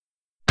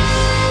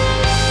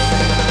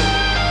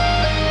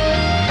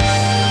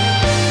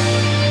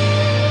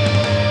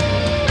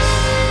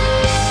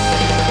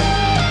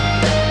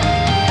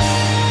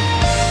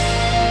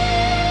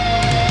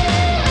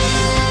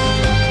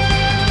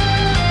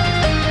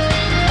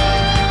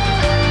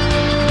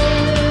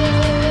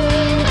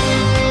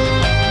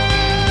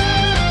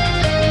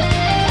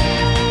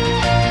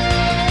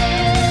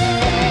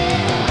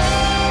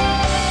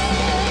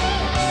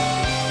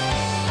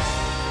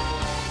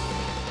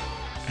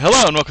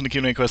Hello and welcome to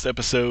Q&A Quest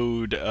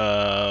episode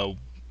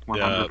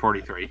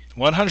 143.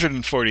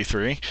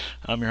 143.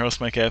 I'm your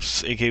host, Mike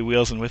Epps, aka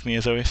Wheels, and with me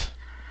as always...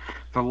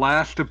 The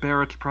last of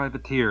Barrett's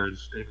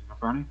privateers, David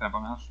McBurney,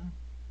 Temple Master.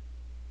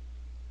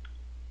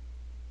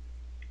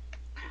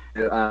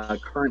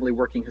 Currently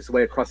working his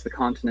way across the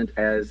continent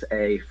as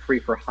a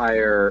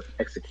free-for-hire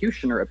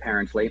executioner,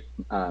 apparently,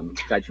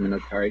 Gaijin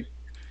Minotari.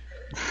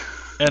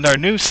 And our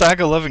new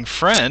saga-loving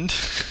friend...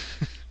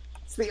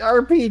 It's the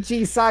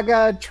RPG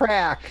Saga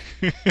track.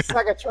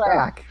 Saga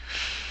track.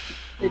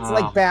 It's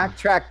like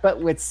Backtrack,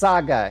 but with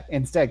Saga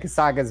instead, because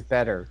Saga's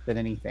better than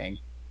anything.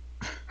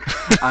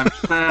 I'm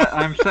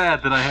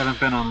sad that I haven't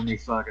been on any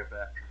Saga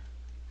back.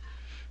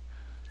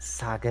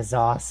 Saga's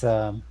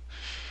awesome.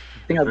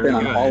 I think I've been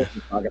on all of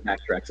the Saga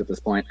backtracks at this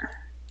point.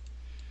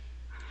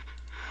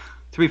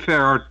 To be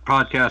fair, our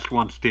podcast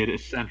once did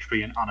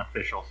essentially an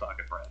unofficial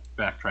Saga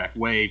backtrack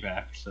way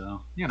back,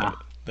 so, you know.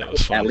 That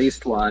was fun. At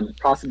least one,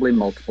 possibly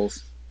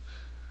multiples.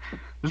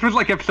 This was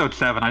like episode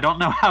 7. I don't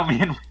know how me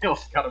and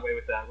Wheels got away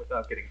with that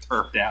without getting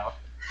turfed out.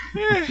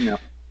 No.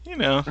 You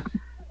know.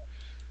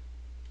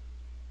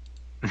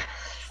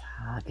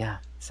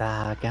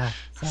 Saga.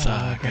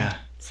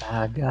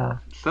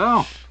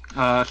 So,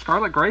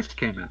 Scarlet Grace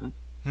came in.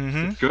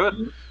 Mm-hmm. It's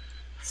good.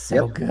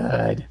 So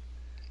good.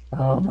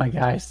 Oh my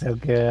gosh, so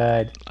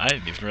good. I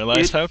didn't even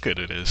realize how good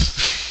it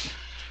is.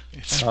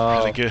 It's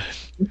really good.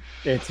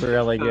 It's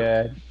really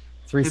good.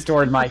 It's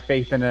restored my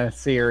faith in a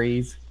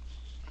series.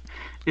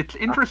 It's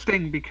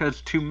interesting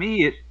because to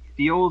me it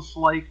feels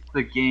like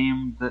the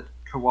game that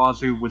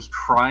Kawazu was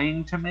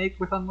trying to make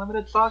with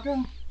Unlimited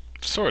Saga.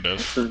 Sort of.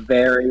 It's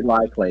very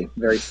likely.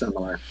 Very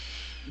similar.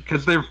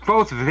 Because they're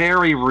both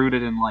very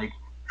rooted in like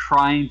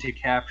trying to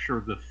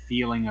capture the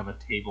feeling of a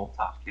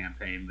tabletop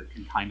campaign that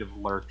can kind of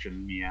lurch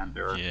and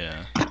meander.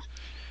 Yeah.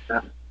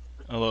 Yeah.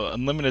 Although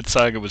Unlimited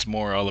Saga was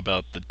more all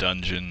about the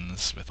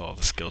dungeons with all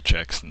the skill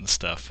checks and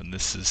stuff, and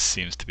this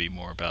seems to be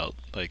more about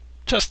like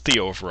just the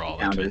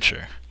overall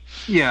adventure.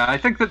 Yeah, I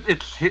think that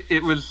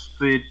it was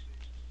the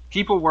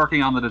people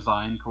working on the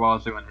design,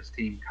 Kawazu and his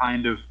team,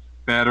 kind of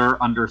better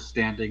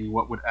understanding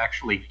what would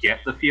actually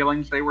get the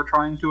feelings they were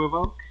trying to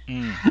evoke.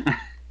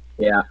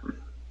 Yeah.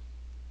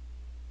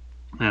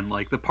 And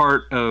like the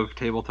part of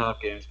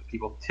tabletop games that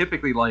people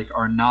typically like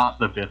are not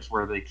the bits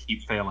where they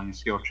keep failing a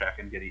skill check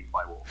and get eaten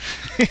by wolves.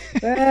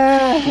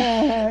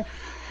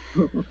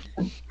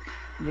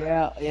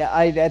 Yeah.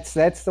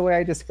 That's the way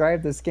I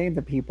describe this game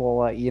to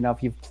people.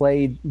 If you've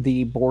played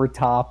the board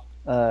top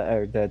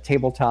or the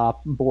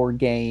tabletop board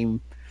game,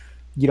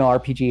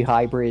 RPG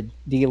hybrid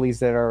dealies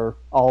that are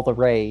all the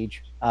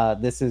rage.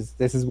 This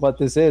is what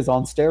this is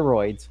on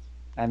steroids.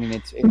 I mean,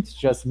 it's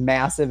just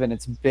massive and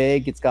it's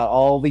big. It's got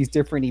all these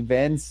different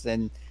events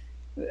and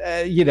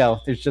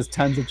there's just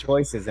tons of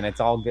choices and it's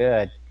all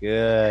good.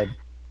 Good.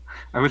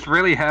 I was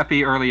really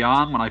happy early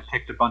on when I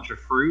picked a bunch of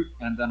fruit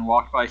and then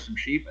walked by some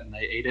sheep and they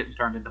ate it and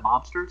turned into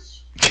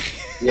monsters.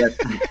 Yep,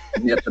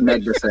 the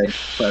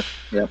Megdasay. But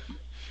yep.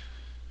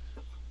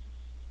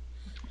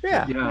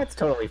 Yeah, that's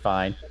totally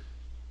fine.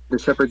 The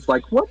shepherd's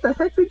like, "What the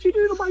heck did you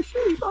do to my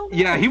sheep?" Oh, no.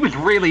 Yeah, he was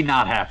really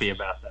not happy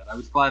about that. I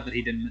was glad that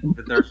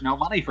that there's no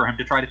money for him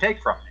to try to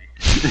take from me.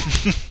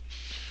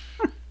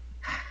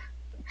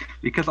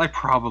 Because I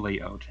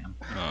probably owed him.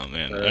 Oh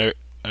man,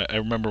 I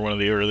remember one of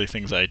the early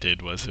things I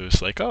did was it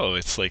was like, oh,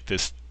 it's like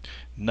this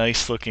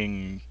nice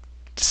looking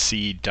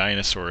sea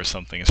dinosaur or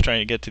something. It's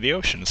trying to get to the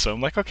ocean, so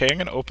I'm like, okay, I'm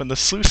gonna open the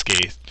sluice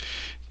gate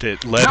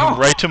that led him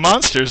right to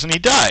monsters, and he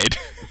died.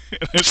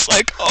 And it's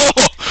like, oh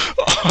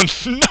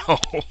no.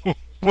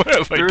 What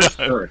have I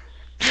done?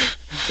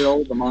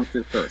 Kill the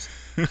monster first.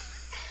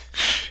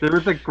 There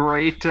was a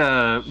great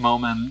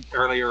moment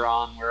earlier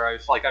on where I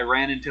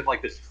ran into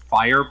like this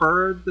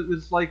firebird that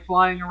was like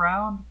flying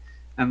around,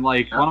 and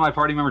like one of my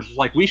party members was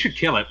like, "We should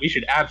kill it. We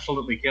should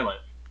absolutely kill it."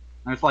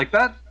 And I was like,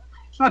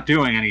 it's not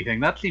doing anything.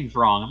 That seems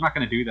wrong. I'm not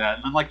going to do that.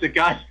 And then like the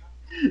guy,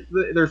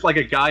 there's like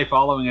a guy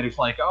following it who's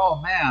like,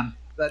 "Oh man,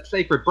 that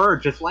sacred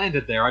bird just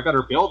landed there. I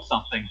better build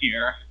something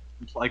here."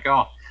 It's like,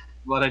 oh.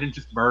 But I didn't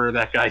just murder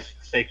that guy's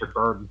sacred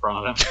bird in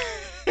front of him.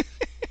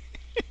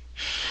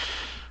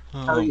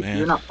 Oh, man.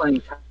 You're not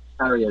playing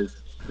Taria's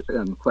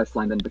quest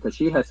line then because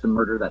she has to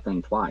murder that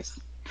thing twice.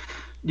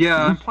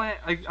 Yeah, I'm playing.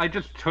 I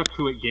just took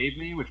who it gave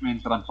me, which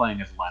means that I'm playing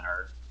as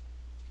Leonard.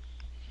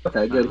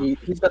 Okay, good.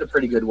 He's got a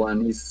pretty good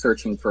one. He's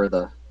searching for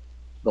the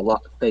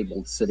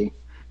fabled city.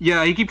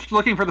 Yeah, he keeps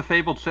looking for the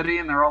fabled city,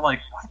 and they're all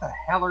like, "Why the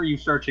hell are you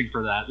searching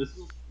for that?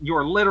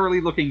 You're literally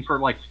looking for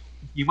like,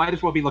 you might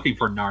as well be looking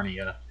for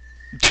Narnia."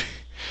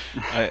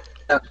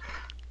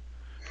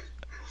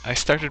 I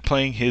started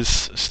playing his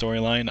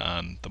storyline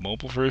on the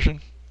mobile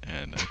version,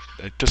 and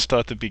I just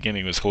thought the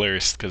beginning was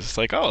hilarious because it's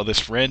like, oh,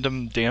 this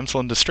random damsel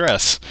in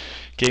distress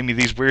gave me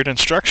these weird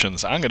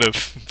instructions. I'm gonna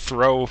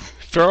throw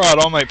out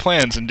all my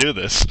plans and do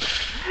this.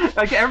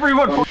 Like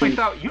everyone points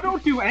out, you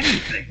don't do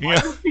anything. Why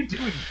are you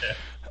doing this?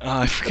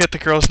 I forget the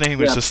girl's name.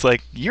 Was just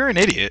like, you're an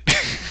idiot.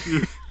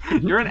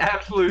 You're an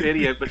absolute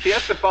idiot, but she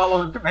has to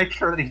follow him to make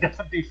sure that he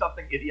doesn't do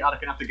something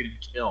idiotic enough to get him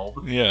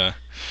killed. Yeah.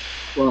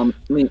 Well,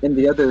 I mean, in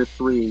the other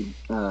three,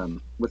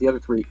 with the other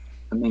three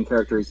main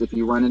characters, if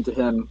you run into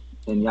him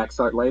in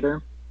Yaxart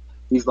later,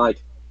 he's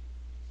like,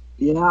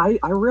 "Yeah,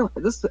 I realize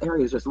this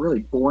area is just really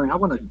boring. I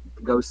want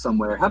to go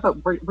somewhere. How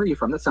about where are you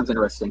from? That sounds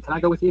interesting. Can I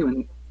go with you?"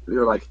 And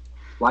you're like,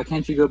 "Why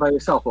can't you go by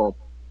yourself?" Well,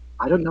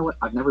 I don't know.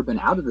 I've never been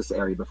out of this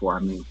area before. I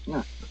mean,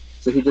 yeah.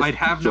 So he just I'd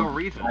have no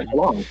reason. right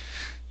along.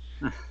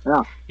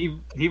 Yeah.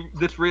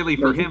 This really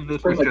No, for him.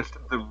 This was just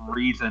the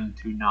reason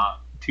to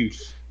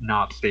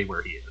not stay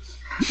where he is.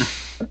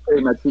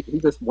 Pretty much, he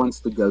just wants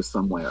to go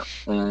somewhere,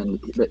 and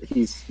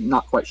he's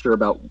not quite sure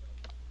about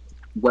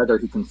whether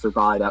he can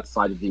survive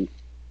outside of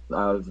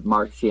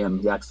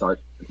Marchium Yaxart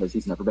because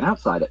he's never been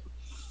outside it.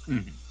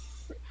 Mhm.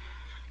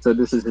 So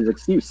this is his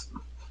excuse.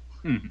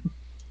 Mhm.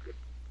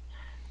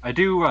 I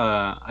do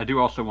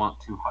also want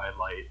to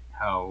highlight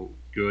how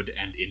good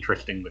and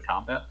interesting the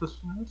combat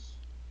system is.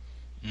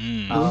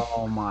 Mm.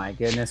 Oh my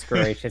goodness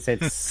gracious!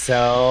 It's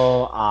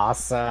so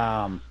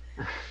awesome.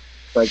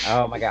 Like,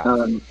 Oh my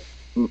god.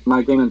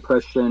 my game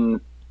impression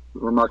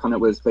remark on it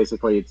was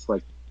basically it's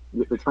like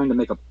they're trying to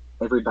make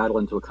every battle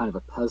into a kind of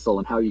a puzzle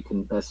and how you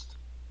can best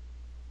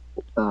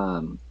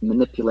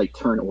manipulate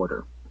turn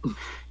order.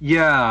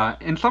 Yeah,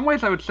 in some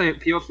ways I would say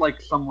it feels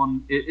like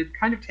it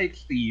kind of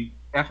takes the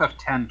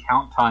FF10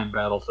 count time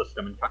battle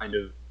system and kind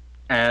of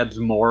adds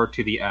more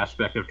to the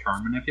aspect of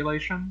turn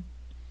manipulation.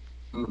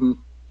 Mm-hmm.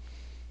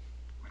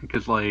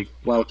 Because, like,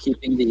 While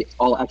keeping the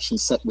all action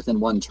set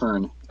within one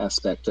turn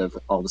aspect of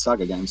all the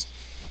Saga games.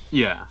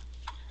 yeah.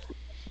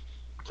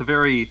 It's a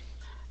very,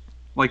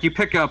 like, you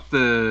pick up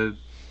the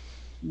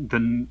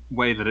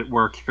way that it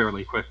works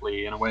fairly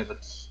quickly in a way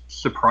that's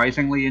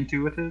surprisingly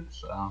intuitive,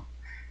 so,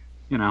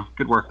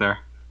 good work there.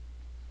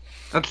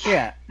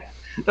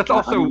 That's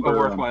also a remember,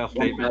 worthwhile one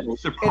statement. battle-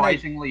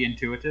 Surprisingly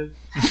intuitive.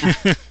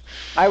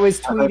 I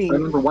was I tweeting.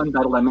 remember one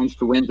battle I managed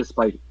to win just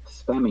by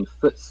spamming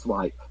foot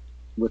swipe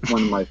with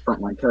one of my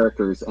frontline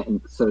characters,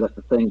 and so that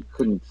the thing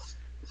couldn't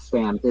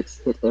spam its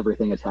hit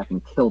everything attack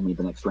and kill me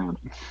the next round.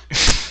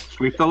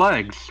 Sweep the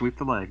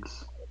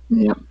legs.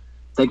 Yeah.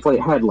 Thankfully,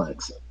 it had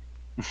legs.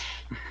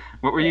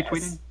 What were you Yes.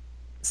 tweeting?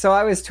 So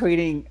I was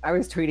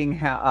tweeting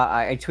how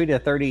I tweeted a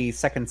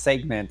 30-second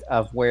segment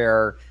of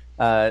where.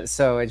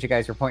 So as you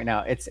guys were pointing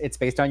out, it's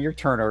based on your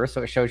turn order,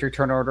 so it shows your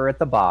turn order at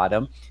the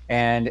bottom.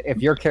 And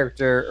if your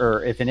character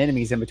or if an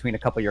enemy's in between a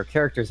couple of your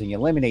characters and you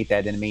eliminate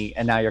that enemy,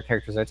 and now your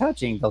characters are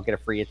touching, they'll get a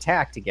free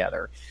attack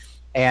together.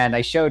 And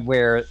I showed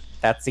where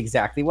that's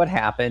exactly what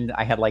happened.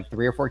 I had like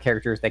 3 or 4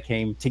 characters that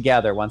came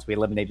together once we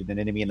eliminated an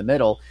enemy in the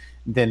middle.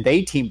 Then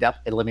they teamed up,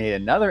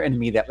 eliminated another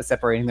enemy that was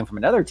separating them from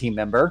another team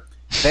member.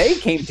 They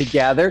came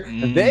together.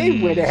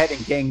 They went ahead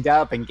and ganged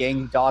up and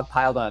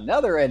dogpiled on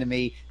another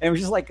enemy, and it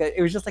was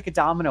just like a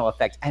domino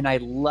effect. And I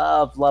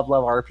love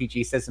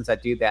RPG systems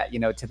that do that.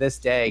 To this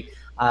day,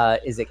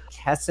 is it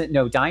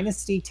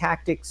Dynasty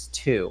Tactics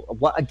 2?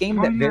 A game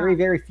that very,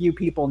 very few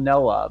people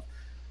know of.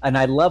 And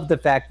I love the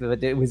fact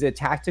that it was kind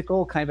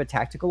of a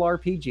tactical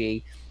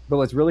RPG. But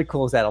what's really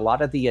cool is that a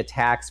lot of the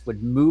attacks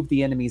would move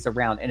the enemies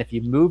around. And if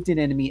you moved an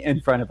enemy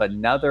in front of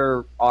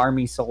another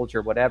army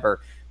soldier,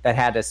 whatever, that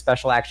had a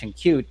special action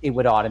queued, it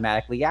would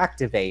automatically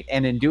activate.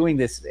 And in doing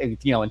this,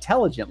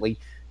 intelligently,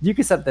 you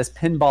could set up this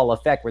pinball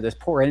effect where this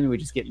poor enemy would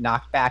just get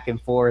knocked back and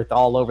forth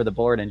all over the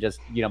board and just,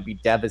 be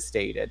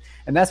devastated.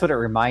 And that's what it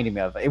reminded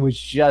me of. It was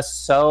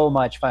just so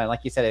much fun.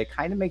 Like you said, it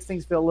kind of makes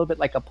things feel a little bit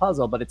like a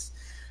puzzle, but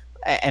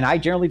and I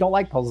generally don't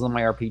like puzzles in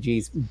my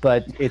RPGs,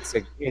 but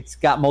it's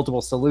got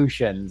multiple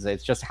solutions.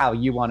 It's just how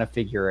you want to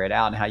figure it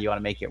out and how you want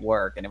to make it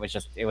work. And it was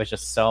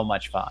just so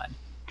much fun.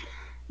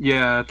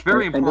 Yeah, it's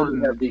very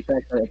important. And then you have the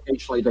fact that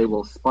occasionally they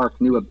will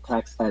spark new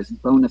attacks as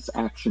bonus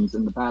actions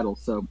in the battle.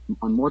 So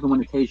on more than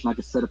one occasion, I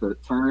just set up a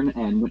turn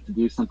and went to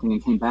do something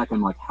and came back and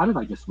I'm like, how did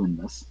I just win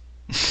this?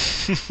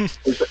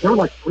 There were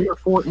like 3 or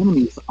 4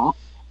 enemies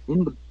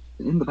in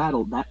the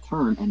battle that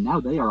turn, and now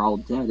they are all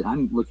dead. And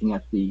I'm looking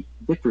at the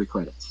victory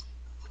credits.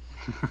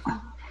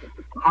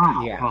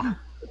 Wow. Yeah.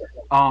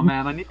 Oh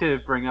man, I need to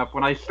bring up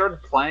when I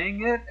started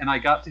playing it and I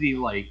got to the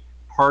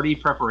party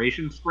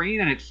preparation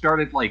screen and it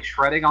started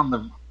shredding on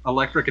the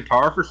electric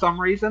guitar for some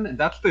reason, and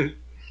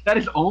that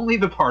is only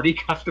the party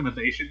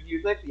customization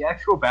music. The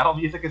actual battle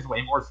music is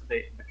way more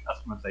sedate than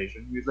the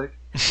customization music.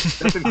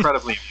 That's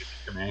incredibly amusing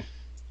to me.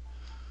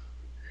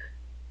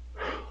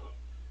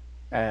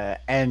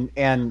 And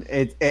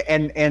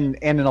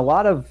in a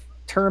lot of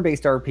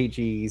turn-based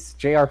RPGs,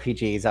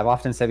 JRPGs, I've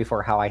often said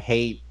before how I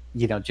hate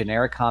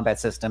generic combat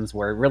systems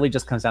where it really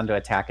just comes down to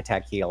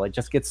attack, heal. It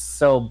just gets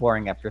so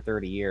boring after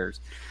 30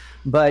 years.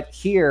 But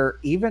here,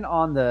 even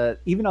on the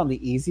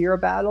easier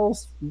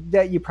battles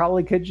that you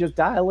probably could just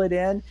dial it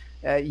in,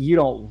 you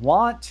don't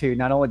want to,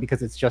 not only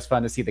because it's just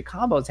fun to see the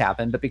combos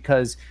happen, but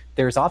because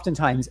there's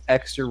oftentimes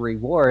extra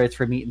rewards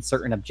for meeting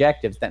certain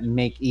objectives that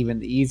make even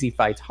the easy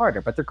fights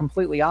harder, but they're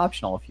completely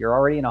optional. If you're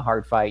already in a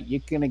hard fight, you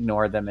can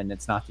ignore them and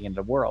it's not the end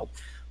of the world.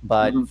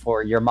 But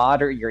for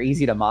your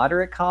easy to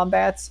moderate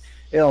combats,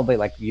 it'll be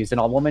like use an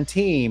all-woman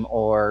team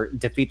or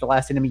defeat the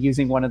last enemy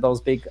using one of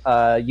those big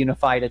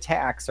unified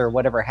attacks or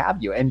whatever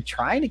have you. And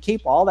trying to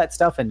keep all that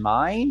stuff in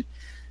mind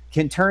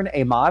can turn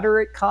a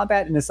moderate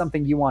combat into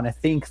something you want to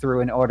think through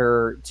in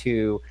order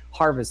to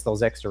harvest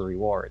those extra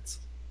rewards.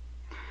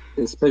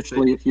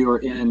 Especially if you're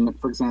in,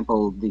 for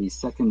example, the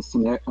second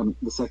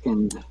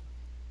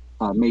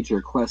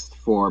major quest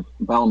for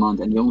Belmont,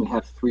 and you only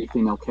have 3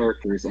 female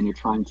characters, and you're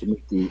trying to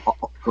meet the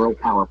girl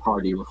power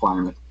party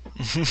requirement.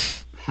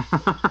 That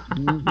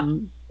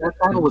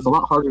battle was a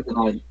lot harder than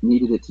I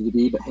needed it to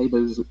be, but hey,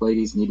 those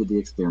ladies needed the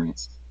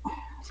experience.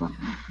 So,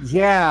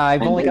 yeah,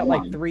 I've only got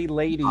like 3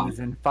 ladies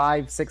and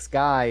 5-6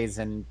 guys,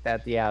 and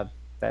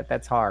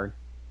that's hard.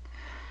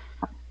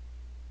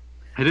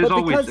 It is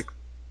always.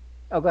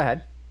 Oh, go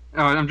ahead.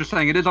 Oh, I'm just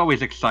saying, it is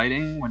always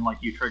exciting when like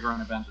you trigger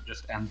an event that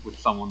just ends with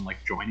someone like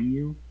joining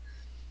you.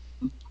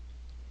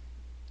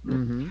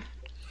 Mm-hmm.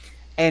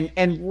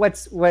 And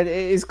what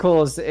is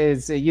cool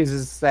is it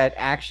uses that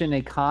action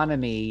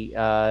economy.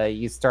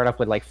 You start off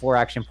with like 4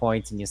 action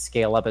points, and you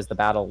scale up as the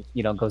battle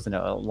goes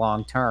into a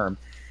long term,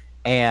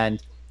 and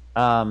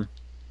that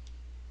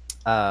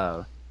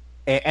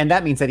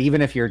means that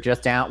even if you're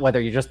just down, whether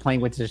you're just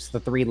playing with just the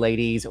 3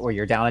 ladies or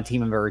you're down a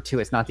team member or 2,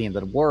 it's not the end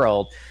of the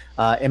world.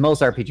 In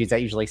most RPGs,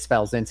 that usually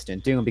spells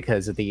instant doom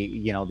because of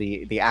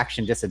the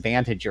action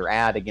disadvantage you're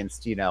at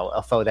against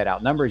a foe that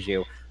outnumbers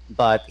you.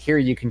 But here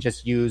you can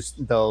just use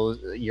those.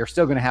 You're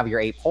still going to have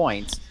your 8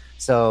 points,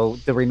 so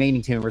the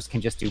remaining team members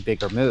can just do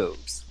bigger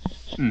moves.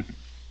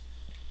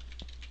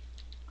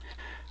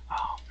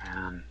 Oh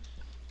man,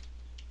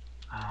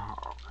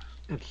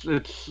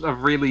 it's a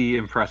really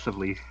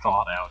impressively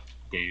thought out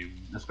game,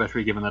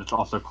 especially given that it's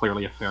also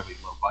clearly a fairly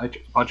low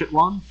budget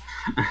one.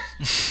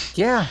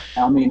 Yeah,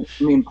 I mean,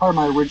 part of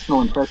my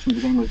original impression of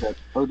the game was that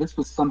this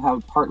was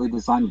somehow partly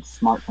designed with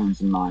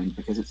smartphones in mind,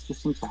 because it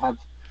just seems to have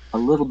a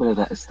little bit of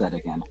that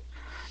aesthetic in it.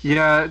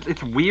 Yeah,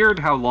 it's weird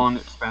how long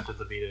it spent as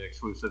a Vita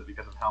exclusive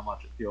because of how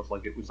much it feels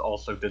like it was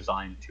also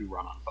designed to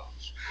run on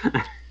phones.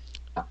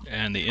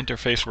 And the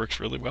interface works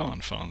really well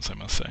on phones, I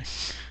must say.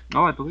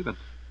 Oh, I believe it.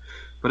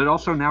 But it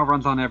also now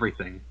runs on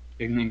everything,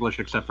 in English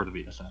except for the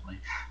Vita, sadly.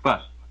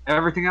 But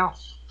everything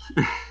else.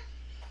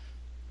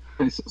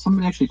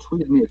 Somebody actually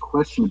tweeted me a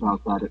question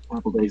about that a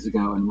couple days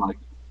ago, and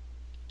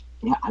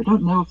yeah, I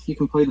don't know if you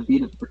can play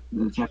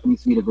the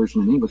Japanese Vita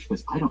version in English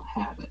because I don't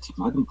have it.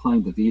 I've been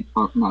playing the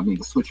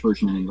Switch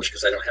version in English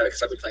because I don't have it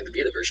because I've been playing the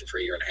Vita version for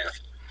a year and a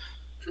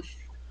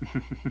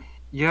half.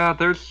 Yeah,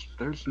 there's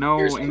no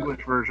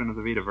English version of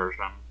the Vita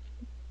version.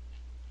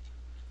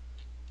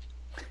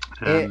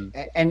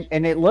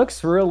 And it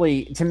looks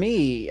really, to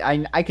me,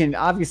 I can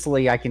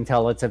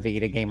tell it's a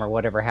Vita game or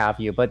whatever have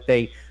you, but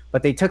they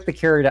took the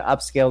care to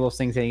upscale those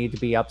things that need to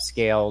be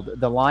upscaled.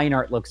 The line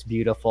art looks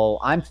beautiful.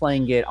 I'm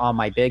playing it on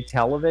my big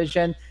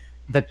television.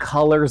 The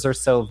colors are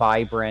so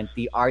vibrant.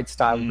 The art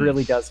style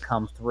really does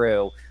come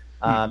through.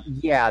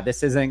 Yeah,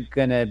 this isn't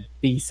going to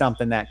be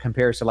something that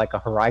compares to like a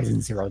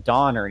Horizon Zero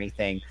Dawn or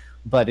anything,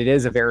 but it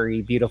is a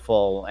very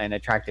beautiful and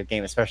attractive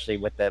game, especially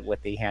with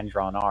the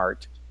hand-drawn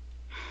art.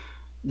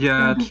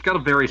 Yeah, it's got a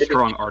very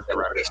strong art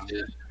direction.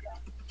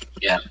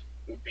 Yeah.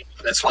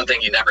 That's one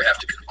thing you never have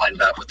to complain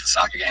about with the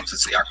Saga games.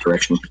 It's the art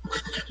direction.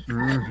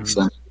 Mm-hmm.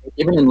 So,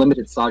 even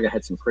Unlimited Saga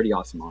had some pretty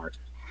awesome art.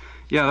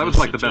 Yeah, that was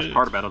like the best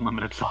part about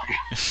Unlimited Saga.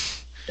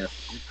 Yeah.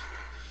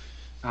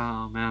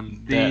 Oh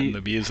man, That and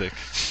the music.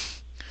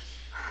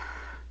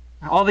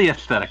 All the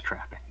aesthetic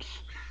trappings.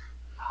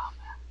 Oh,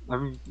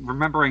 man. I'm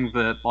remembering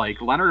that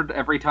like Leonard.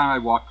 Every time I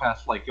walk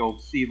past, like you'll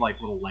see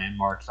like little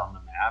landmarks on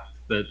the map.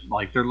 That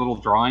like they're little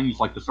drawings,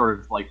 like the sort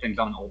of like things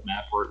on an old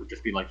map where it would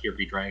just be like here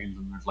be dragons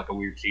and there's like a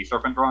weird sea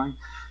serpent drawing.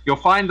 You'll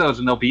find those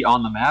and they'll be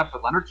on the map,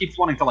 but Leonard keeps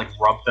wanting to like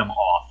rub them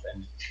off,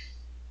 and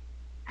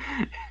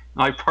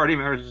my party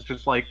members is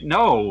just like,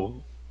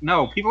 no,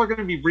 people are going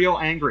to be real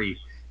angry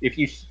if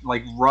you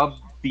like rub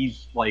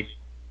these like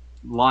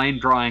line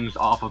drawings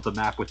off of the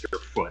map with your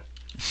foot.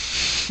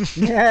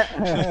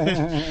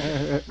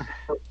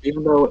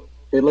 Even though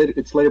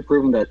it's later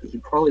proven that he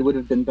probably would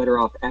have been better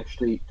off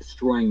actually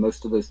destroying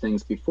most of those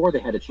things before they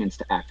had a chance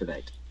to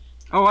activate.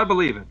 Oh, I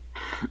believe it.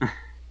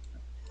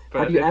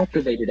 Have you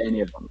activated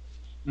any of them?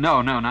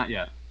 No, not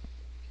yet.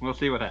 We'll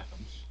see what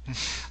happens.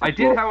 I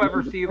did,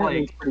 however, see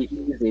like pretty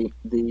easy.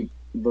 The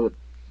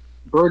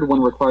bird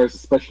one requires a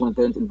special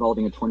event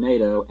involving a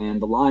tornado,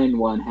 and the lion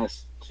one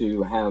has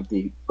to have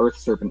the earth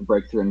serpent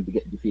break through and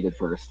get defeated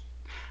first.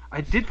 I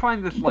did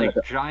find this like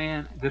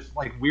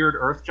weird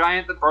earth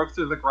giant that broke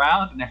through the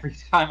ground, and every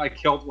time I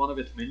killed one of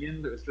its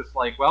minions, it was just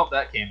like, well,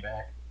 that came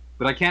back.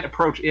 But I can't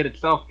approach it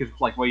itself because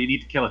it's like, well, you need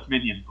to kill its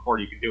minions before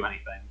you can do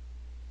anything.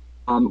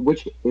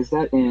 Which is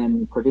that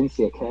in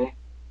Provincia K?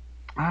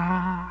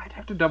 I'd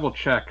have to double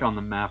check on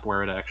the map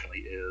where it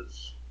actually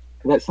is.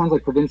 That sounds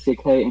like Provincia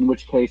K, in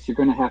which case you're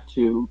going to have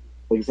to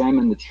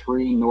examine the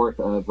tree north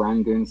of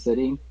Rangoon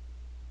City.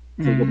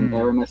 So you get an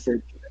error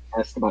message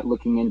asked about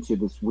looking into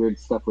this weird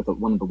stuff with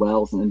one of the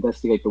wells, and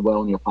investigate the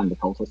well, and you'll find the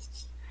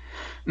cultists.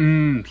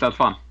 Sounds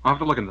fun. I'll have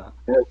to look into that.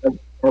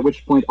 At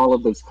which point, all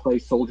of those clay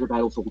soldier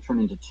battles will turn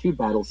into 2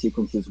 battle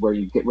sequences where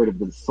you get rid of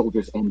the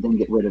soldiers and then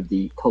get rid of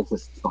the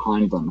cultists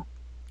behind them.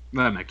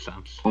 That makes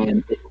sense.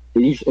 And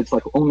it's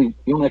like you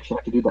only actually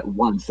have to do that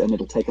once, and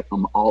it'll take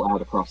them all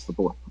out across the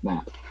board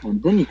map.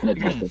 And then you can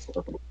attack those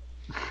serpents.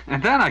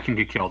 And then I can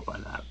get killed by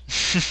that.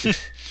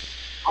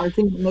 I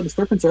think the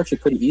serpents are actually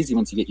pretty easy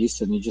once you get used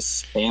to them. You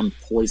just spam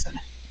poison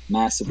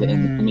massively.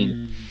 And, I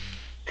mean,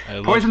 I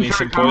love Poison's me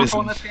some very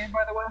powerful in poison. this game,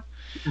 by the way.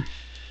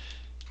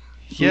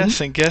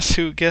 Yes, and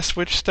guess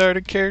which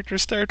starter character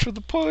starts with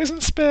a poison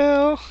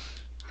spell?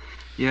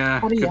 Yeah,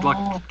 good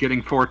luck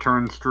getting 4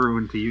 turns through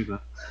into use it.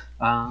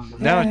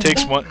 No, it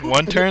takes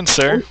one turn,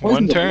 sir.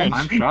 One turn.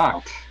 I'm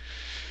shocked.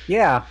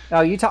 Yeah.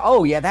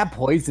 Oh, yeah. That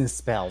poison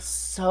spell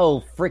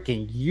so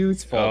freaking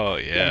useful. Oh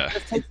yeah. It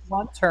just takes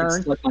 1 turn.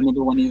 it's like my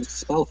number 1 used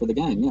spell for the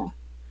game, yeah.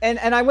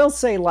 And I will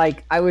say,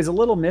 like, I was a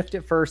little miffed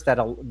at first that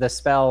the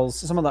spells,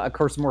 some of the, of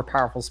course, more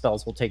powerful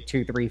spells will take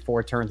 2, 3,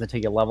 4 turns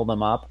until you level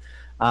them up.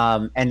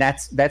 And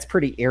that's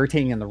pretty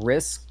irritating in the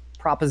risk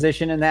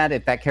proposition in that.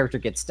 If that character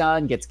gets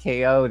stunned, gets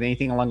KO'd,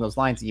 anything along those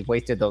lines, you've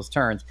wasted those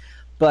turns.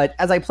 But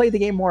as I played the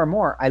game more and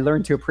more, I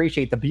learned to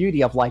appreciate the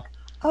beauty of, like,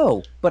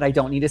 oh, but I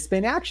don't need to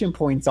spend action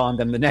points on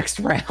them the next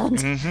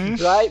round,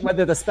 right?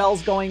 Whether the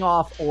spell's going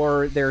off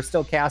or they're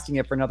still casting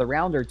it for another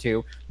round or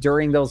 2,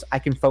 during those, I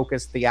can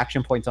focus the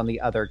action points on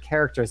the other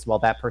characters while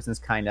that person's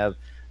kind of,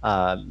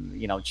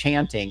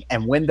 chanting.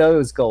 And when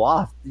those go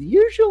off,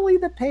 usually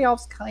the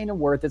payoff's kind of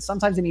worth it.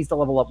 Sometimes it needs to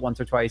level up once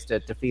or twice to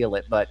feel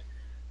it, but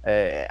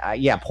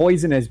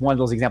poison is one of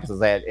those examples of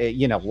that.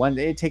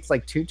 It takes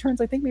like 2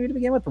 turns, I think, maybe to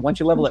begin with, but once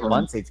you level it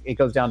once, it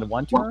goes down to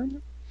 1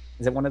 turn.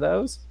 Is it one of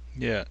those?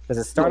 Yeah. Does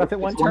it start off at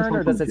 1 turn,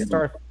 or does it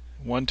start?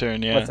 1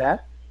 turn, yeah. What's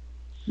that?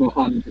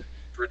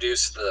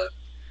 Reduce the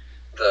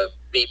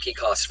BP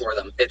cost for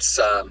them. It's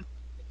a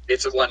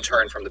 1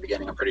 turn from the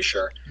beginning, I'm pretty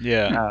sure.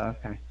 Yeah. Oh,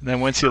 okay. And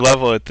then once you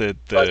level it, the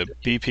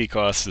BP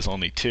cost is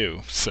only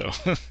 2. So.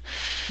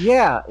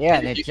 Yeah.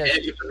 And if you have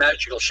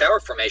magical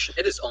shower formation,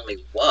 it is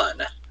only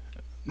 1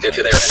 if you're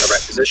there in the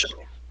right position.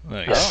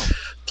 Nice. Oh,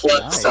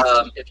 Plus,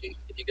 nice. if you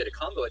get a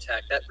combo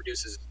attack, that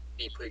reduces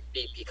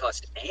BP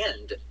cost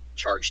and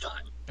charge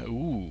time.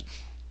 Ooh.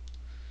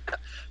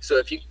 So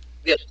if you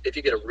get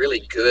a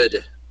really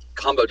good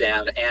combo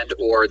down, and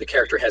or the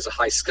character has a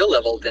high skill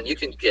level, then you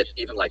can get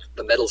even like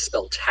the metal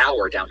spell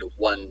tower down to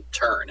 1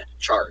 turn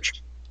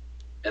charge,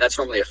 and that's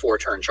normally a 4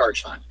 turn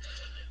charge time.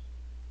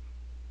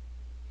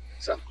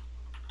 So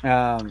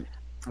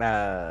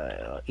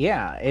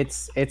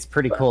it's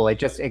pretty cool.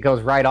 It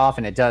goes right off,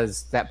 and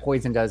that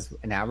poison does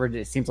an average,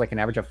 it seems like an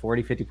average of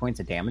 40-50 points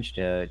of damage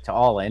to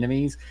all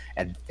enemies,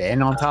 and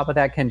then on top of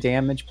that can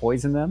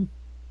poison them.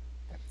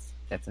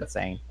 That's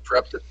insane.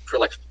 For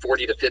like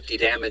 40 to 50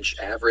 damage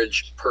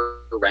average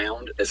per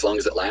round, as long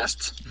as it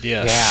lasts.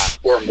 Yes.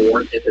 Yeah. Or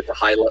more if it's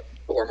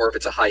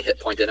a high hit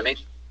point enemy.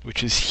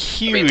 Which is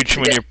huge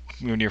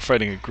when you're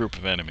fighting a group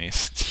of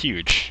enemies. It's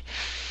huge.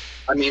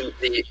 I mean,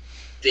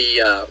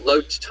 the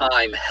load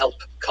time help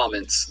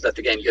comments that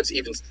the game gives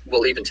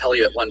will even tell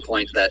you at one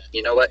point that,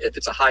 you know what, if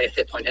it's a high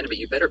hit point enemy,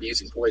 you better be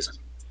using poison,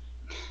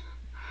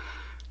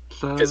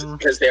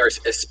 because they are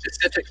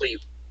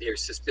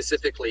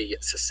specifically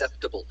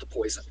susceptible to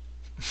poison.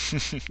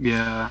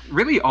 Yeah,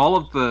 really, all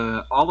of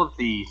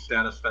the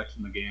status effects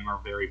in the game are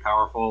very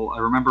powerful. I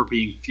remember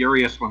being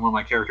furious when one of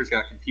my characters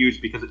got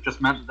confused because it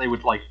just meant that they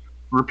would like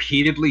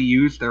repeatedly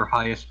use their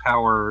highest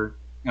power,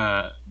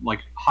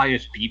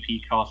 highest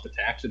BP cost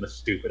attacks in the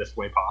stupidest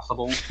way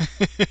possible.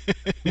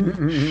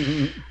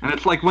 And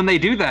it's like when they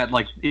do that,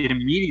 like it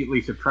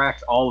immediately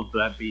subtracts all of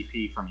that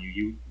BP from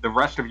you. The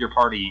rest of your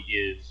party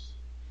is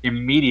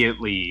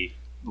immediately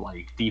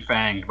like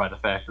defanged by the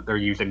fact that they're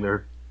using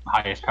their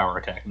highest power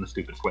attack in the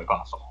stupidest way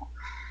possible.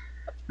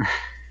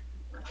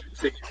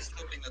 So you're just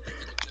hoping that they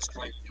can just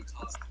try to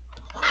cost.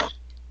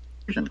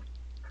 I think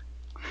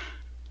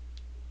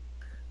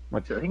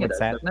What's it that? does,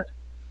 doesn't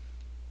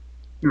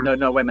it?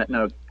 No, wait a minute.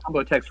 No, combo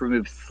attacks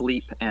remove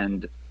sleep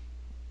and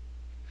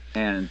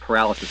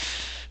paralysis.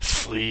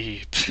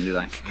 Sleep. You can do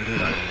that.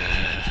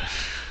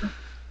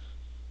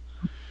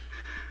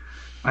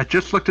 I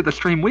just looked at the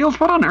stream. Wheels,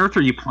 what on earth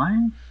are you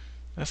playing?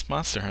 That's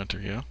Monster Hunter,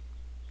 yo.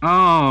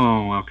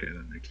 Oh, okay,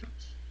 that makes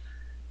sense.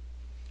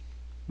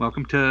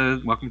 Welcome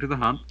to the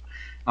hunt.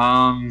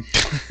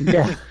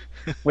 Yeah.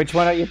 Which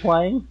one are you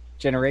playing?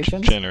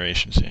 Generations?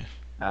 Generations, yeah.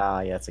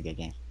 Yeah, that's a good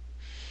game.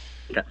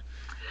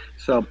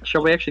 So,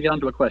 shall we actually get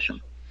onto a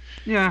question?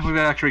 Yeah, we've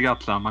actually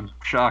got some. I'm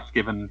shocked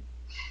given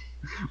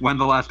when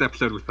the last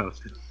episode was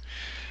posted.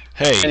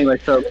 Hey. Anyway,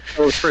 so it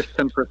was first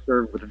come first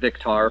served with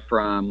Victar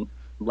from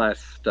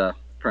the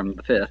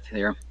 5th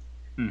here.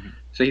 Mm-hmm.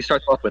 So he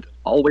starts off with,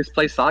 always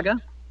play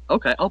Saga?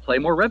 Okay, I'll play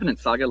more Revenant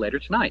Saga later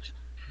tonight.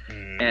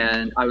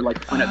 And I would like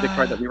to point out,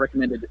 Victor, that we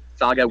recommended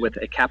Saga with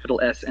a capital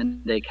S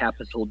and a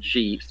capital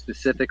G.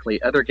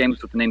 Specifically, other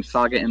games with the name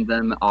Saga in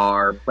them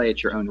are play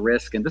at your own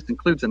risk, and this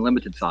includes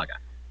Unlimited Saga.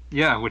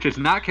 Yeah, which is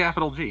not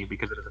capital G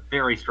because it is a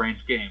very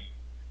strange game.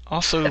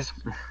 Also,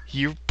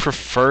 you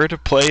prefer to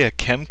play a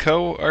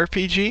Kemco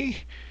RPG?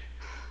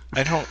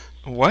 I don't...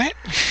 What?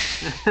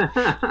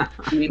 I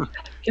mean,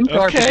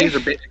 Kemco Okay. RPGs are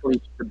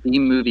basically the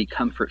B-movie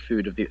comfort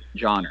food of the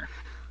genre.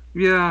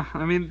 Yeah,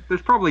 I mean,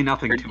 there's probably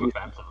nothing too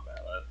offensive about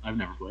it. I've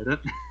never played it.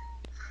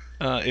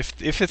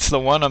 If it's the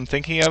one I'm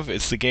thinking of,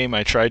 it's the game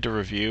I tried to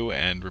review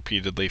and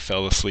repeatedly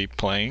fell asleep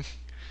playing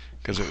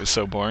because it was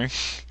so boring.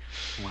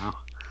 Wow.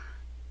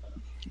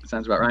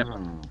 Sounds about right.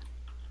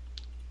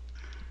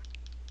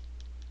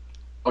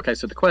 Okay,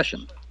 so the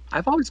question.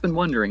 I've always been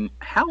wondering,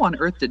 how on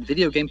earth did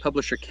video game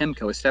publisher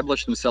Kemco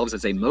establish themselves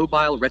as a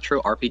mobile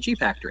retro RPG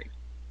factory?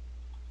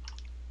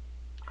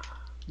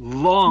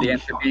 Long The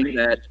answer story. being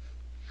that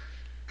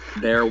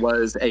there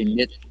was a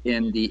niche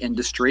in the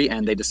industry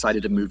and they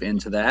decided to move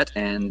into that,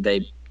 and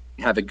they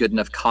have a good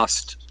enough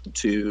cost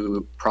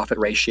to profit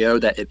ratio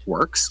that it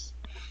works.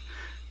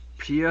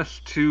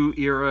 PS2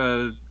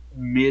 era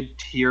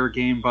mid-tier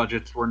game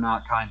budgets were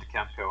not kind to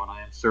Kemco, and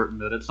I am certain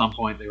that at some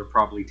point they were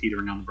probably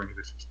teetering on the brink of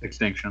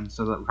extinction,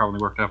 so that probably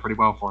worked out pretty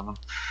well for them.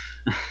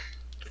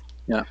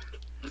 Yeah.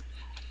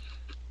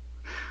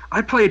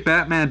 I played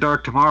Batman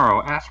Dark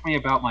Tomorrow. Ask me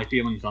about my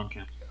feelings on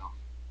Kemco.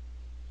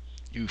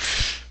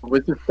 Oof.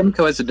 Was it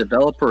Kemco as a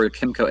developer or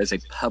Kemco as a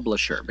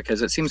publisher?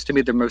 Because it seems to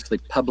me they're mostly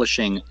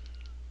publishing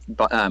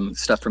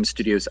stuff from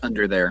studios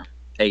under their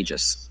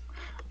aegis.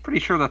 Pretty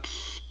sure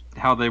that's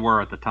how they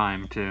were at the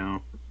time,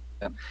 too.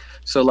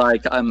 So,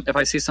 like, if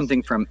I see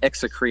something from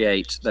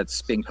Execreate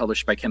that's being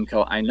published by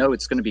Kemco, I know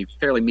it's going to be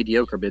fairly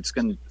mediocre, but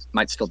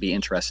might still be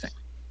interesting.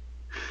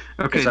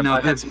 Okay, Because no,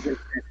 I've had some good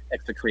experience with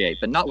Execreate,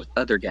 but not with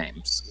other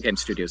game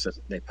studios that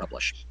they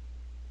publish.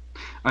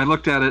 I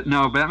looked at it.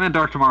 No, Batman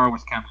Dark Tomorrow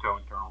was Kemco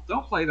internal.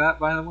 Don't play that,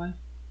 by the way.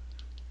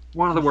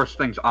 One of the worst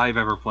things I've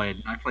ever played.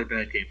 I play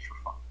bad games for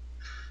fun.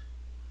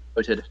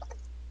 Noted.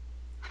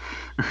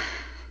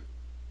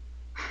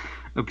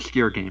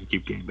 Obscure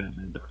GameCube game,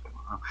 Batman Dark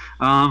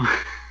Tomorrow.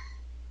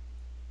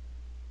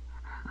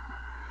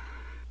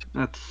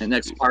 That's The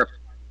next part.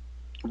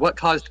 What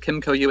caused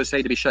Kemco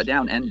USA to be shut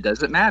down, and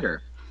does it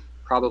matter?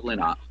 Probably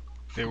not.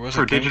 There was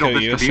for a digital Kemco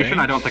distribution. USA?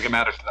 I don't think it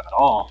matters to them at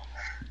all.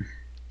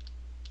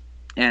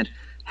 And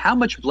how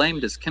much blame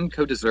does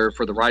Kemco deserve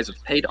for the rise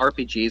of paid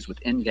RPGs with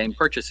in-game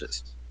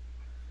purchases?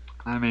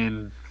 I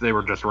mean, they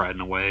were just riding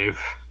a wave.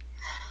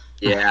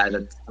 Yeah,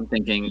 I'm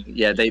thinking,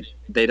 yeah,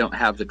 they don't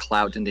have the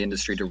clout in the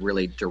industry to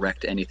really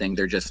direct anything.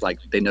 They're just like,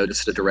 they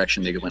noticed the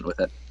direction, they went with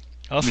it.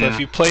 Also, Yeah. if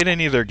you played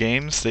any of their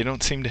games, they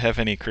don't seem to have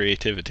any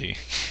creativity.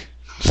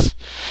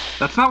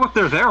 That's not what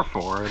they're there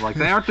for. Like,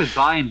 they aren't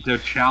designed to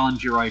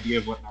challenge your idea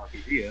of what an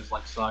RPG is,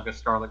 like Saga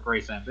Scarlet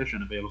Grace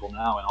Ambition, available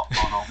now on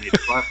all major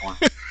platforms.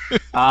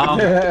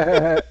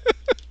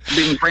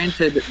 Being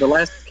granted, the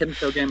last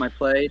Kemco game I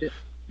played,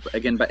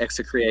 again by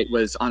Execreate,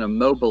 was on a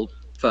mobile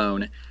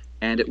phone,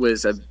 and it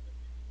was a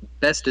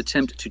best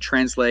attempt to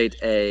translate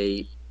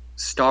a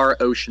Star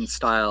Ocean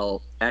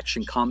style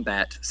action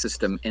combat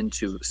system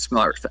into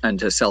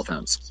cell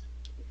phones.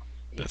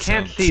 You That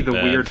can't sounds see the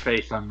bad. weird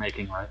face I'm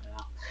making right now.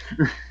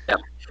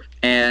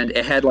 And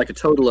it had like a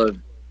total of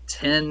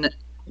 10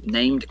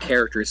 named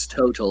characters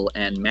total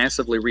and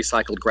massively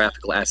recycled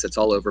graphical assets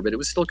all over, but it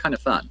was still kind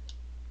of fun.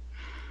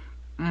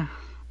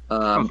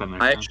 Something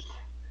like I that.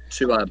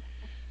 actually,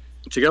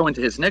 to go into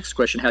his next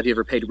question, have you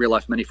ever paid real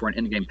life money for an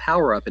in-game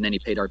power-up in any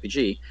paid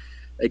RPG?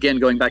 Again,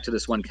 going back to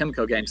this one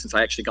Kemco game, since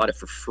I actually got it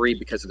for free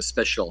because of a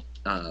special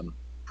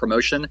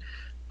promotion,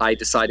 I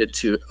decided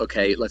to,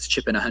 okay, let's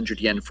chip in 100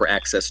 yen for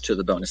access to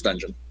the bonus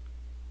dungeon.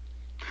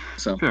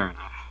 So, Fair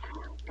enough.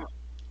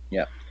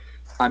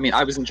 I mean,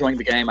 I was enjoying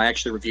the game. I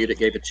actually reviewed it,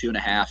 gave it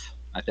 2.5,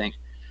 I think.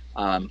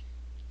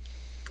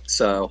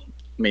 So,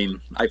 I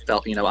mean, I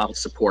felt, I'll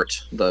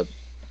support the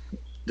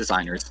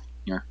designers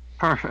here.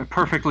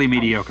 Perfectly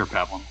mediocre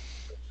Peplum.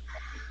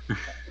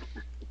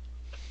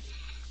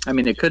 I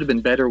mean, it could have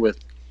been better with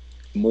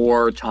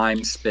more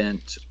time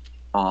spent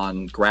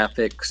on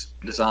graphics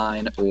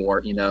design or,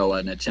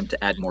 an attempt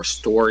to add more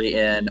story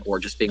in or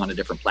just being on a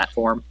different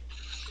platform.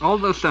 All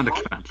those sound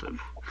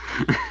expensive.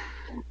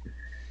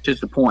 Which is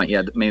the point.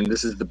 Yeah, I mean,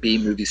 this is the B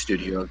movie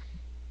studio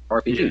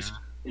RPGs.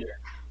 Yeah.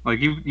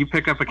 Like, you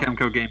pick up a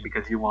Kemco game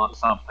because you want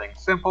something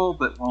simple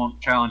that won't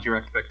challenge your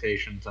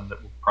expectations and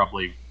that will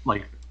probably,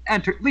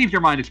 leave your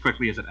mind as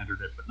quickly as it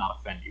entered it, but not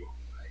offend you.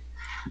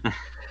 Right?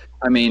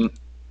 I mean,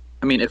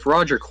 if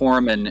Roger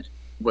Corman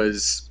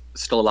was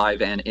still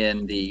alive and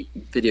in the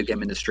video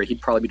game industry,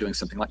 he'd probably be doing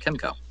something like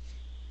Kemco.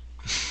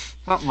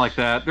 Something like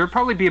that. There'd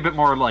probably be a bit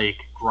more,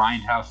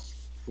 grindhouse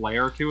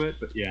flair to it,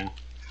 but yeah.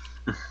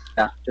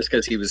 Yeah, just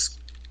because he was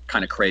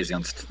kind of crazy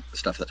on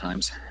stuff at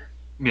times.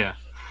 Yeah.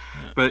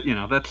 But,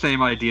 that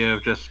same idea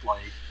of just,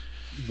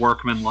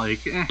 workman,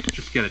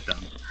 just get it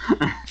done.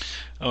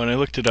 Oh, and I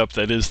looked it up.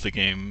 That is the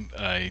game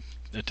I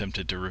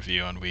attempted to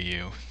review on Wii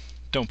U.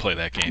 Don't play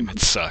that game. It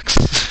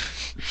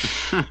sucks.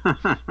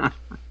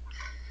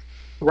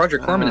 Roger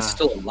Corman is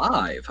still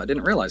alive. I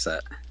didn't realize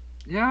that.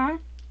 Yeah,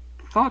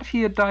 I thought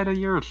he had died a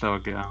year or so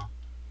ago.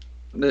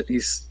 But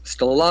he's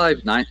still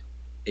alive,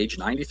 age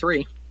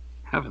 93.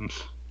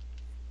 Heavens.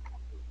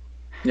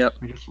 Yep.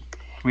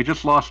 We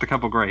just lost a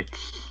couple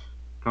greats.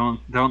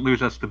 Don't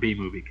lose us the B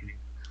movie, can you?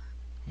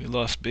 We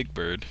lost Big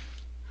Bird.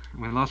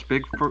 We lost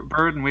Big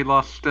Bird, and we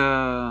lost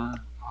oh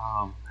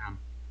man,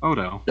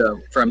 Odo.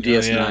 From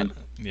DS9.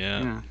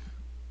 Yeah.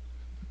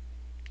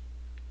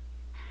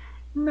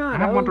 And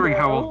I'm wondering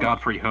how old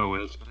Godfrey Ho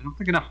is. I don't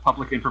think enough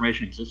public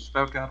information exists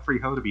about Godfrey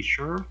Ho to be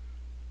sure.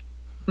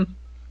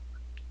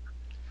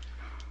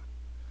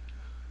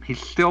 He's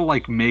still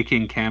like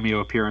making cameo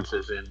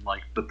appearances in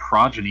like the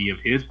progeny of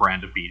his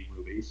brand of B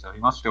movie, so he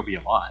must still be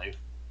alive.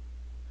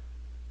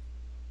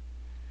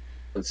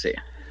 Let's see.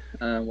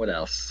 What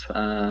else?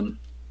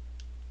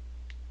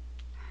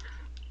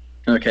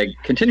 Okay,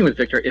 continue with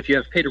Victor. If you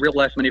have paid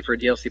real-life money for a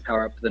DLC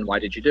power-up, then why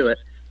did you do it?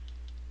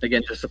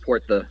 Again, to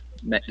support the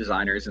mech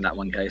designers in that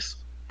one case.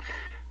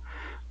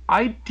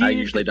 I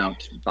usually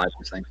don't buy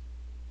these things.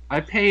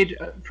 I paid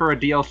for a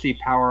DLC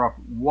power-up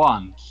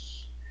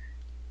once,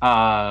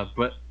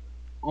 but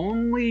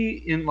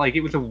only in, like,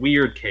 it was a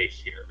weird case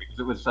here, because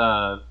it was,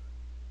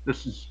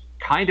 this is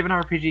kind of an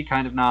RPG,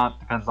 kind of not,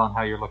 depends on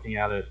how you're looking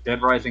at it.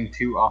 Dead Rising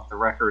 2, off the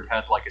record,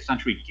 had, like,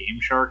 essentially Game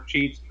Shark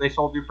cheats that they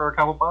sold you for a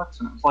couple bucks,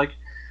 and it was like,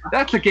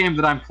 that's a game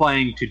that I'm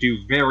playing to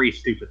do very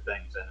stupid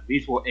things, and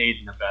these will aid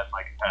and abet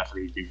my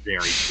capacity to do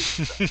very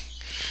stupid things.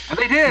 And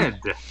they did!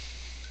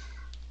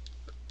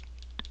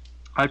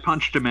 I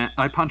punched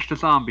a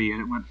zombie,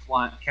 and it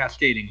went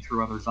cascading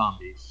through other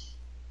zombies.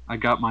 I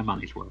got my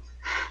money's worth.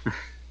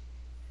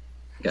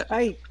 Yeah.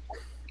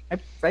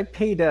 I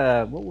paid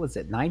what was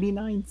it,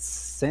 99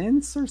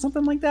 cents or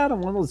something like that on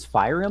one of those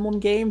Fire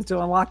Emblem games to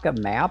unlock a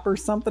map or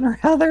something or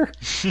other.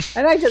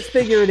 And I just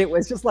figured it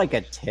was just like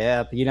a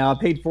tip, you know. I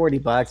paid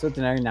 $40 with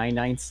another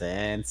 99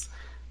 cents,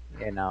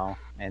 you know,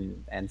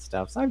 and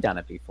stuff. So I've done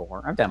it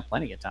before. I've done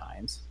plenty of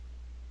times.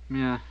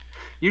 Yeah.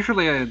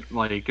 Usually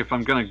if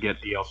I'm gonna get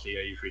DLC,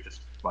 I usually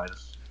just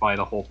buy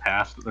the whole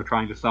pass that they're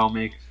trying to sell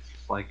me.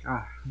 It's like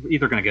I'm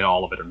either gonna get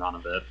all of it or none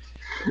of it.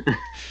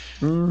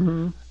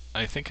 Mm-hmm.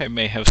 I think I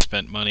may have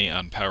spent money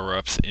on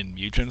power-ups in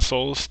Mugen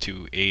Souls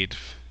to aid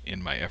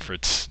in my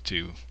efforts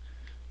to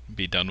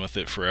be done with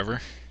it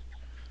forever.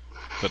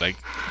 But I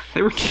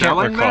They were can't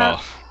selling recall.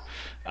 that?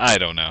 I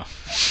don't know.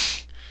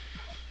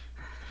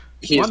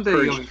 He has One day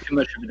purged too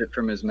much of it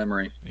from his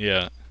memory.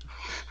 Yeah.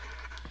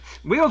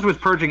 Wheels was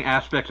purging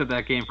aspects of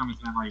that game from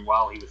his memory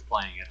while he was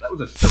playing it. That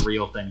was a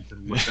surreal thing to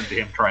listen to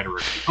him try to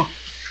review.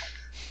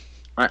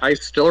 I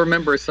still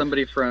remember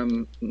somebody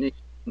from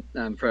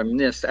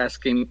NIST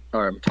asking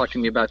or talking to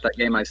me about that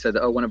game. I said,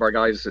 "Oh, one of our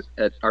guys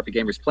at RP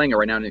Gamers playing it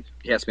right now," and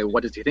he asked me,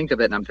 "What does he think of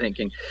it?" And I'm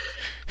thinking,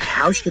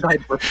 "How should I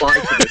reply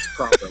to this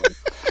properly?"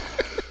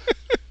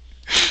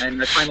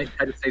 And I finally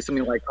had to say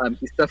something like,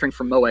 "He's suffering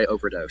from Moe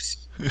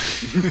overdose,"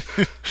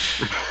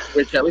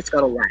 which at least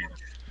got a laugh.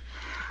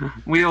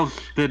 Wheels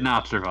did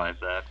not survive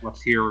that.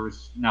 What's here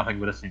was nothing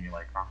but a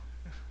simulacrum.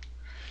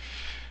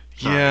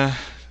 Yeah.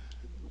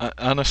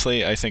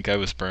 Honestly, I think I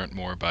was burnt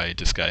more by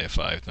Disgaea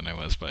 5 than I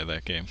was by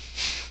that game.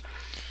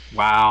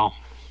 Wow.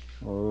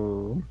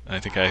 Oh. I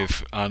think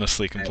I've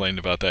honestly complained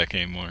about that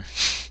game more.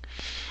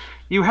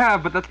 You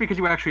have, but that's because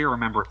you actually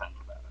remember things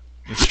about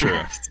it. It's true.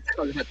 I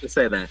was about to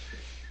say that.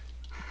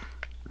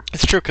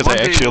 It's true because I One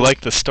day actually we'll-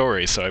 liked the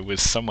story, so I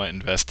was somewhat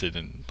invested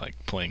in like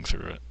playing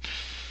through it.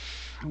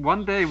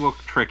 One day we'll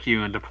trick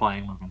you into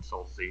playing Mugen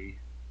Soul Z.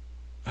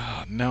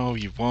 Oh, no,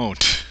 you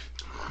won't.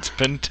 It's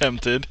been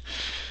tempted.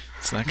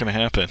 It's not going to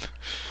happen.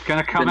 It's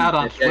gonna come out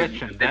on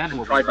Switch, and then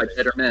we'll be tried by ready.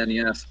 better men.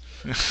 Yes.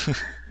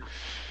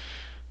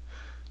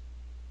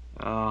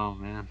 Oh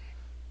man.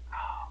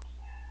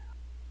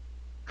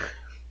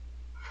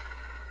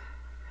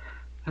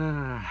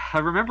 I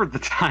remember the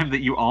time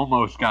that you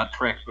almost got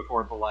tricked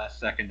before the last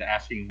second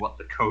asking what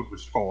the code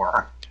was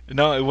for.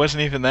 No, it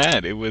wasn't even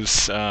that. It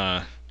was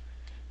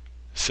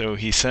so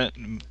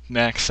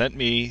Max sent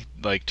me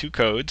like 2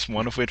 codes,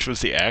 one of which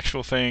was the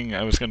actual thing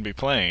I was going to be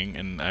playing,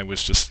 and I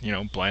was just,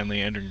 blindly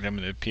entering them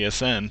into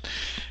PSN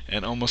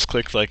and almost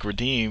clicked like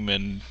redeem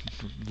and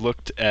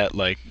looked at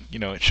like,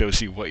 it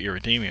shows you what you're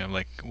redeeming. I'm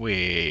like,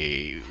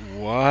 "Wait,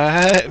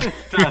 what?"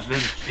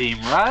 Doesn't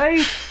seem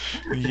right.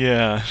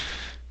 Yeah.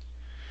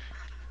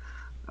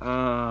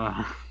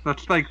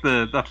 That's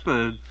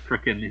the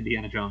frickin'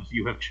 Indiana Jones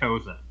you have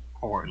chosen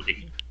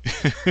poorly.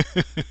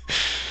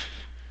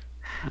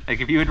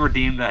 Like if you had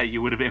redeemed that,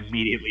 you would have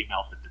immediately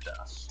melted to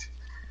dust.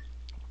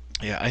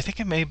 Yeah, I think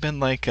it may have been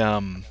like I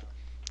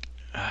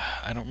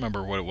don't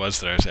remember what it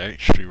was that I was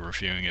actually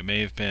reviewing. It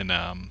may have been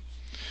oh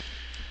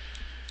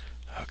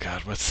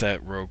god, what's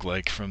that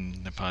roguelike from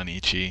Nippon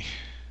Ichi?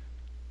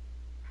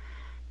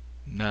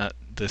 Not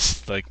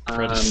this like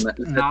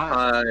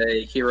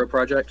Zentai Hero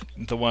Project.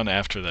 the one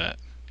after that.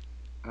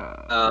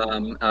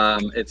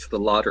 It's the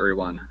lottery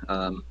one.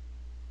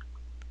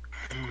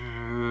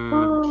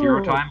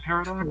 Hero Time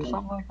Paradox,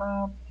 something like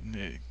that.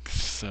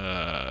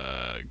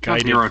 Zero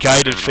Guided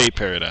Paradox. Fate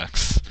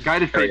Paradox.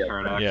 Guided Fate yeah.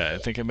 Paradox. Yeah, I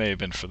think it may have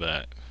been for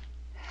that.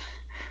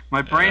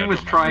 My brain I was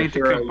don't trying to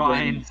Hero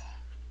combine. wins.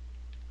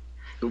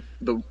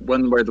 The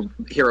one where the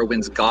hero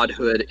wins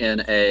godhood in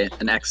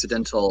an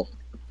accidental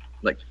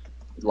like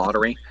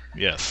lottery.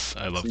 Yes,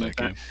 I love Something that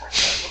like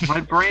game.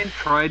 My brain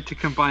tried to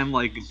combine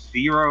like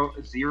Zero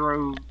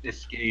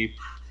Escape,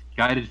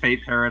 Guided Fate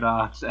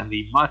Paradox, and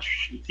the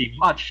much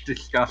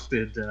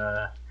disgusted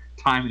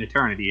Time and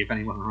Eternity. If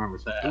anyone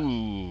remembers that.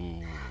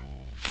 Ooh.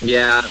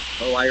 Yeah.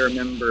 Oh, I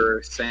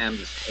remember Sam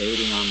just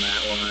hating on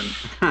that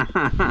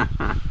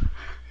one.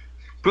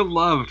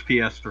 Beloved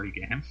PS3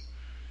 game.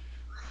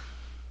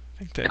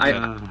 I think that I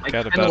got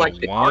kind of about like a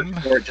the art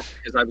 1. for it just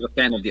because I was a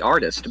fan of the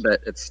artist,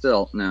 but it's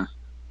still no.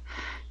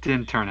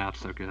 Didn't turn out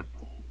so good.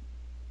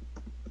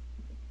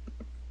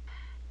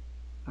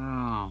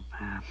 Oh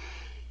man,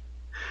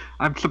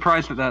 I'm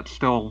surprised that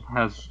still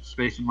has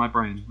space in my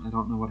brain. I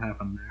don't know what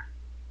happened there.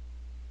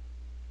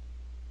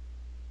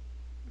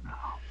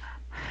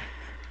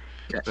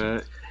 Okay.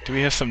 But Do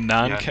we have some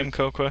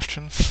non-Kemco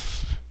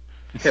questions?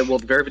 Okay, well,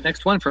 the very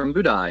next one from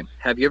Budai.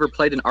 Have you ever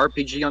played an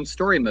RPG on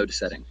story mode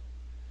setting?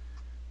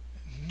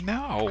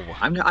 No.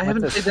 I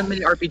haven't this? played that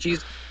many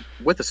RPGs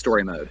with a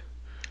story mode.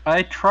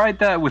 I tried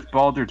that with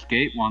Baldur's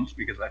Gate once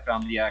because I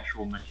found the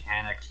actual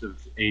mechanics of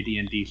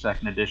AD&D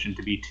Second Edition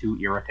to be too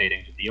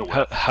irritating to deal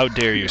with. How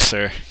dare you,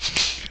 sir?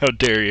 How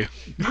dare you?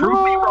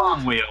 Prove me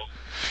wrong, Wheel.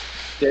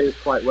 Did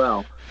quite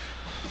well.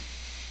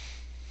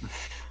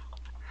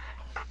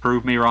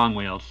 Prove me wrong,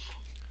 Wheels.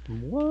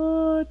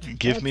 What?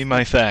 Give me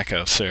my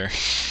Thaco, sir.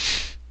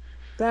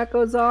 That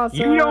goes awesome.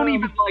 You don't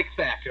even like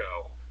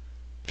Thaco.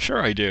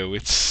 Sure I do.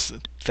 It's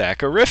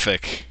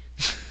Thacorific.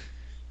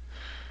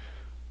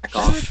 Back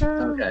off.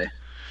 Okay.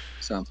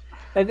 So,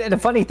 And the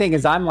funny thing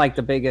is, I'm like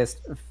the biggest,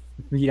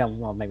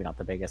 well, maybe not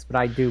the biggest, but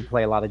I do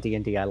play a lot of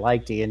D&D. I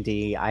like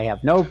D&D. I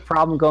have no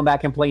problem going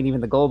back and playing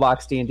even the Gold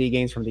Box D&D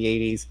games from the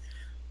 80s.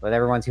 But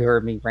everyone who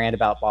heard me rant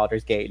about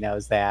Baldur's Gate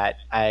knows that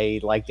I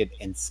liked it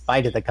in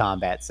spite of the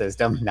combat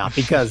system, not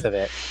because of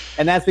it.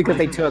 And that's because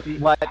they took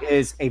what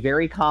is a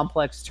very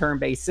complex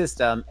turn-based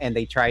system and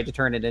they tried to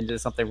turn it into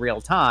something real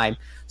time.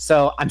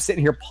 So I'm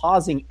sitting here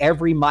pausing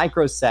every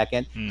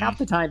microsecond, half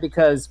the time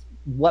because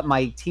what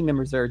my team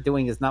members are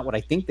doing is not what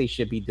I think they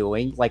should be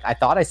doing. Like, I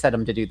thought I set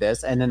them to do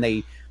this, and then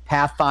they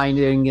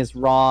pathfinding is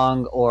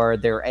wrong, or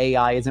their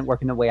AI isn't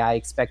working the way I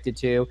expected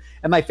to.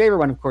 And my favorite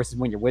one, of course, is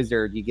when you're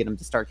wizard, you get them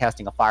to start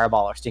casting a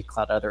fireball or stink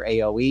cloud, other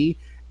AoE,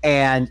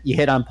 and you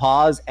hit on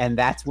pause, and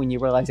that's when you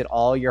realize that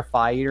all your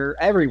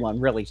everyone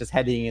really just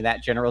heading in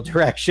that general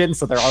direction,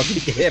 so they're all going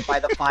to get hit by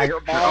the fireball.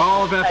 They're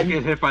all about to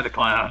get hit by the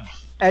cloud.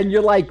 And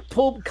you're like,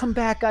 come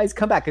back, guys,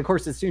 come back. Of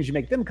course, as soon as you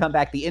make them come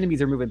back, the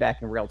enemies are moving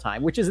back in real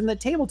time, which is in the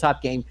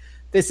tabletop game.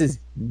 This is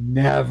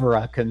never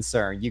a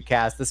concern. You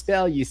cast the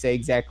spell, you say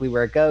exactly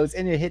where it goes,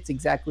 and it hits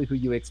exactly who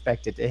you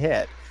expect it to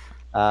hit.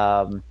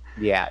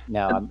 This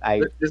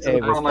is the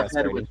problem I've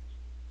had with.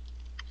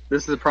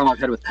 This is the problem I've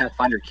had with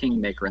Pathfinder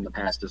Kingmaker in the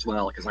past as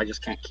well, because I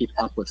just can't keep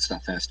up with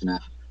stuff fast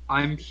enough.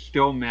 I'm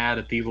still mad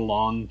at the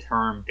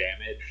long-term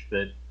damage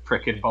that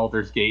frickin'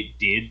 Baldur's Gate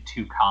did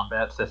to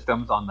combat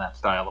systems on that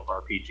style of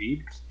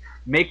RPG.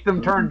 Make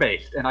them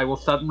turn-based, and I will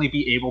suddenly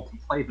be able to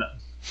play them.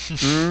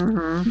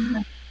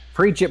 Mm-hmm.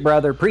 Preach it,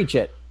 brother. Preach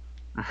it.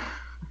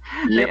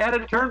 They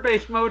added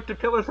turn-based mode to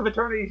Pillars of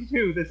Eternity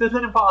 2. This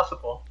isn't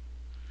impossible.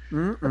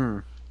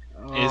 Mm-mm.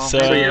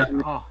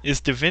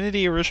 Is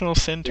Divinity Original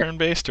Sin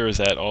turn-based, or is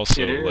that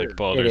also like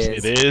Baldur's?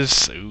 It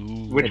is.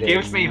 Ooh. Which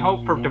gives me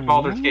hope for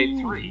Baldur's Gate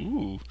 3.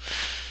 Ooh.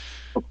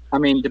 I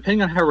mean,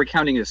 depending on how we're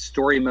counting a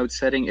story mode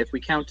setting, if we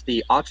count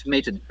the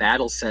automated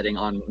battle setting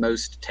on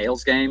most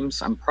Tales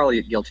games, I'm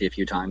probably guilty a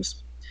few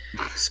times.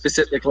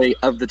 Specifically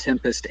of the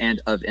Tempest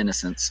and of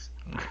Innocence.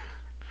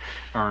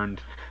 Earned.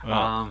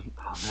 Wow.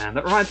 Oh man,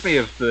 that reminds me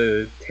of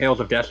the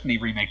Tales of Destiny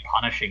remake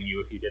punishing you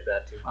if you did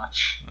that too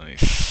much.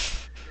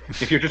 Nice.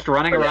 If you're just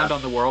running around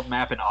on the world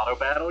map in auto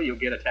battle, you'll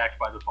get attacked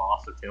by the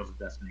boss of Tales of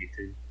Destiny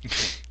 2.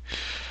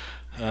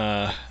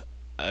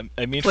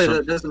 I mean,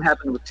 That doesn't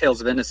happen with Tales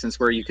of Innocence,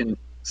 where you can,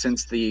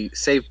 since the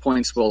save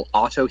points will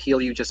auto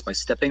heal you just by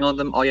stepping on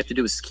them, all you have to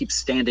do is keep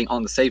standing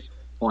on the save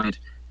point,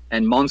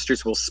 and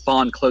monsters will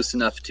spawn close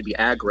enough to be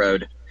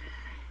aggroed,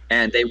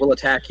 and they will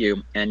attack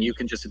you, and you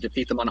can just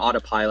defeat them on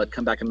autopilot,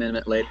 come back a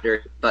minute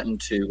later, button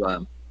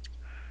to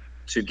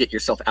get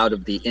yourself out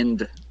of the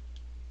end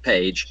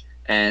page,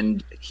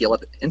 and heal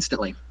up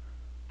instantly.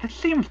 That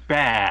seems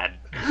bad.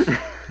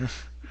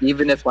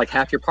 Even if like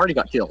half your party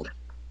got killed.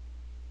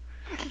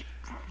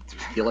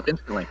 Heal up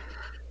instantly.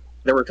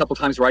 There were a couple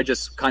times where I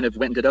just kind of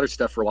went and did other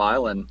stuff for a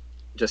while and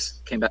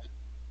just came back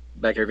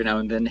every now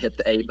and then, hit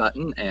the A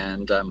button,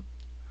 and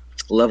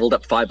leveled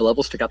up 5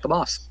 levels, took out the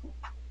boss.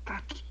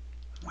 That's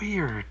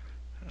weird.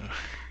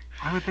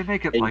 Why would they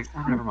make it like...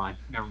 Oh, never mind.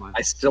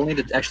 I still need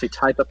to actually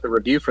type up the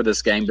review for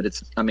this game, but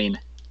it's going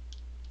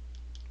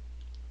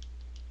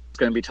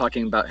to be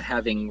talking about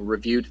having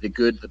reviewed the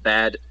good, the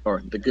bad,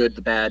 or the good,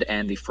 the bad,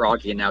 and the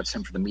froggy, and now it's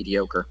time for the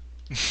mediocre.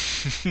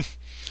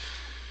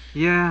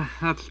 Yeah,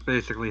 that's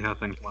basically how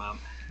things went.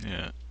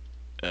 Yeah.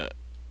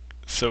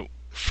 So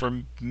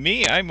for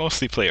me, I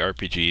mostly play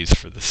RPGs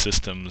for the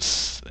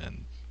systems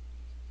and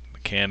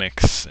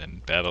mechanics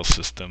and battle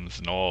systems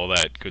and all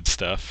that good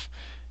stuff.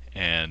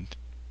 And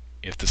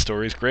if the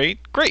story's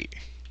great, great.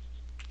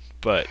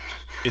 But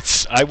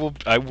I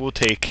will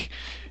take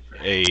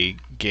a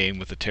game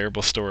with a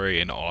terrible story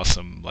and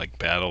awesome like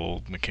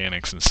battle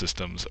mechanics and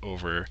systems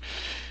over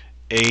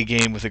a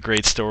game with a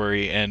great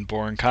story and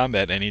boring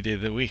combat any day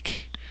of the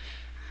week.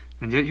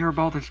 And yet you're a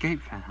Baldur's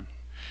Gate fan.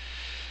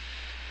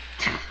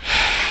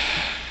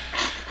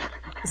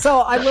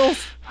 So I will.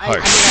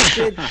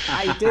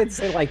 I did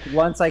say like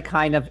once I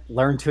kind of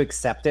learned to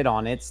accept it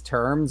on its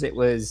terms, it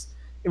was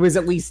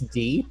at least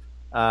deep.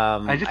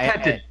 I just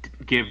had to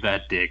give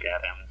that dig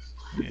at him.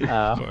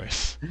 Yeah, of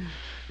course.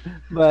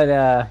 But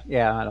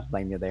yeah, I don't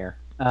blame you there.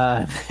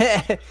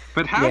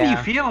 But how do you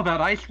feel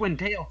about Icewind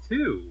Dale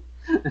 2?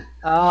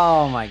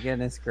 Oh my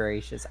goodness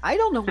gracious! I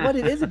don't know what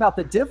it is about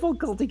the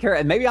difficulty curve,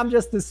 and maybe I'm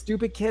just the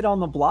stupid kid on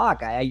the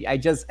block. I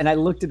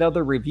looked at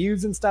other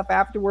reviews and stuff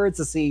afterwards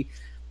to see.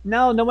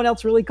 No one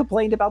else really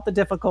complained about the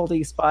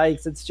difficulty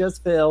spikes. It's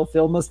just Phil.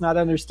 Phil must not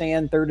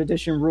understand 3rd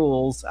edition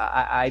rules.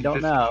 I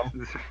don't know.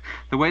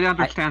 The way to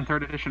understand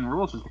 3rd edition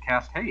rules is to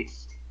cast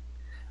haste.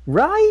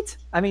 Right?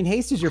 I mean,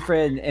 haste is your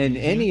friend in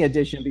any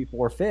edition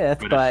before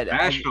 5th, but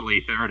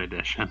especially 3rd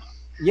edition.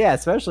 Yeah,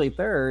 especially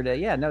 3rd.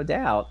 Yeah, no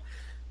doubt.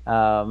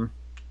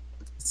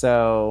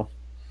 So,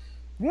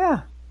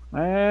 yeah, I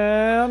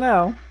don't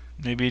know.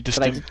 Maybe just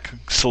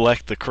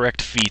select the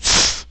correct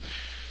feats.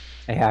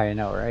 Yeah, I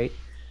know, right?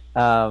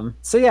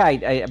 So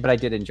yeah, but I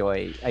did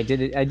enjoy. I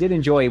did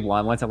enjoy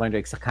 1 once I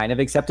learned to kind of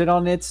accept it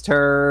on its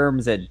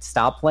terms and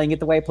stop playing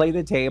it the way I play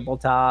the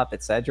tabletop,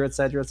 etc.,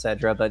 etc.,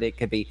 etc. But it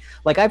could be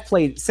like I've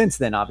played since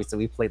then. Obviously,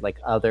 we've played like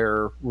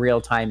other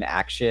real-time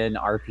action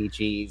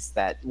RPGs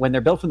that when they're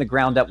built from the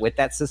ground up with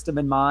that system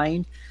in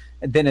mind,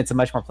 then it's a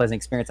much more pleasant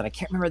experience. And I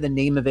can't remember the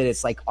name of it.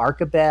 It's like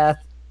Archibeth,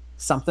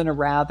 something or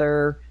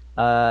rather.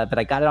 But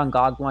I got it on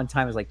GOG one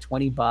time. It was like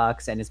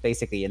 $20, and it's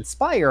basically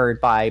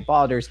inspired by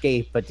Baldur's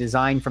Gate, but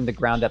designed from the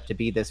ground up to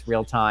be this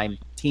real-time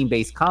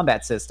team-based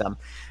combat system.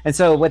 And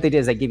so what they did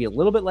is they give you a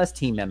little bit less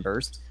team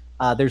members.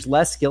 There's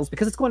less skills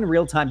because it's going in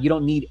real time. You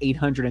don't need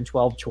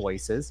 812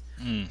 choices.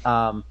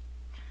 And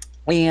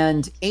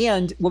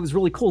what was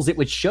really cool is it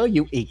would show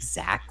you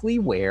exactly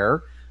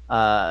where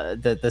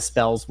the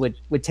spells would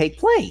take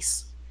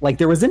place. Like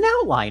there was an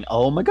outline.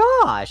 Oh my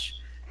gosh.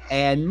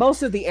 And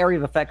most of the area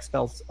of effect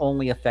spells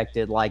only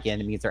affected like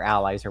enemies or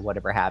allies or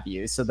whatever have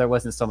you. So there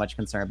wasn't so much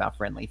concern about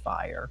friendly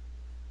fire.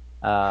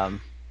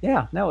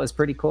 Yeah, no, it was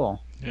pretty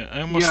cool. Yeah, I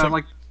almost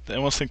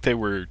think they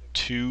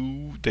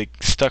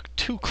stuck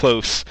too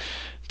close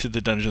to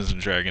the Dungeons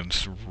and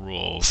Dragons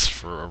rules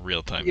for a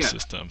real-time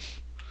system.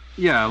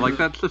 Yeah, like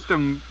that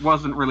system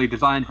wasn't really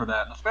designed for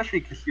that, especially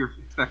because you're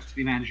expected to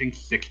be managing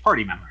 6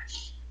 party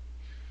members.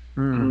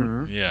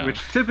 Mm-hmm. Yeah. Which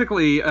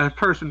typically a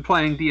person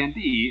playing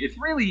D&D is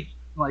really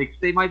like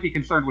they might be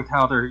concerned with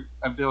how their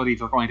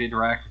abilities are going to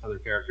interact with other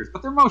characters,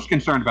 but they're most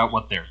concerned about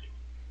what they're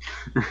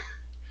doing.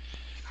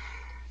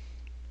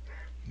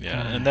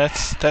 Yeah, and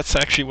that's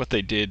actually what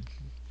they did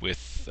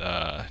with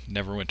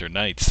Neverwinter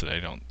Nights that I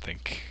don't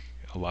think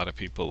a lot of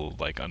people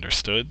like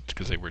understood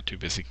because they were too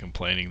busy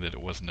complaining that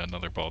it wasn't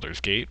another Baldur's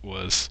Gate.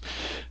 Was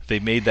they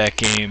made that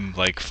game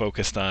like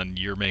focused on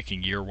you're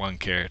making your one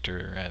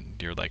character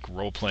and you're like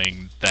role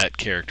playing that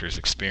character's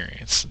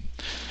experience.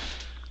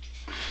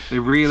 They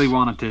really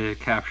wanted to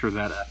capture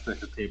that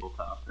aspect of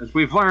tabletop. As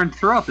we've learned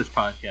throughout this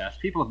podcast,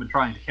 people have been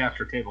trying to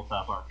capture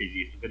tabletop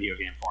RPGs in video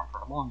game form for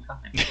a long time.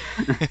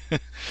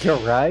 You're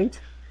right.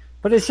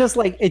 But it's just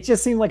like, it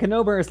just seemed like a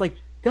no-brainer. It's like,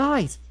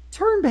 guys,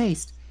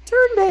 turn-based!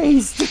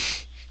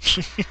 That's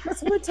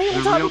what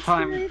tabletop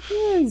experience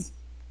is!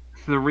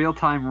 The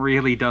real-time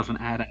really doesn't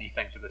add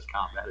anything to this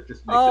combat. It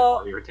just makes it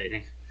more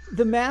irritating.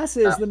 The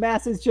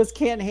masses just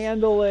can't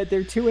handle it.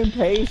 They're too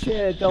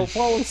impatient. They'll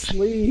fall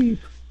asleep.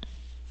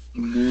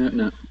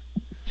 No.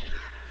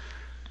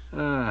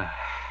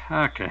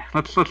 Okay,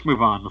 let's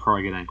move on before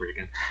I get angry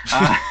again.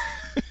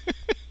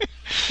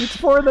 It's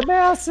for the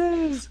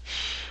masses.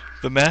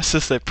 The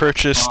masses that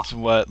purchased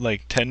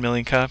like 10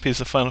 million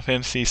copies of Final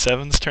Fantasy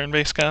VII's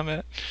turn-based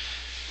combat.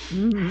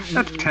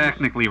 That's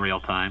technically real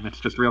time. It's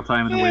just real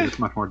time in a way that's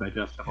much more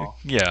digestible.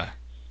 Yeah,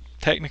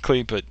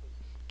 technically, but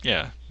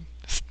yeah.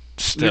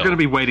 Still. You're going to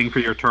be waiting for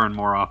your turn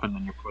more often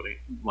than you're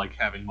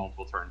having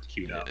multiple turns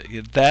queued up.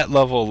 That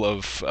level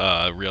of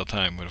real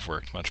time would have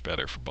worked much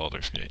better for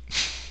Baldur's Gate.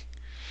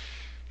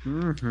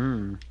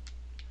 Mm-hmm.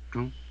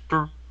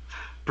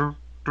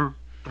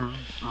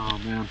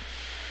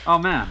 Oh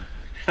man,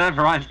 that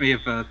reminds me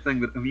of a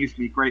thing that amused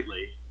me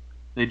greatly.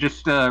 They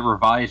just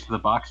revised the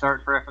box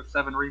art for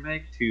FF7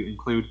 Remake to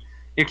include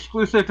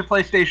exclusive to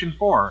PlayStation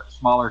 4,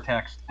 smaller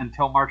text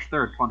until March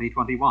 3rd,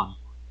 2021.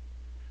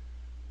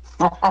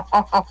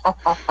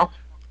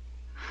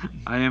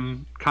 I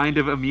am kind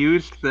of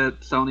amused that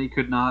Sony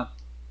could not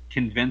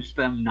convince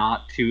them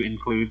not to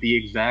include the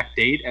exact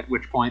date at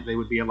which point they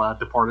would be allowed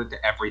to port it to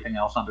everything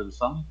else under the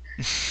sun.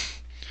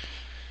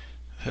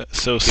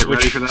 So Get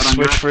ready Switch for that on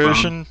your Switch Xbox.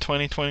 version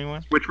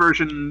 2021.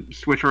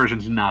 Switch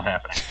version's not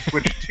happening.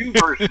 Switch 2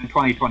 version in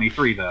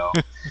 2023 though.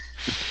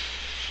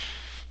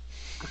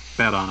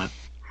 Bet on it.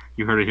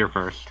 You heard it here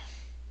first.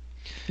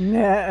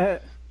 Nah.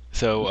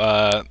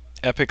 So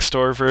Epic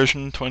Store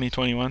version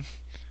 2021.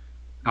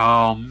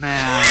 Oh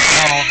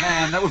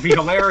man, that would be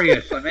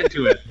hilarious. I'm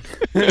into it.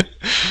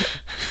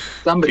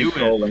 Somebody Do it.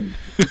 trolling.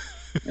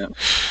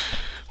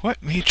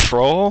 What, me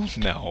troll?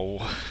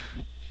 No,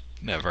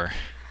 never.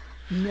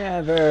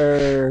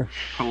 Never.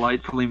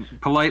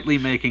 Politely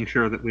making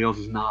sure that Wheels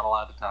is not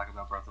allowed to talk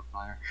about Breath of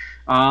Fire.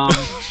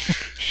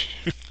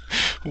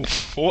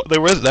 Well,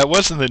 that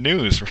was in the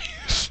news.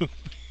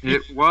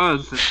 It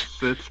was.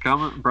 It's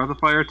coming. Breath of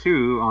Fire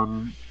 2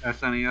 on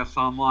SNES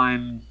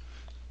Online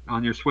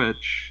on your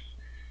Switch.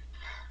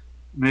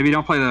 Maybe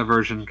don't play that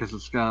version because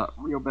it's got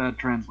real bad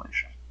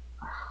translation.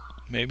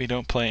 Maybe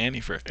don't play any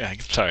for.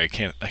 Sorry, I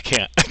can't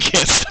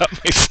stop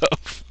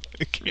myself.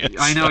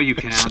 I know you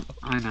can't.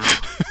 I know.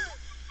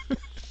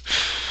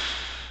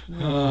 You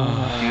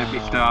can't be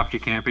stopped. You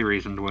can't be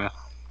reasoned with.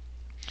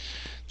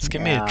 Just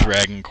give me a Yeah.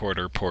 Dragon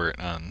Quarter port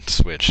on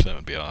Switch. That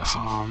would be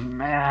awesome. Oh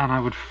man, I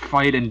would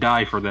fight and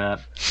die for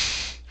that.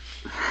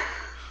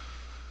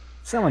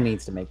 Someone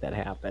needs to make that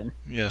happen.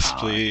 Yes,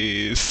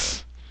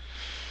 please.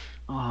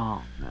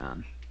 Oh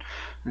man,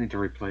 I need to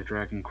replay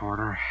Dragon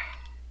Quarter.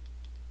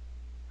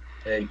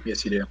 Hey,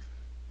 yes, you do.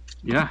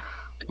 Yeah,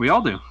 we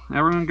all do.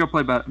 Everyone go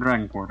play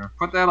Dragon Quarter.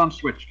 Put that on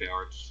Switch,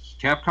 Cowards.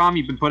 Capcom,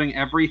 you've been putting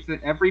every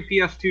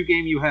PS2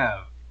 game you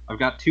have. I've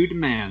got 2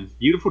 demands: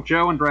 Beautiful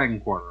Joe and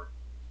Dragon Quarter.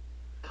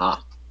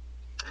 Ha.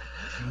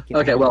 Make it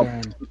Okay, well,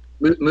 happen.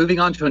 Moving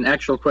on to an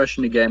actual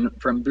question again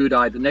from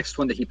Budai. The next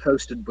one that he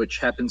posted, which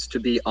happens to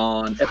be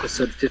on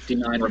episode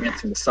 59,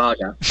 Romancing the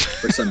Saga,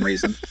 for some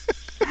reason.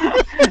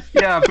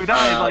 Yeah, but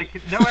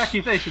no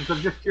accusations.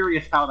 I'm just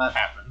curious how that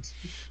happened.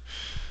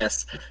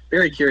 Yes,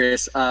 very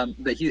curious.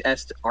 But he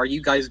asked, "Are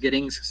you guys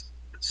getting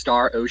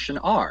Star Ocean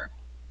R,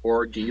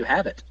 or do you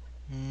have it?"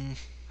 Mm,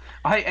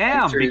 I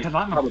am, Answer is because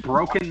I'm a probably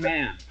broken not.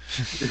 man.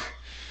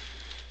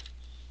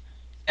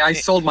 I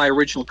sold my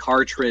original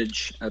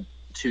cartridge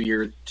 2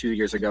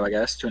 years ago, I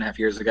guess, 2.5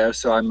 years ago.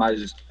 So I might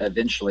just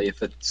eventually,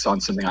 if it's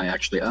on something I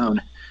actually own.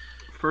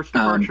 First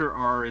Departure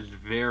R is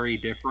very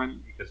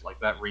different because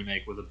that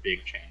remake was a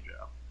big change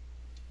up.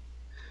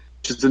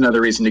 Just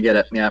another reason to get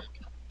it. Yeah.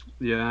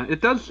 Yeah,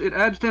 it does. It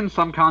adds in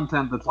some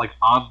content that's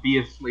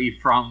obviously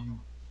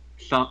from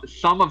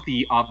some of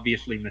the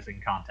obviously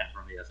missing content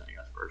from the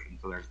SNES version.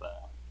 So there's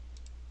that.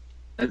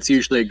 That's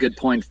usually a good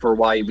point for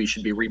why we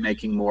should be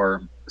remaking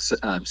more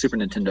Super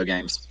Nintendo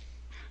games.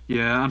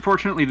 Yeah,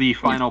 unfortunately, the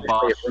final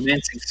boss.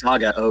 Romancing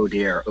Saga. Oh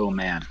dear. Oh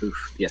man.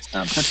 Oof. Yes.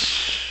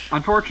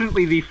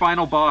 Unfortunately, the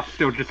final boss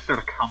still just sort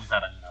of comes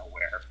out of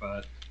nowhere.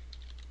 But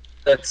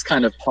That's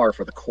kind of par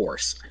for the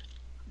course.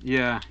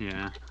 yeah.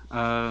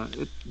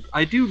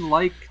 I do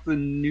like the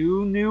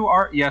new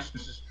art. Yes,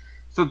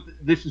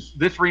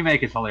 this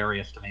remake is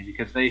hilarious to me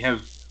because they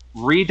have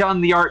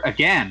redone the art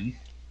again,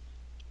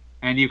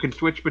 and you can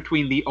switch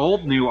between the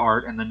old new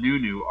art and the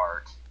new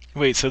art.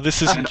 wait, so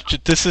this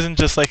isn't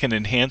just like an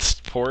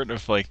enhanced port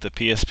of the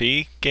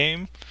PSP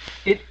game?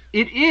 It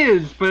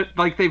is, but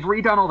they've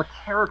redone all the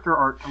character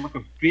art to look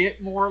a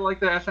bit more like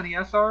the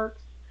SNES art.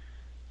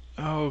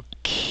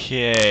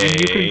 Okay. And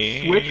you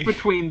can switch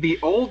between the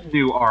old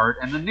new art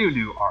and the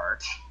new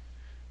art.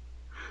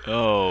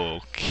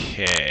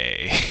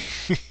 Okay.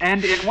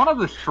 And in one of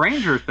the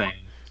stranger things,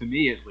 to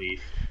me at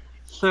least,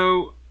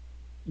 so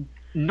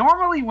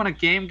normally when a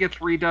game gets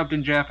redubbed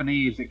in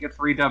Japanese, it gets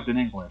redubbed in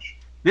English.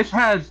 This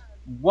has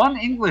 1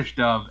 English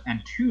dub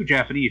and 2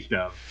 Japanese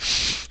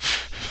dubs.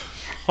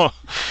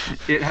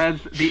 It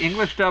has the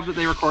English dub that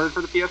they recorded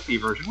for the PSP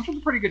version, which is a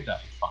pretty good dub.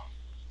 It's fine.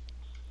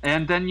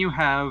 And then you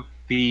have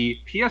the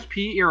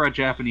PSP era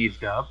Japanese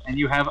dub, and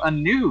you have a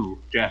new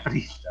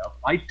Japanese dub.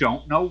 I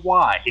don't know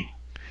why.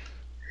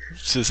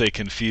 This is a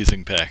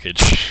confusing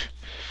package.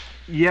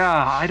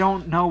 Yeah, I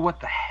don't know what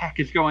the heck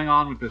is going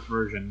on with this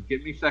version.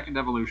 Give me Second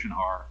Evolution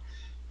R.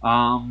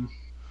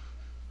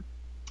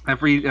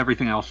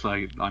 Everything else,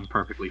 I'm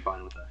perfectly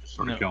fine with that. Just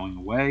sort of going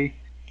away.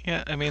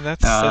 Yeah, I mean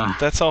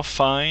that's all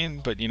fine,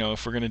 but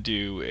if we're gonna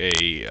do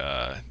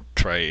a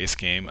Tri-Ace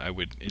game, I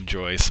would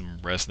enjoy some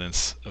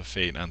Resonance of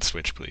Fate on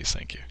Switch, please.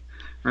 Thank you.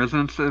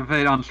 Resonance of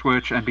Fate on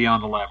Switch and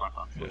Beyond the Labyrinth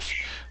on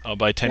Switch. I'll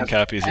buy 10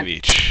 copies of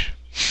each.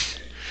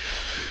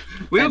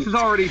 Wheels has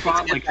already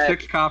bought get that-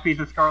 6 copies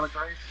of Scarlet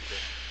Grace.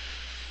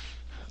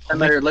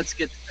 Let's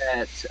get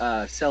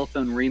that cell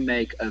phone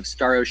remake of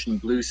Star Ocean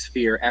Blue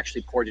Sphere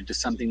actually ported to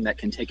something that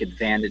can take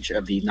advantage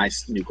of the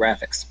nice new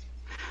graphics.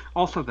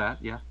 Also that,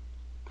 yeah.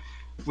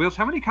 Wheels,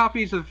 how many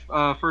copies of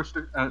how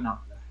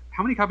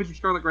many copies of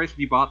Scarlet Grace have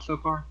you bought so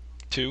far?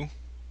 2,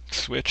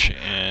 Switch,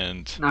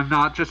 and I'm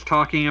not just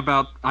talking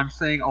about. I'm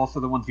saying also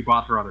the ones you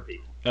bought for other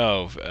people.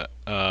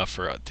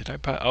 did I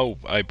buy? Oh,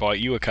 I bought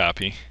you a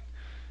copy.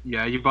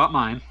 Yeah, you bought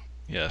mine.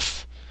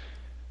 Yes,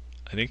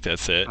 I think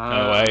that's it.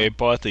 I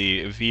bought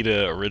the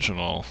Vita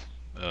original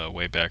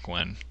way back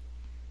when,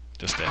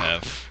 just to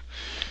have.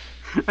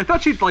 I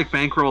thought she'd like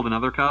bankrolled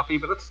another copy,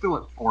 but it's still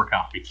at 4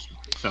 copies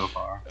so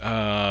far.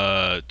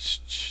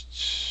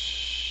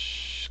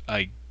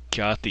 I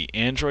got the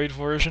Android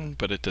version,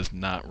 but it does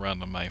not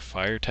run on my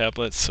Fire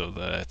tablet, so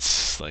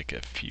that's like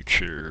a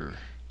future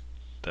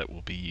that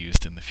will be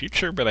used in the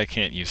future, but I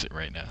can't use it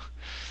right now.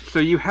 So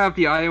you have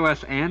the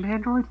iOS and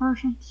Android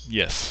versions?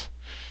 Yes.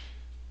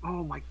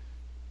 Oh my.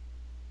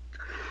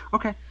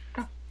 Okay.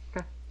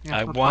 Yeah,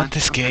 I that's want fine.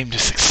 this Okay. game to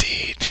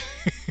succeed.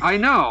 I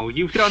know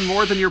you've done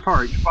more than your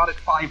part. You bought it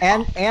 5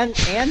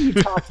 And you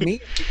talked me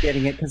into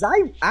getting it because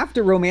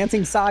after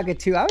Romancing Saga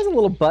 2, I was a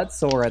little butt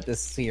sore at this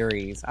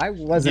series. I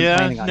wasn't Yeah,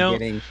 planning on no.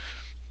 getting.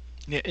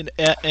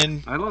 Yeah,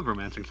 and I love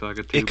Romancing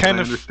Saga 2, It kind but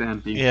I of-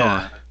 understand being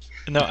yeah.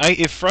 torn. no,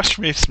 it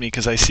frustrates me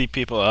because I see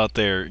people out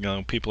there.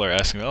 People are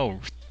asking, "Oh,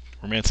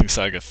 Romancing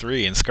Saga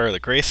 3 and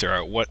Scarlet Grace are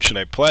out. What should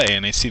I play?"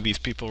 And I see these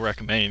people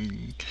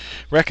recommending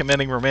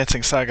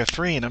Romancing Saga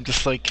 3, and I'm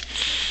just like,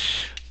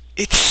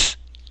 it's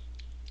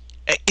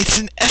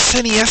an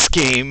SNES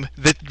game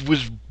that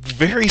was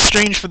very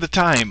strange for the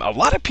time. A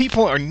lot of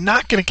people are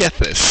not going to get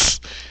this.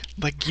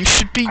 Like, you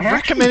should be I actually-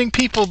 recommending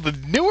people the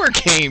newer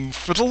game,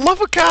 for the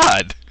love of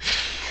God.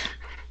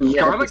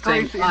 Yeah, Scarlet at the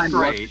same Grace is time,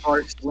 great. lots of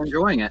are still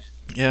enjoying it.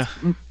 Yeah.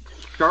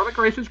 Scarlet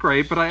Grace is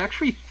great, but I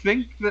actually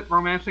think that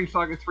Romancing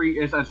Saga 3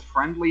 is as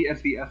friendly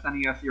as the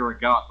SNES era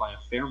got by a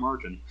fair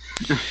margin.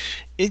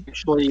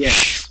 Actually, yeah.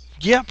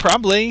 Yeah,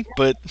 probably,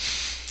 but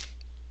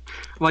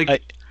Like,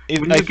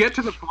 when you get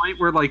to the point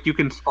where like you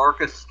can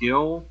spark a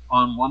skill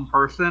on one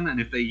person, and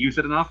if they use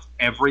it enough,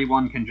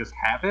 everyone can just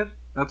have it.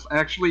 That's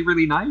actually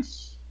really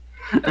nice.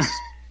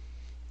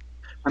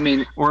 I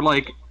mean, Or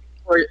like,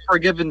 for a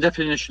given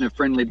definition of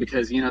friendly,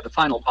 because the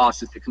final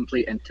boss is the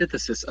complete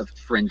antithesis of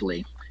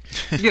friendly.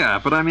 yeah,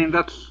 but I mean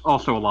that's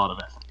also a lot of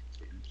SNES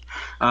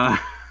games.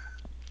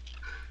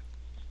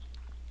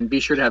 And be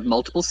sure to have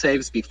multiple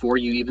saves before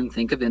you even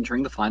think of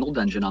entering the final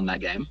dungeon on that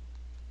game.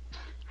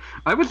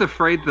 I was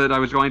afraid that I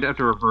was going to have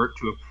to revert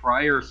to a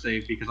prior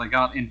save because I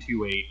got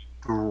into a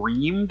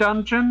dream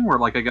dungeon where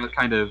like I got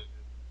kind of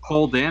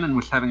pulled in and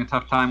was having a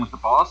tough time with the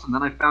boss, and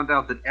then I found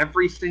out that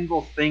every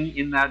single thing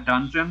in that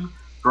dungeon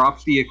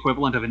drops the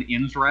equivalent of an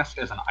inn's rest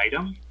as an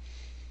item.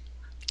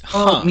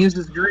 Oh,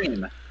 Muse's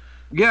Dream.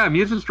 Yeah,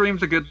 Muse's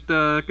Dream's a good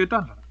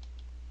dungeon.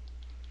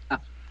 I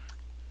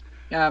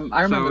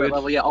remember that it's-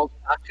 level. Yeah, all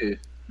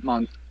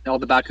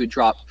the Baku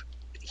drop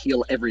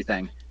heal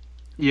everything.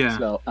 Yeah,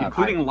 So,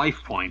 including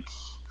life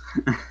points.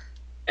 I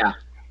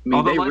mean,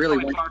 Although they life really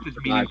points want aren't you as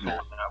to survive meaningful that.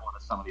 in that one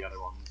as some of the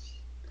other ones.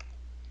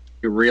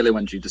 They really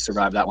want you to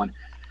survive that one.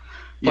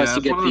 Plus, Yeah, you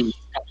it's get one of those-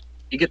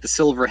 you get the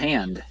silver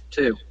hand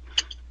too.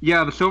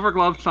 Yeah, the silver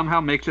glove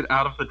somehow makes it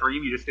out of the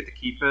dream. You just get to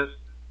keep it.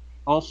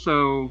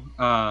 Also,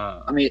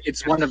 I mean,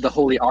 it's one of the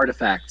holy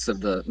artifacts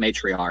of the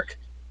matriarch.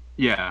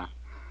 yeah,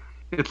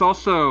 it's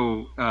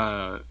also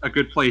a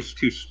good place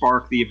to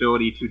spark the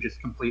ability to just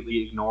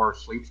completely ignore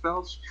sleep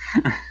spells,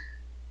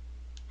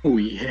 Oh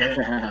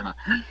yeah!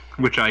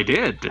 which I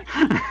did.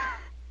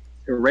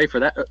 Hooray for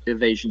that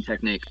evasion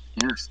technique.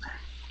 Yes.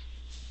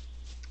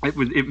 It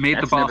made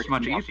the That's boss never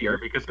much come up easier here.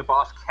 because the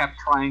boss kept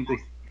trying to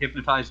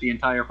hypnotize the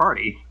entire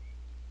party.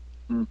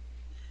 Hmm.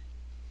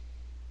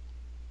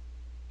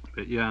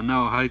 But yeah,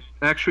 no, I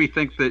actually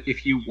think that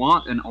if you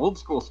want an old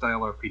school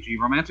style RPG,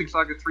 Romancing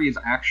Saga 3 is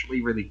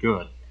actually really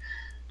good.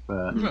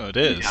 But No, it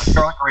is. yeah,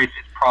 Scarlet Grace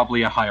is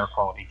probably a higher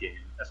quality game,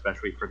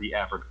 especially for the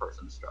average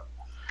person stuff.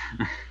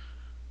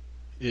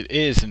 It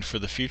is, and for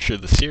the future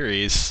of the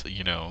series,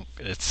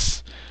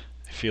 it's.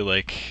 I feel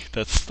like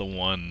that's the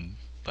one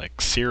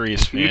like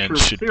serious Future fans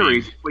of should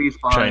series, be please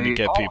buy trying to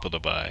get all- people to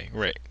buy,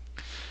 right?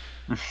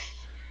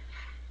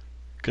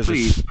 Because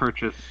Please it's,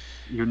 purchase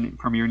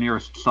from your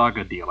nearest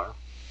Saga dealer.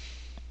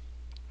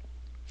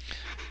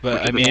 but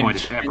Which I at this mean, point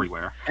is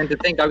everywhere. And to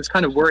think, I was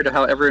kind of worried of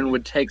how everyone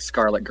would take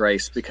Scarlet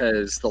Grace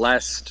because the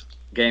last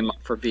game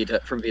from Vita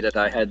that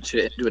I had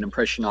to do an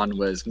impression on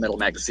was Metal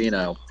Max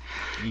Xeno.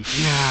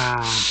 Yeah,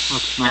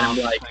 let's And not I'm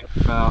like-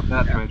 think about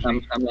that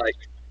tragedy. I'm like,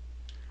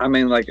 I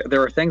mean, like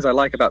there are things I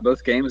like about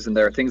both games, and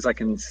there are things I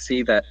can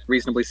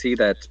reasonably see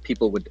that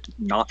people would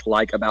not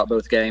like about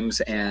both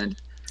games, and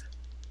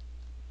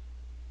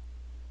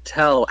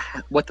tell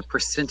what the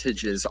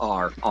percentages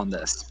are on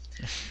this.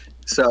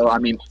 So, I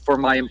mean, for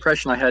my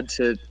impression, I had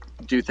to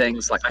do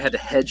things like I had to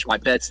hedge my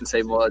bets and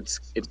say, well, it's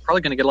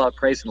probably going to get a lot of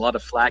praise and a lot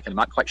of flack, and I'm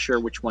not quite sure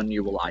which one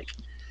you will like.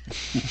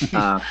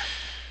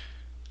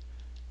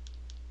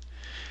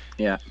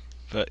 Yeah.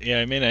 but yeah,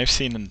 I mean, I've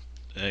seen.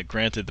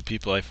 Granted, the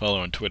people I follow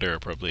on Twitter are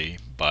probably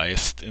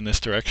biased in this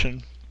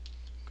direction,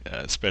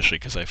 especially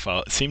because I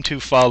seem to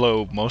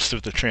follow most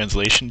of the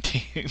translation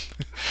team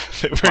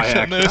that works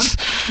By on this.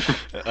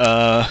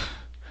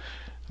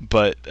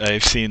 But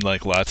I've seen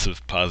like lots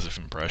of positive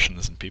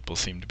impressions, and people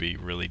seem to be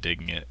really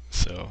digging it.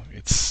 So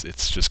it's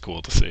just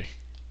cool to see.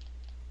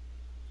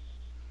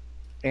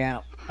 Yeah,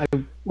 I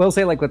will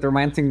say, like with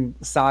Romancing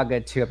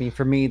Saga 2, I mean,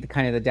 for me,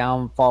 the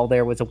downfall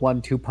there was a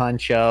 1-2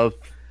 punch of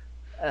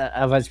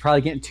I was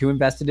probably getting too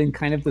invested in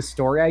kind of the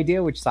story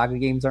idea, which Saga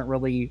games aren't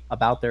really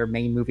about their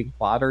main moving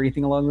plot or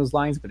anything along those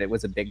lines. But it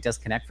was a big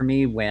disconnect for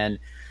me when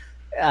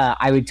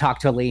I would talk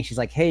to a lady. She's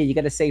like, "Hey, you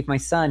got to save my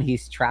son.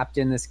 He's trapped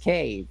in this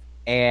cave."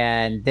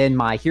 And then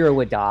my hero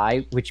would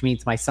die, which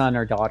means my son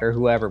or daughter,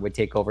 whoever, would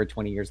take over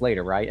 20 years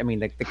later, right? I mean,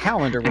 the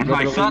calendar would And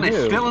my literally son is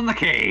move. still in the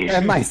cave.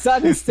 And my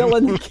son is still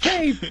in the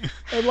cave.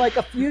 And like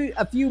a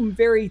few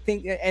very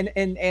things,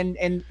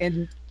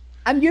 and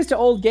I'm used to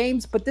old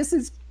games, but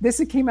this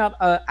came out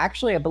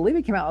actually, I believe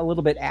it came out a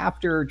little bit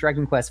after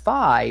Dragon Quest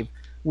V,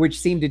 which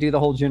seemed to do the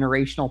whole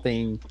generational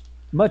thing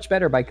much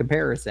better by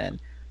comparison.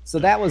 So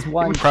that was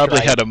one. Probably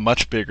strike. had a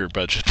much bigger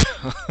budget.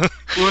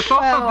 Well, it's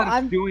also Well, that it's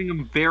I'm- doing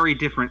a very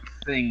different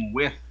thing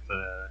with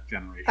the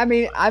generation. I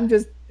mean, I'm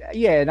just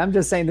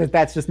saying that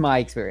that's just my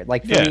experience.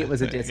 Like for Yeah, me, it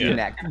was a yeah.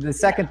 disconnect. The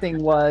second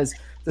thing was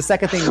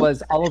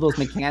all of those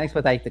mechanics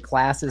with like the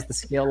classes, the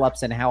skill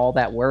ups, and how all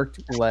that worked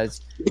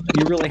was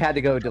you really had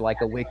to go to like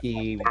a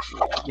wiki,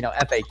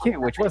 FAQ,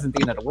 which wasn't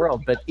the end of the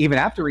world. But even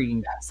after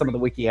reading some of the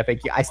wiki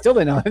FAQ, I still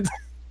didn't know.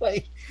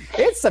 Like,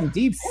 it's some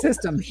deep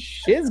system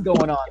shiz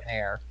going on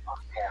there.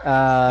 it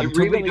to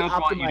really does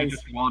want you to optimize-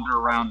 just wander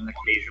around and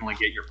occasionally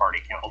get your party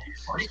killed.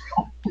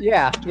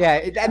 Yeah,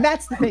 and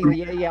that's the thing.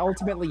 Yeah,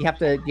 ultimately you have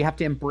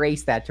to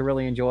embrace that to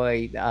really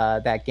enjoy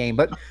that game.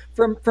 But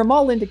from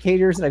all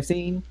indicators that I've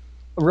seen,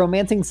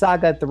 Romancing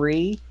Saga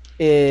 3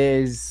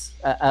 is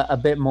a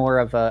bit more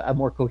of a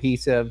more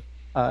cohesive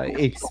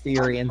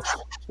experience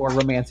for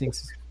Romancing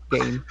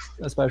game,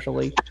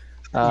 especially.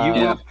 You Uh,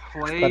 will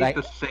play but I-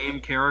 the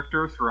same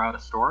character throughout a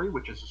story,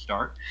 which is a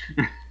start.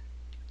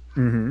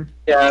 mhm.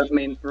 Yeah, I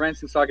mean,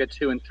 Romancing Saga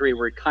 2 and 3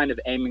 were kind of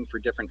aiming for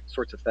different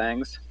sorts of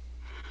things.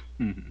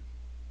 Mhm.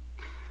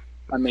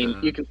 I mean,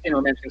 you can see in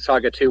Romancing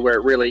Saga 2 where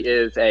it really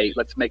is a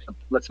let's make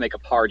a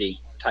party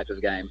type of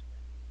game.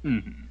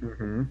 Mhm.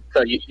 Mhm.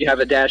 So you have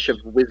a dash of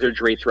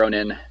wizardry thrown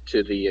in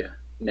to the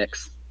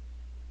mix.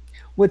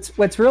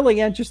 What's really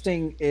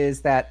interesting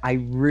is that I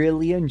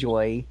really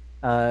enjoy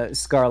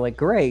Scarlet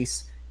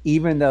Grace,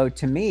 even though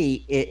to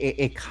me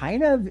it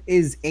kind of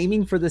is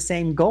aiming for the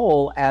same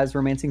goal as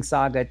Romancing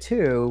Saga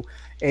 2.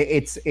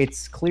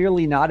 It's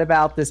clearly not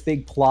about this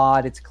big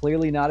plot. It's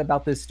clearly not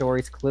about this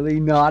story. It's clearly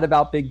not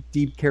about big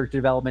deep character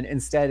development.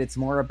 Instead, it's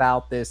more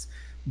about this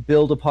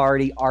build a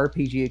party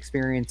RPG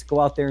experience. Go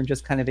out there and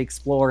just kind of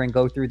explore and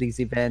go through these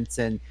events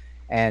and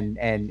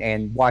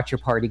watch your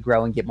party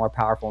grow and get more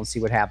powerful and see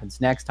what happens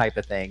next type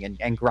of thing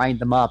and grind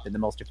them up in the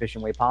most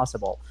efficient way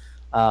possible.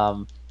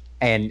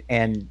 And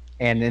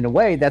in a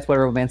way, that's what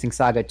Romancing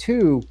Saga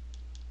 2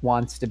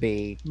 wants to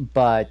be.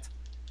 But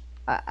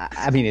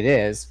I mean, it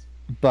is.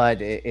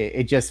 But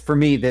it just, for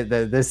me,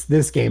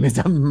 this game is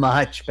a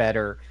much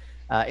better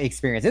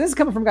experience. And this is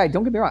coming from a guy,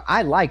 don't get me wrong,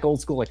 I like old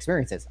school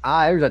experiences.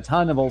 There's a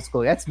ton of old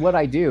school. That's what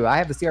I do. I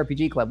have the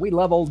CRPG club. We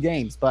love old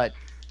games, but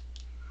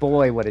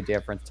boy, what a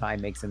difference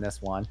time makes in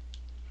this one.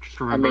 Just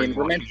I remembering mean, what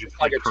you Romancing just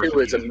Saga did 2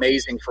 is personally.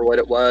 amazing for what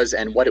it was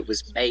and what it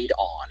was made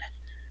on.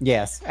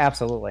 Yes,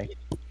 absolutely.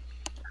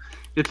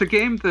 It's a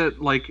game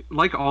that,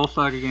 like all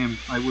Saga games,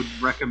 I would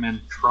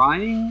recommend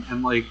trying,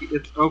 and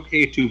it's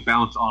okay to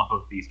bounce off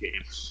of these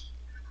games.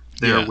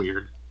 They're Yeah.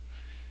 weird.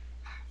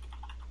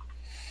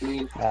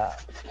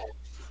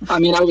 I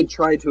mean, I would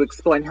try to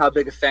explain how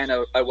big a fan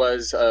I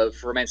was of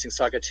Romancing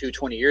Saga 2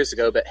 20 years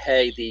ago, but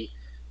hey,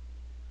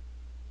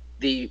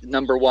 the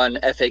number one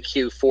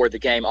FAQ for the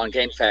game on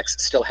GameFAQs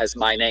still has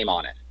my name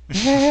on it.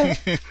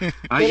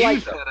 I They like-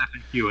 use that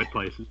FAQ at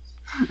places.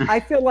 I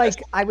feel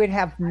like I would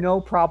have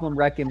no problem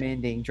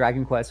recommending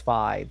Dragon Quest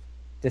V,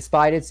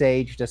 despite its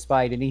age,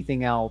 despite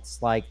anything else.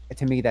 Like,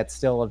 to me, that's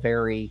still a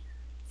very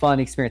fun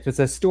experience. It's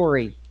a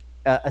story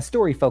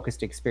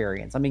focused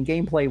experience. I mean,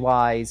 gameplay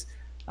wise,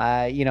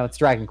 it's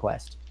Dragon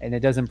Quest, and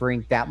it doesn't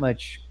bring that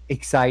much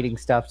exciting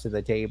stuff to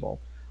the table.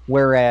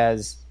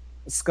 Whereas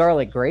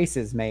Scarlet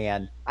Graces,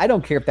 man, I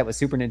don't care if that was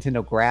Super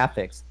Nintendo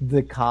graphics,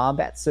 the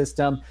combat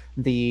system,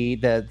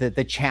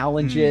 the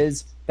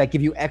challenges that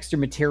give you extra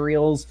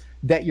materials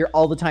that you're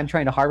all the time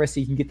trying to harvest so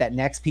you can get that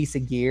next piece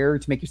of gear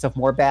to make yourself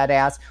more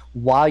badass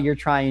while you're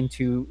trying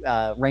to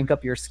rank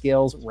up your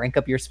skills, rank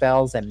up your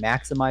spells, and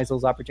maximize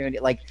those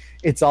opportunities. Like,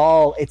 it's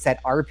that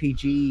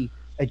RPG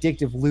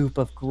addictive loop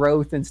of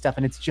growth and stuff,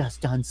 and it's just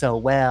done so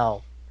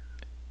well.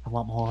 I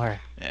want more.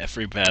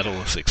 Every battle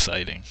is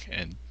exciting,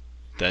 and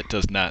that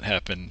does not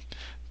happen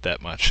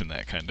that much in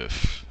that kind of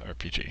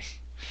RPG.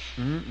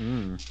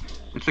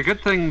 It's a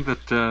good thing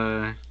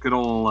that good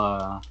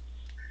old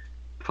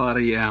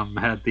Claudia M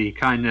had the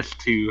kindness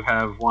to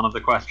have one of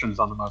the questions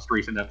on the most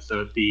recent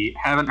episode be,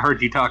 haven't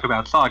heard you talk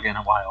about Saga in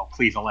a while,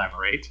 please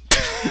elaborate.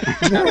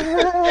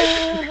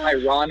 It's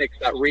ironic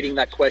about reading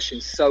that question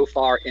so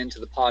far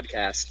into the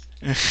podcast.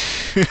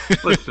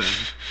 Listen,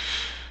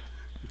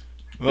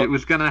 Well, it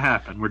was going to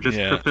happen. We're just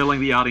Yeah.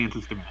 fulfilling the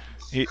audience's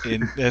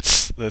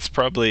demands. that's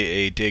probably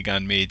a dig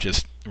on me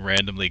just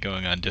randomly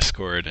going on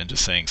Discord and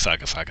just saying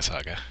Saga for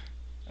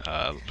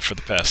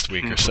the past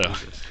week or so.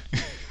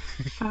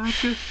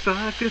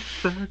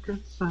 Saga.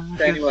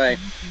 Anyway,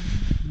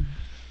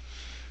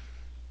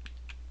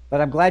 But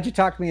I'm glad you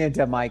talked me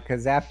into it, Mike,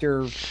 because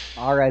after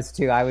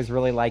RS2, I was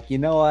really like, you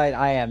know what?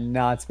 I am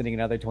not spending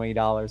another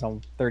 $20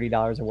 on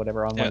 $30 or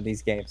whatever on one of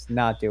these games.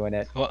 Not doing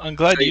it. Well, I'm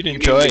glad So you'd you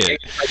enjoy mean the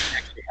it. game might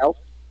actually help?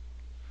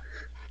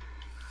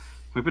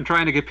 We've been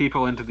trying to get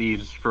people into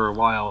these for a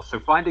while, so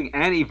finding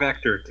any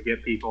vector to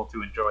get people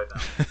to enjoy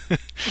them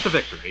is a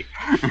victory.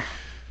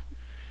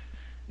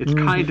 It's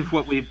kind of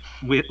what we've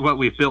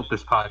built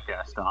this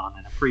podcast on,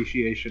 an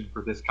appreciation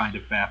for this kind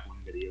of baffling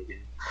video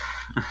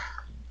game.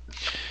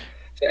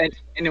 So,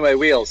 anyway,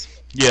 Wheels.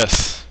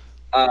 Yes.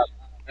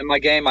 In my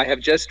game, I have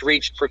just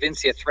reached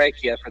Provincia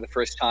Thracia for the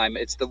first time.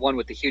 It's the one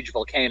with the huge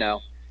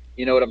volcano.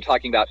 You know what I'm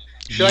talking about.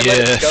 Should I let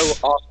it Yes.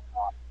 go off?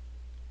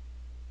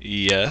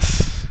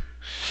 Yes.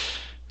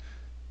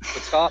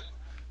 Let's stop.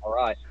 All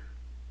right.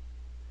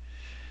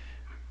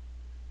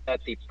 That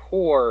the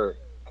poor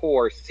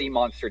sea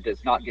monster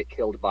does not get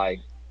killed by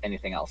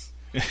anything else.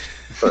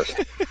 First.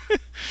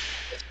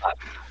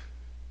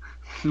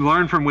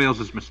 Learn from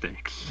Wales'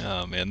 mistakes.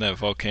 Oh man, that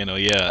volcano.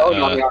 Yeah. Oh,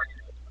 no, they are.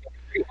 It's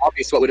pretty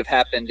obvious what would have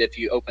happened if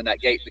you open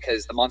that gate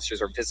because the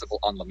monsters are visible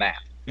on the map.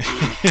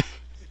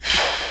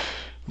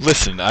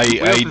 Listen, Wales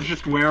I is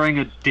just wearing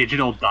a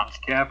digital dunce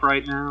cap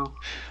right now.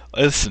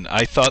 listen.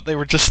 I thought they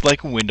were just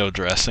like window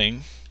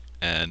dressing,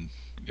 and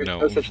you There's know.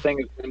 no such thing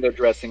as window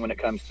dressing when it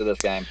comes to this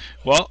game.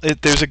 Well,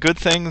 there's a good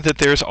thing that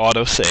there's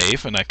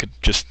autosave, and I could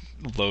just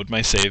load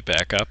my save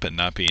back up and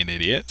not be an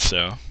idiot.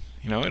 So,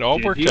 you know, it all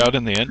Did worked you? out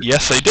in the end.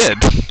 Yes, I did.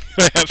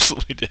 I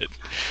absolutely did.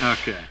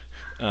 Okay.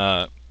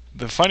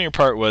 The funnier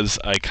part was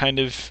I kind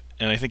of,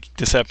 and I think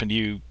this happened to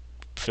you,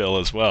 Phil,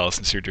 as well,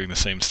 since you're doing the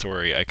same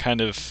story. I kind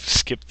of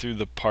skipped through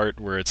the part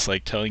where it's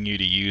like telling you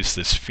to use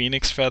this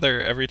phoenix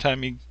feather every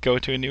time you go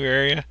to a new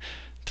area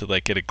to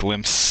like get a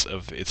glimpse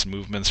of its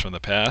movements from the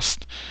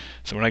past.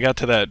 So when I got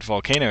to that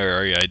volcano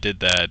area, I did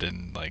that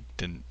and like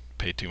didn't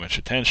pay too much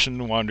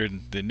attention,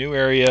 wandered the new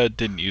area,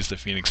 didn't use the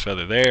phoenix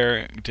feather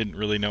there, didn't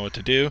really know what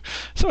to do.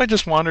 So I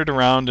just wandered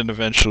around and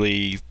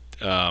eventually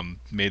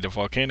made the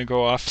volcano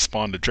go off,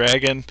 spawned a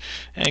dragon,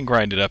 and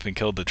grinded up and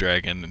killed the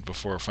dragon. And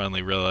before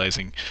finally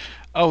realizing,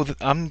 oh,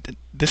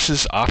 this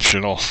is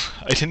optional.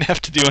 I didn't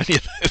have to do any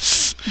of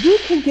this. You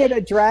can get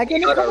a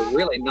dragon. You got a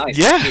really nice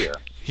Yeah. spear.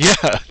 Yeah.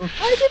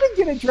 I didn't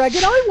get a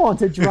dragon. I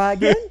want a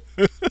dragon.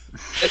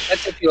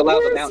 That's if you allow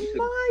the Where's mountain to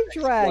my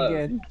explode.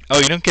 dragon? Oh,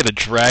 you don't get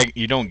a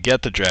You don't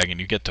get the dragon.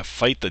 You get to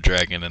fight the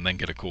dragon and then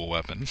get a cool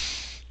weapon.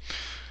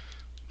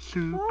 I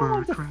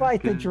want to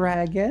fight the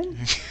dragon.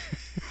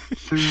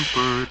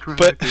 Super dragon.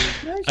 But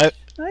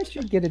I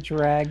should get a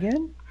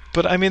dragon.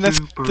 But I mean, that's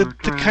the Super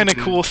kind of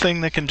dragon. cool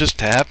thing that can just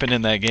happen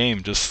in that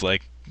game. Just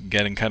like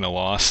getting kind of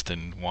lost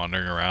and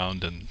wandering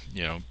around and,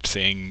 you know,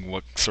 seeing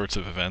what sorts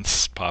of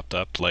events popped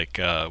up. Like,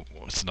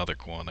 what's another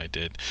cool one I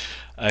did?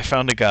 I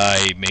found a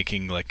guy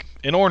making like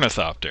an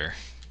ornithopter,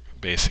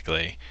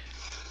 basically.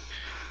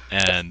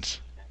 And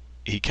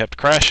he kept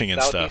crashing and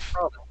That would be a stuff.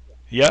 problem.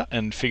 Yeah,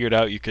 and figured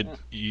out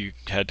you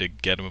had to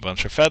get him a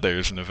bunch of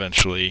feathers, and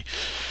eventually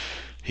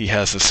he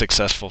has a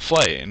successful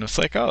flight. And it's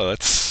like, oh,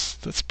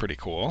 that's pretty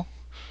cool.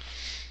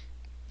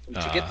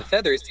 To get the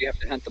feathers, you have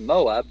to hunt the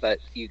moa, but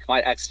you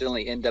might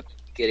accidentally end up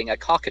getting a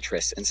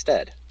cockatrice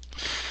instead.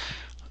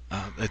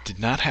 That did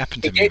not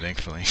happen to It me, gave-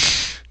 thankfully.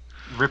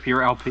 Rip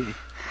your LP.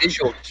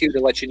 Visual cue to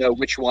let you know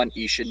which one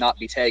you should not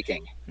be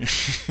taking.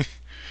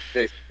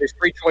 There's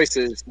three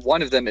choices.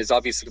 One of them is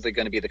obviously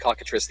going to be the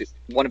cockatrice.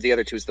 One of the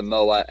other two is the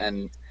moa,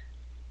 and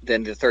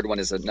then the third one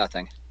is a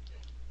nothing.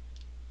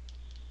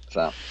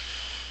 So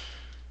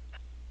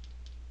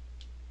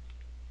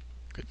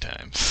Good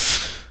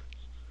times.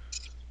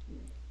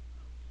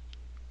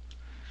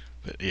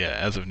 But yeah,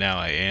 as of now,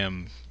 I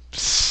am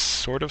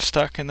sort of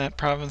stuck in that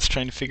province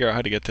trying to figure out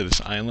how to get to this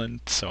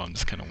island. So I'm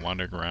just kind of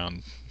wandering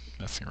around,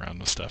 messing around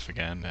with stuff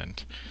again,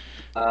 and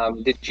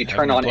did you having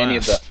turn a on any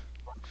of the? blast.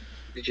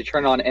 Did you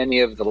turn on any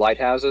of the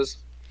lighthouses?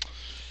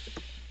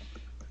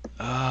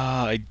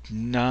 I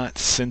not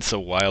since a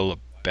while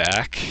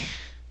back.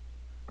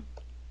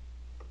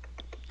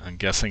 I'm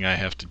guessing I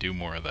have to do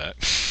more of that.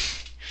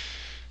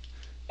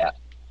 Yeah.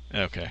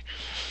 Okay.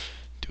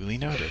 Duly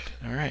noted.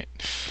 All right.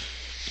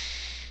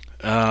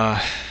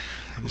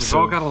 We've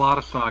So- all got a lot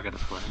of Saga to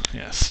play.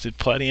 Yes. Did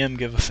Platium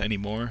give us any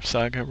more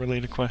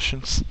Saga-related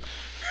questions?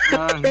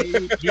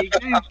 He gave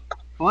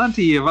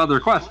plenty of other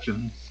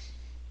questions.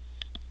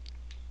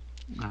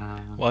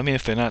 Well, I mean,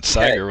 if they're not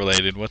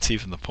Saga-related, what's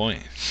even the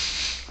point?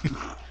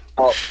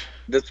 Well,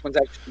 this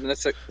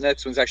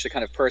next one's actually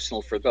kind of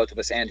personal for both of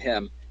us and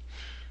him.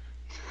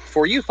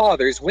 For you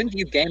fathers, when do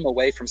you game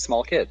away from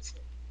small kids?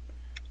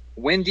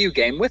 When do you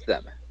game with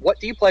them? What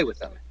do you play with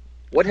them?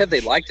 What have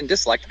they liked and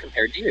disliked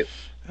compared to you?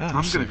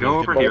 I'm gonna go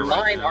over here right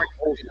Mine now. aren't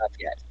old enough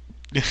yet.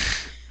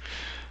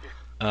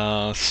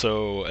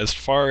 So as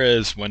far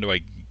as when do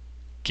I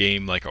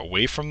game like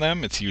away from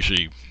them, it's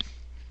usually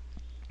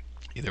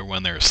either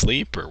when they're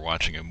asleep or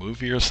watching a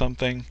movie or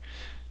something.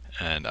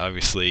 And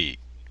obviously,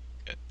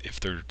 if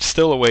they're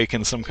still awake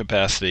in some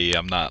capacity,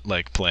 I'm not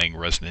like playing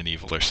Resident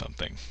Evil or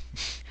something.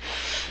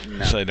 No.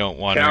 Because I don't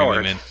want Coward.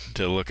 them in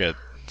to look at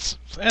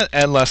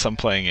unless I'm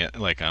playing it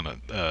like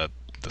on the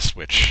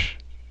Switch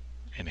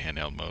in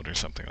handheld mode or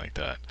something like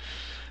that.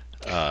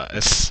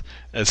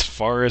 As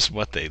far as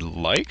what they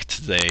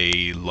liked,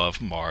 they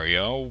love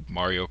Mario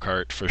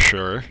Kart for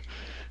sure,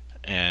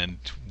 and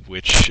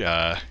which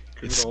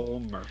Good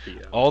old Murphy.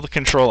 all the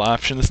control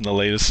options in the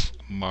latest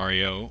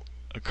Mario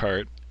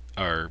Kart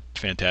are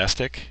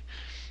fantastic,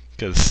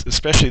 because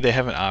especially they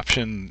have an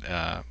option,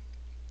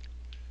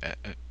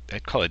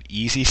 I'd call it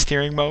easy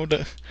steering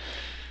mode,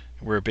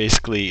 where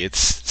basically it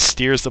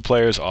steers the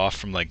players off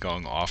from like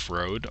going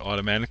off-road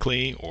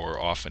automatically or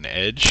off an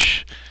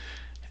edge,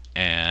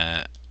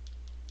 and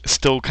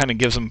still kind of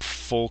gives them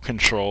full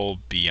control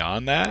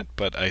beyond that.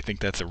 But I think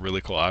that's a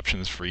really cool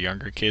option for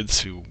younger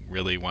kids who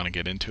really want to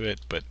get into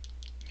it, but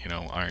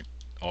aren't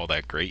all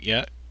that great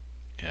yet,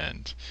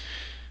 and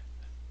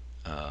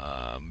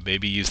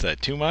maybe use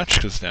that too much,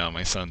 because now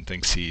my son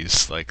thinks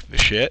he's like the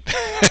shit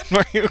at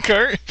Mario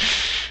Kart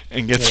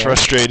and gets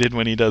frustrated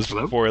when he does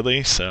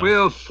poorly. So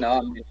Wheels.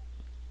 No,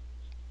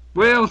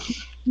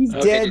 Wheels. He's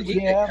okay, dead, did he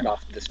get Jim. cut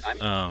off this time?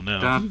 oh no,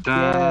 Dun,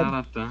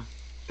 dun, dun,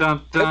 dun,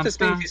 Hope dun, this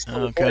means dun. he's still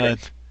oh recording. god.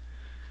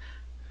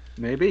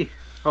 Maybe.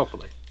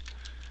 Hopefully.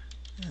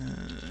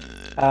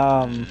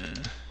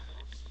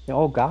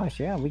 Oh gosh,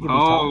 yeah, we could be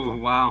Oh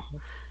talking. wow.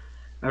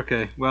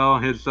 Okay. Well,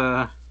 his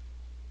the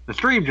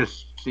stream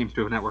just seems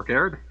to have network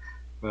errored,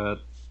 but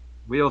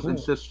Wheels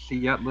insists he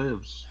yet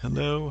lives.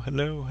 Hello. I'm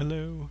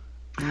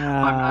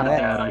not a that-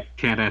 dad. I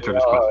can't answer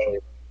this question.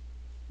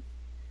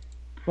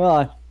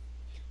 Well,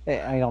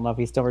 I don't know if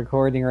he's still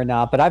recording or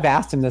not, but I've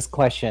asked him this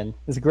question.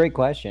 It's a great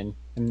question,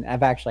 and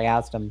I've actually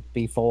asked him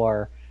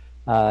before,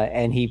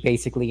 and he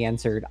basically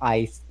answered,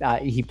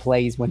 he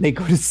plays when they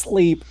go to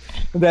sleep.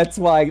 That's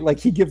why, like,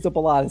 he gives up a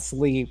lot of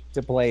sleep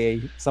to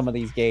play some of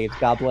these games.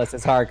 God bless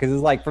his heart, because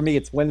it's like, for me,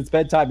 it's when it's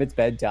bedtime, it's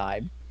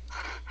bedtime.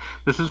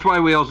 This is why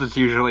Wheels is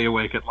usually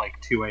awake at like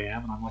 2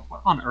 a.m. and I'm like,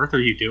 what on earth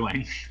are you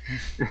doing?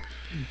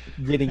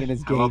 Getting in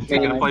his I game love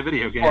seeing him play time.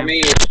 video For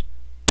me, games.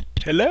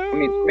 Hello.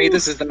 for me,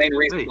 this is the main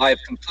reason Hey. why I've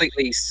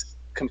completely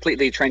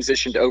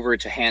transitioned over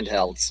to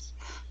handhelds.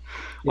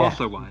 Yeah,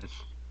 Also wise.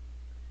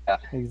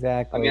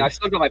 exactly. I mean, I've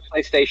still got my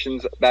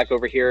PlayStations back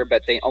over here,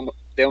 but they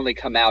only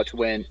come out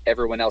when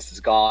everyone else is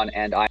gone,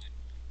 and I.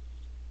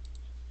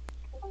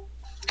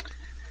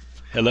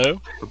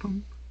 Hello.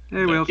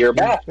 Hey, Wheels. You're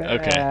back.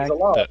 Okay. He's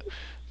alive.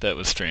 That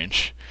was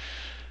strange.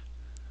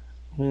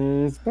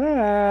 He's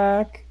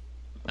back.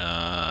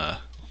 I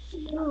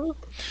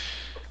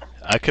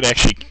could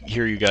actually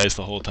hear you guys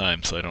the whole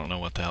time, so I don't know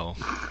what the hell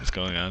is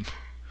going on.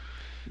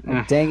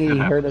 Dang it, he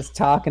heard us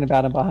talking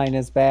about him behind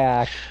his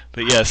back.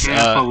 But yes,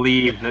 Can't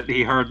believe that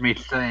he heard me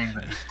saying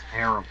that he's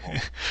terrible.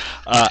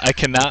 I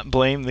cannot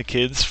blame the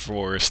kids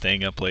for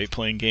staying up late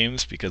playing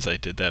games, because I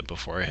did that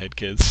before I had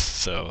kids,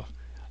 so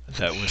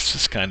that was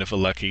just kind of a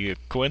lucky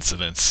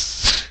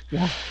coincidence.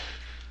 Yeah.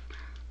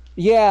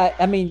 Yeah,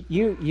 I mean,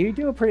 you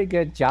do a pretty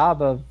good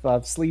job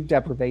of sleep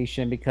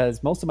deprivation,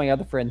 because most of my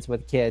other friends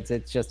with kids,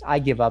 it's just I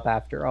give up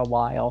after a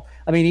while.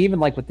 I mean, even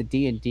like with the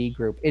D&D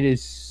group, it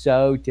is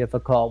so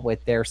difficult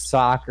with their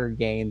soccer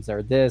games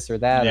or this or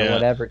that or Yeah.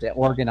 whatever to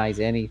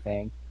organize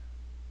anything.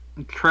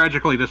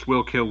 Tragically, this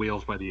will kill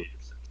Wheels by the age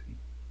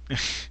of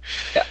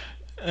 16.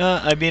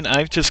 I mean,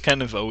 I've just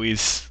kind of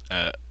always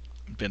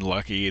been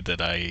lucky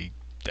that I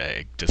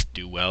just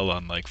do well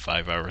on like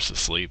 5 hours of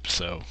sleep,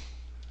 so,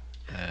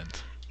 and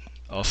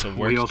also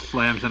Wheels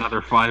slams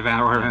another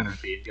 5-hour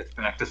energy and gets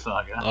back to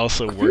Saga.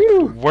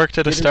 Phew! worked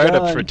at a Get it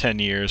startup done. for 10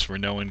 years where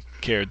no one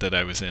cared that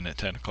I was in at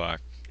 10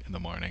 o'clock in the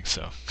morning,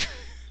 so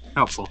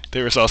Helpful.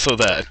 there was also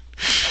that.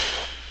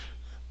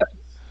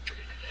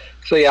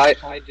 So yeah,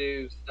 I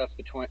do stuff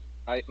between.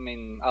 I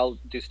mean, I'll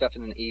do stuff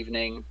in the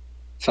evening,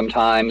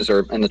 sometimes,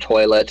 or in the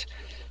toilet,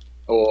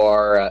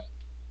 or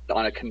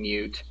on a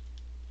commute.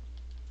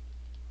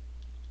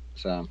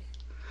 So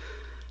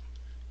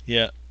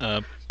Yeah,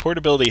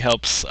 portability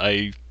helps.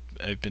 I've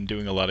been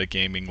doing a lot of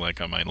gaming like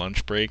on my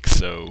lunch break,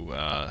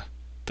 so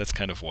that's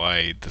kind of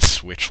why the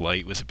Switch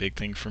Lite was a big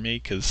thing for me,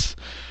 because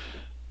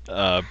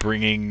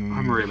bringing...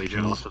 I'm really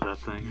jealous of that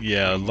thing.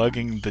 Yeah,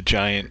 lugging the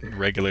giant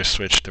regular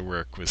Switch to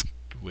work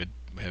would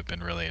have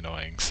been really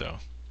annoying, so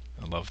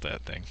I love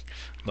that thing.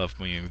 Love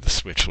me the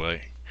Switch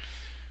Lite.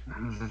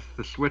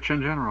 The Switch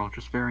in general,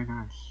 just very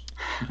nice.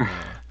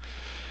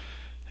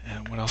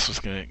 And what else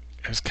I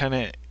was kind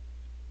of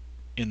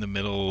in the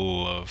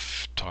middle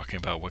of talking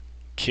about what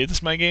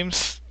games my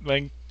kids.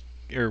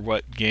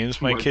 What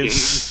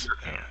games your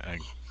I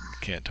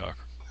can't talk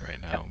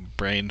right now.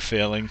 Brain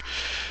failing.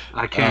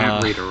 I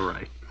can't read or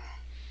write.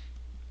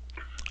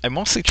 I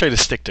mostly try to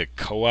stick to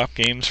co-op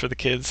games for the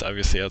kids,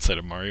 obviously outside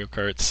of Mario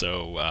Kart.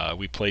 So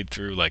we played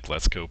through like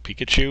Let's Go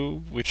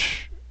Pikachu,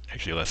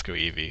 Let's Go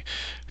Eevee,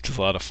 which is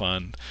a lot of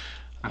fun.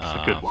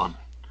 That's a good one.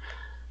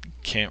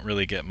 Can't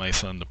really get my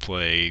son to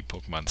play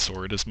Pokemon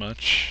Sword as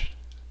much,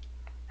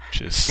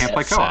 which is Can't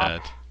play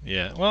sad. co-op.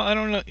 Yeah, well, I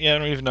don't know. Yeah, I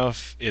don't even know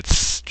if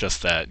it's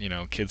just that.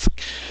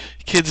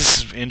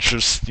 Kids'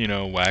 interests,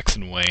 wax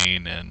and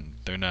wane, and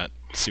they're not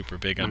super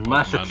big on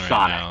Unless Pokemon it's right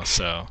Sonic. now.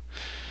 So,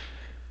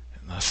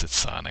 unless it's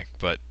Sonic.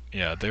 But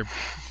yeah,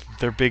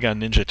 they're big on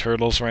Ninja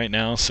Turtles right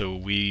now, so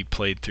we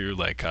played through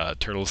like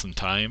Turtles in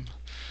Time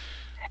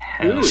on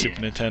Hell the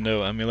Super yeah.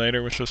 Nintendo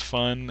emulator, which was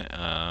fun.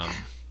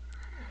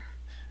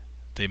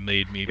 They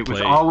made me It play.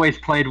 was always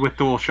played with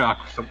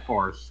DualShock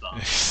Force.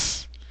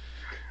 So.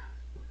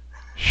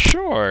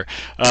 Sure.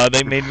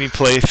 They made me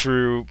play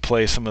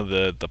some of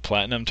the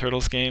Platinum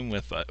Turtles game,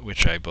 with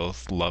which I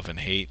both love and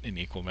hate in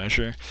equal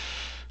measure.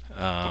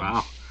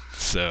 Wow.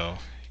 So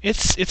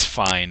it's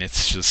fine.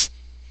 It's just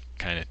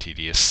kind of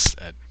tedious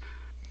at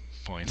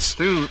points.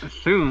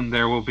 Soon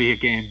there will be a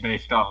game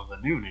based off of the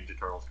new Ninja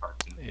Turtles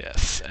cartoon.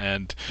 Yes,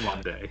 and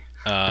One day.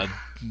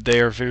 they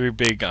are very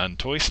big on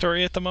Toy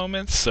Story at the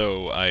moment,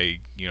 so I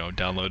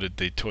downloaded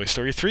the Toy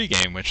Story 3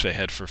 game, which they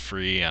had for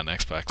free on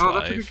Xbox Oh,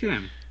 Live. that's a good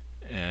game.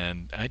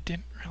 And I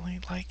didn't really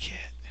like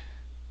it.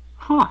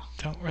 Huh.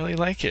 Don't really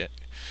like it.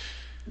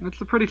 It's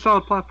a pretty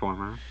solid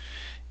platformer.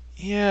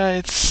 Yeah,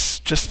 it's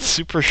just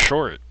super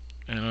short.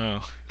 I don't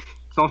know.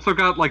 It's also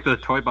got like the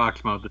toy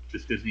box mode that's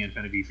just Disney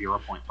Infinity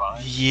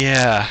 0.5.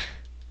 Yeah.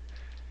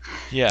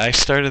 Yeah, I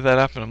started that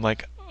up and I'm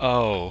like,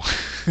 oh.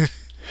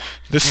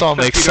 This all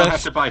makes You sense. don't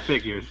have to buy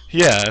figures.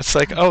 Yeah, it's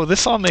like, oh,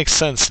 this all makes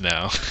sense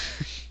now.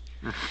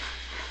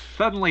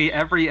 Suddenly,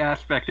 every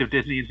aspect of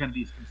Disney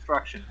Infinity's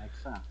construction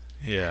makes sense.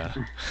 Yeah.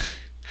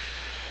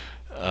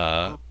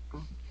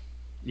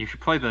 You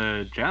should play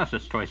the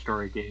Genesis Toy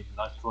Story game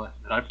that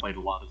I played a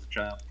lot as a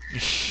child.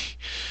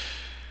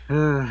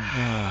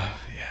 Yeah.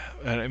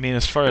 I mean,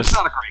 as far It's as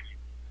not a great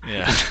game.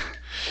 yeah,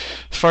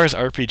 as far as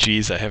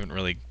RPGs, I haven't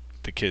really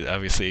the kids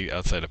obviously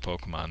outside of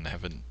Pokemon. I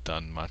haven't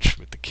done much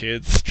with the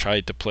kids.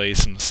 Tried to play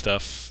some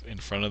stuff in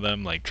front of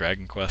them, like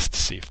Dragon Quest, to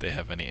see if they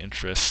have any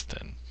interest,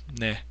 and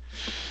nah.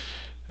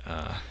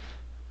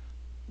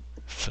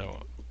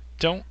 So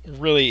don't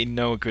really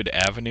know a good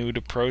avenue to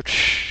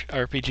approach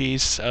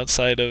RPGs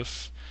outside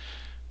of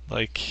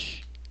like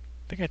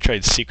I think I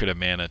tried Secret of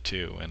Mana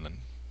too, and then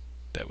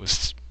that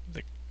was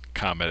the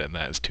comment, and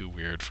that is too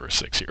weird for a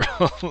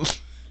 6-year-old.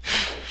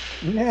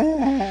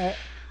 Yeah.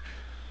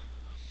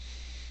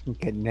 You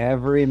could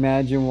never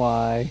imagine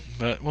why.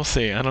 But we'll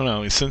see. I don't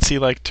know. Since you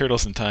like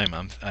Turtles in Time,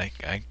 I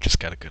just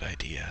got a good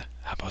idea.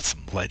 How about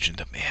some Legend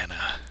of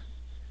Mana?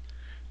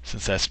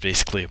 Since that's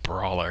basically a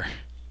brawler.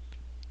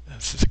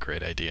 This is a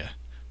great idea.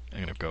 I'm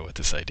gonna go with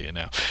this idea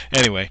now.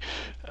 Anyway,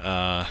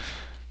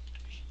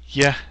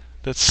 yeah,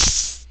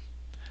 that's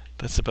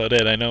about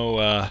it. I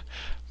know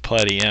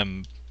Platty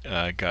M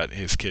got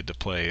his kid to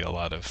play a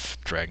lot of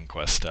Dragon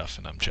Quest stuff,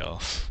 and I'm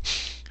jealous.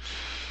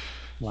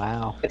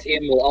 Wow. The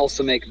team will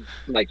also make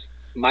like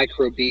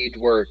micro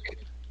beadwork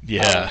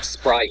Yeah,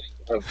 sprite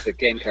of the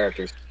game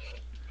characters.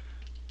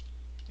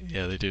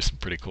 yeah, they do some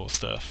pretty cool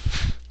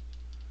stuff.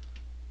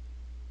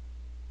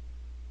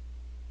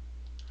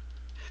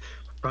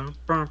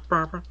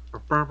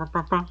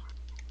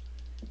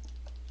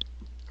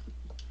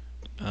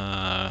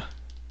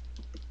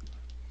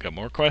 Got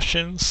more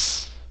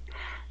questions?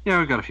 Yeah,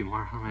 we got a few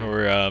more.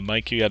 Or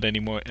Mike, you got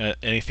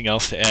anything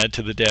else to add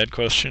to the dad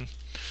question?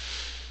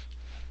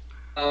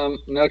 No,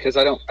 because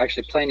I don't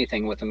actually play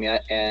anything with them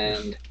yet,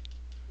 and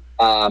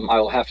I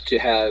will have to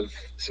have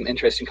some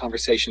interesting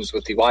conversations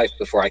with the wife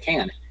before I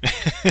can.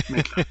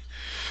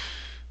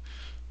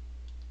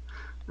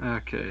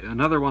 Okay,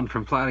 another one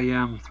from Platty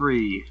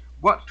M3.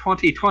 What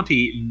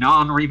 2020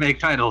 non-remake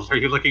titles are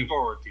you looking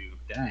forward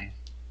to? Dang.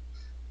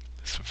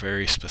 It's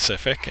very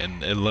specific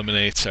and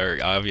eliminates our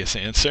obvious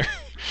answer.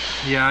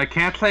 Yeah, I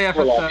can't say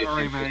FF7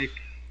 remake.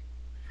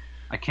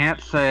 I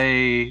can't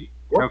say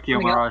Tokyo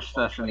coming out Mirage in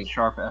Sessions 2020.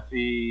 Sharp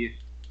FE.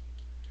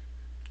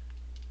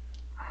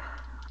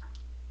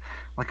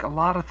 Like a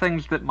lot of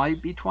things that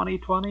might be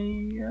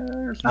 2020.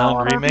 There's not a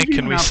lot of Non-remake? RPGs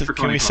Can we announced for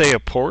can we 2020. say a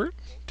port?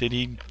 Did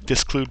he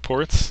disclude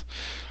ports?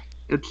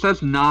 It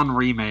says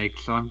non-remake,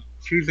 so I'm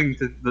choosing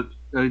to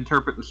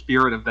interpret the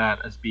spirit of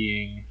that as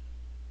being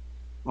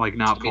like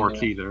not To be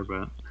ports new. either.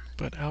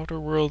 But Outer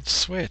Worlds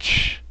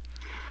Switch.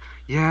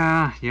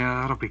 yeah,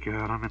 that'll be good.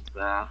 I'm into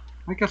that.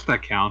 I guess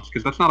that counts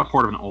because that's not a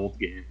port of an old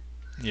game.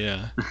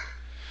 Yeah.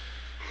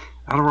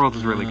 Outer Worlds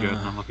is really good, and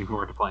I'm looking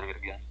forward to playing it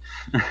again.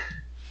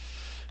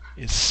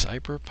 Is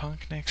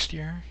Cyberpunk next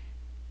year?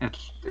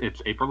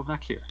 It's April of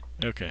next year.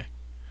 Okay.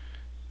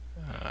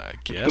 I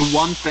guess. The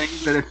one thing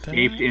that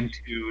escaped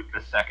into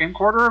the second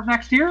quarter of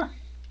next year?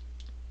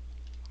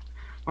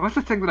 What was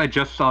the thing that I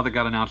just saw that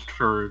got announced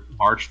for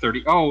March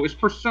 30? Oh, it's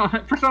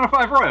Persona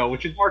 5 Royal,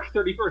 which is March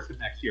 31st of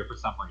next year for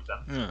some reason.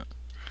 Yeah.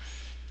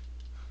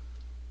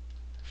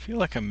 I feel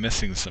like I'm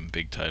missing some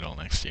big title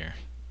next year.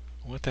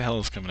 What the hell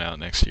is coming out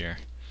next year?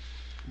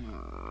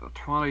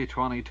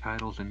 2020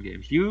 titles and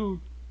games. You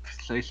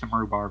say some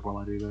rhubarb while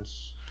I do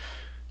this.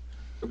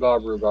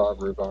 Rhubarb,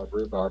 rhubarb, rhubarb,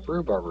 rhubarb,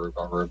 rhubarb,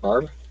 rhubarb,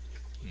 rhubarb.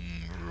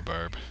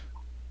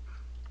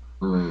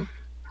 Rhubarb.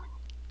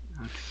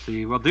 Let's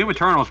see. Well, Doom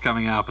Eternal is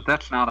coming out, but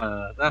that's not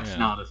a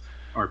Yeah.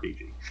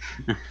 RPG.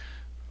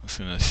 What's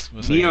I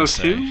Neo gonna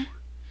say?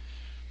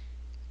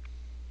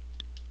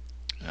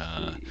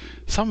 2?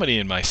 Somebody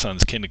in my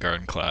son's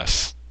kindergarten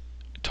class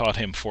taught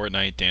him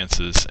Fortnite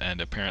dances and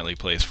apparently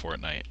plays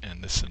Fortnite,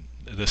 and this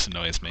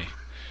annoys me.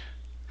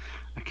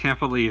 I can't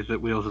believe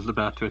that Wheels is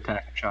about to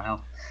attack a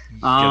child.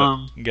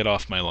 Get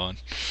off my lawn.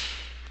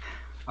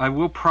 I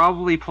will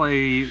probably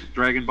play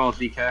Dragon Ball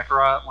Z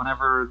Kakarot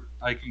whenever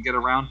I can get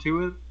around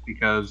to it,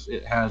 because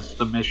it has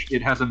a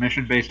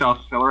mission based off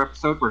the filler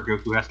episode where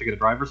Goku has to get a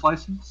driver's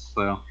license,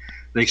 so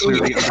they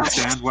clearly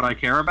understand what I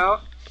care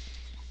about.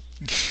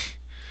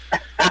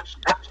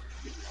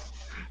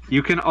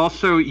 You can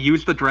also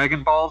use the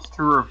Dragon Balls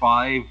to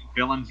revive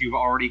villains you've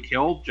already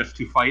killed, just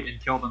to fight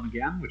and kill them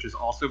again, which is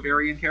also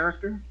very in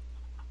character.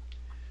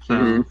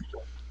 So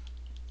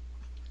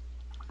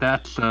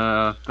that's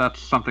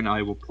something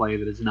I will play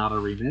that is not a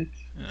remake.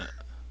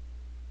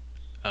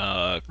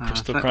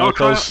 Crystal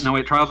Chronicles.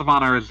 Trials of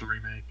Honor is the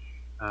remake.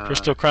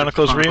 Crystal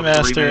Chronicles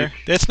Remaster.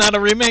 It's not a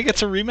remake;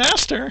 it's a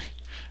remaster.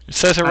 It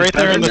says it right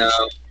there in the. No.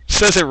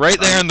 Says it right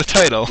there in the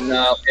title.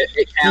 No,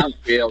 it counts,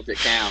 Field. It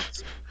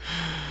counts.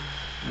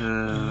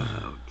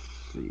 Let's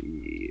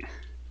see.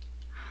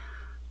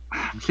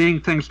 I'm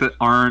seeing things that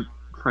aren't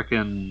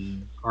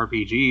frickin'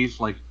 RPGs,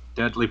 like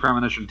Deadly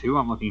Premonition 2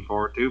 I'm looking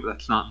forward to, but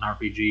that's not an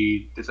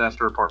RPG.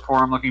 Disaster Report 4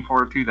 I'm looking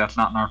forward to, that's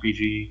not an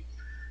RPG.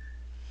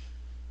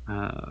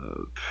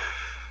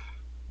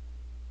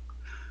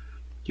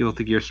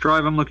 Guilty Gear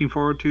Strive I'm looking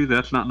forward to,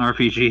 that's not an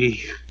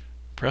RPG.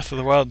 Breath of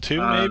the Wild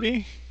 2,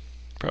 maybe?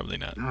 Probably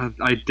not.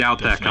 I doubt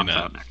Definitely that comes not.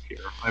 out next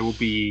year. I will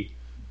be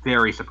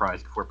very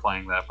surprised if we're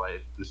playing that by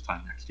this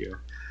time next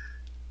year.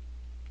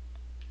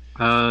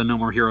 No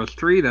More Heroes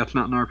 3, that's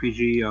not an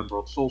RPG.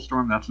 Oddworld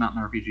Soulstorm, that's not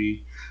an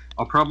RPG.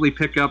 I'll probably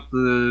pick up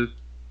the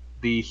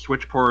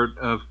Switch port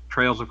of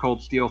Trails of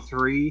Cold Steel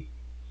 3,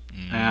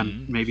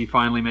 and maybe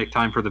finally make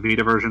time for the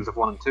Vita versions of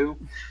 1 and 2.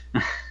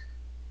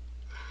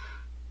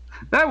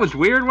 That was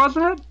weird,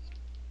 wasn't it?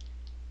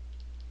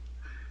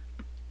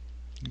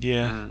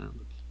 Yeah.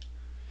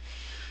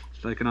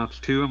 Psychonauts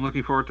 2, I'm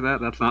looking forward to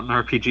that. That's not an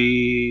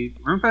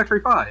RPG. Room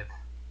Factory 5.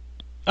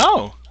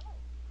 Oh!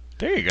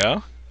 There you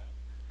go.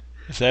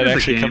 Is that There's a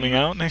actually game. coming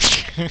out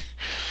next year?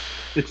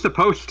 It's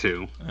supposed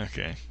to.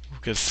 Okay.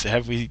 Because I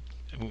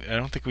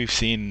don't think we've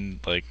seen,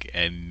 like,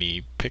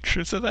 any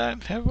pictures of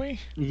that, have we?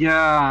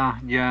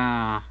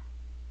 Yeah.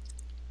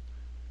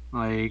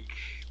 Like,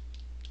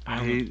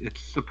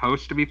 it's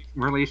supposed to be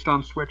released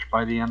on Switch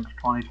by the end of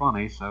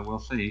 2020, so we'll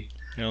see.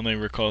 I only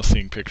recall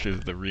seeing pictures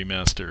of the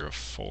remaster of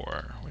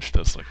 4, which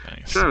does look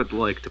nice. So I would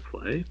like to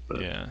play,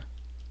 but... Yeah.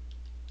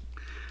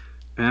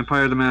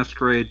 Vampire the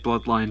Masquerade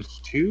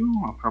Bloodlines 2,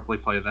 I'll probably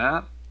play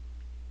that.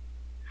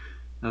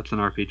 That's an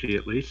RPG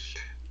at least.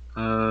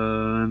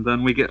 And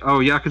then we get...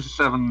 Yakuza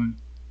 7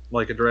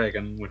 Like a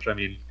Dragon, which, I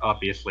mean,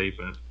 obviously,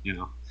 but,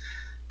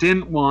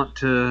 didn't want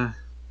to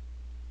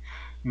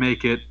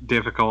make it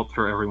difficult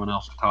for everyone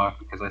else to talk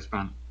because I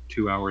spent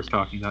 2 hours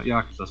talking about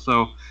Yakuza.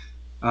 So,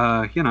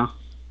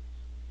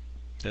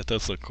 That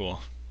does look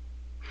cool.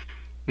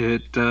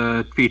 It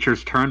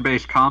features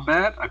turn-based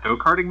combat, a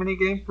go-karting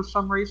minigame for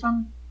some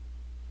reason.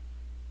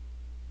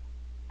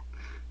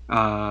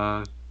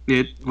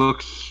 It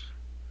looks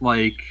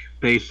like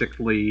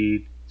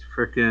basically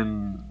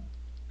frickin'...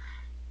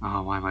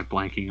 Oh, why am I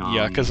blanking on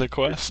Yakuza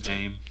Quest? its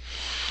name?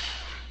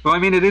 Well, I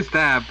mean, it is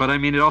that, but I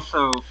mean, it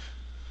also...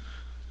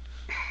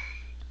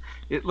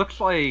 It looks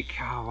like...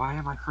 Oh, why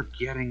am I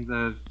forgetting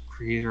the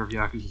creator of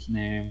Yakuza's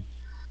name?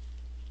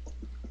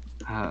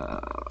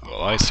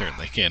 Well, I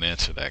certainly can't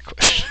answer that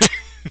question.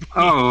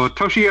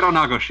 Toshihiro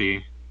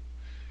Nagoshi.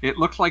 It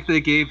looks like they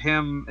gave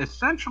him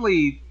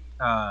essentially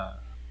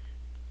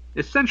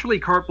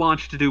carte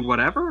blanche to do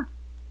whatever.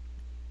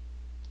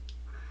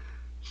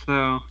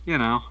 So,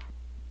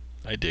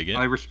 I dig it.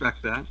 I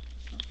respect that.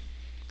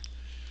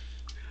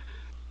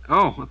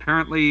 Oh,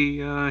 apparently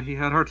he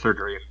had heart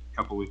surgery a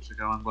couple weeks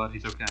ago. I'm glad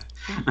he's okay.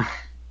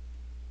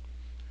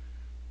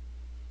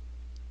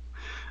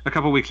 A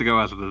couple weeks ago,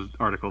 as of the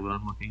article that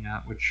I'm looking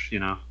at, which,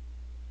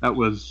 that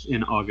was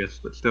in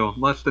August, but still,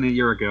 less than a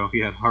year ago, he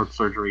had heart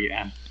surgery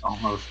and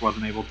almost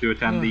wasn't able to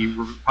attend the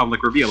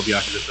public reveal of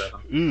Yakuza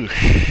 7. Ooh.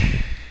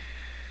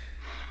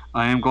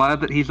 I am glad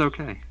that he's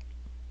okay.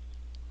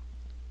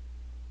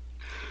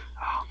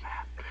 Oh,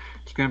 man.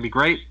 It's going to be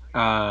great.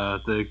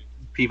 The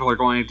people are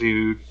going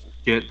to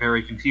get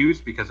very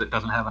confused because it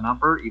doesn't have a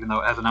number, even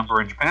though it has a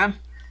number in Japan.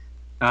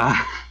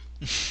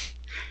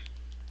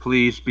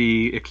 Please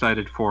be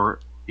excited for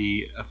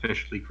the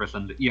officially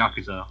christened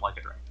Yakuza Like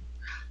a Dragon.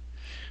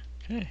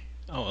 Okay.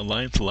 Oh,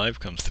 Alliance Alive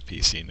comes to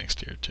PC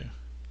next year, too.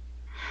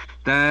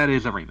 That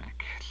is a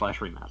remake /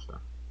 remaster.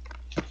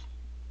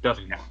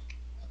 Doesn't count.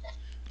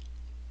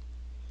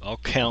 I'll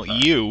count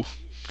you.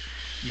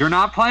 You're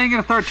not playing it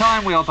a third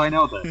time, Wheels. I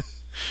know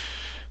this.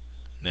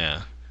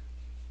 Nah.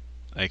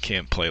 I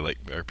can't play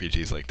like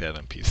RPGs like that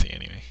on PC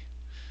anyway.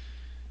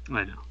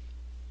 I know.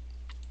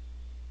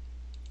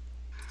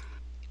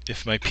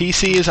 If my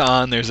PC is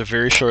on, there's a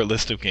very short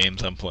list of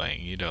games I'm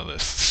playing. You know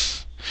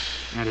this.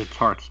 And it's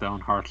Hearthstone,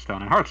 and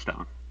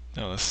Hearthstone.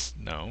 No.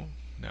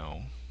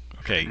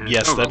 Okay, And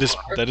yes, Overwatch.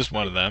 that is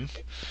one of them.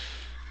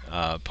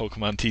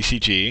 Pokemon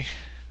TCG.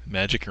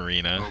 Magic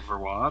Arena,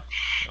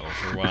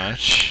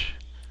 Overwatch,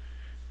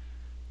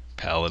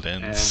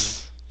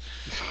 Paladins.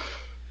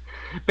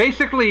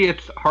 Basically,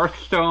 it's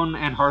Hearthstone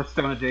and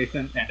Hearthstone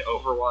adjacent, and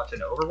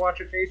Overwatch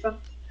adjacent.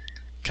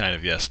 Kind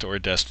of, yes, or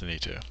Destiny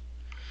too.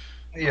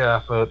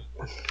 Yeah, but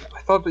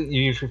I thought that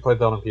you usually played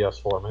that on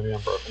PS4. Maybe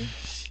I'm broken.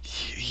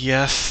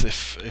 Yes,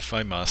 if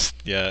I must.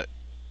 Yeah,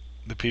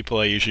 the people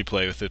I usually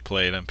play with it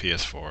play it on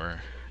PS4.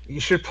 You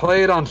should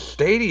play it on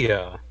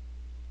Stadia.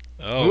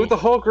 Oh. Move the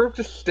whole group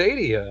to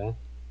Stadia.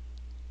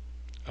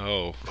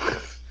 Oh.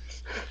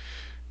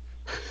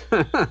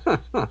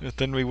 But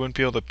then we wouldn't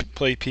be able to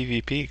play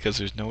PvP because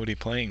there's nobody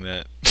playing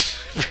that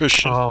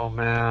version. Oh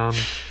man,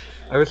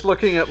 I was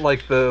looking at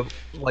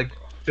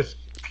just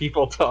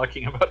people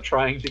talking about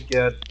trying to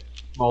get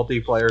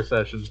multiplayer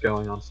sessions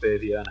going on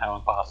Stadia and how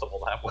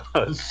impossible that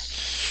was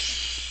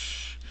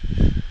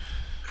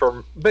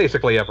for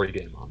basically every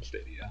game on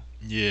Stadia.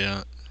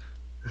 Yeah.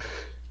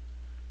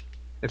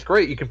 It's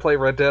great. You can play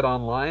Red Dead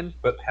Online,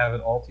 but have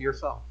it all to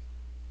yourself.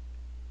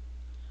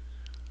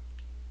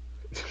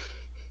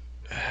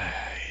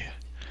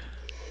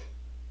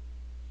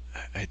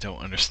 I don't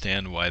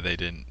understand why they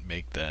didn't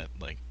make that,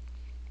 like...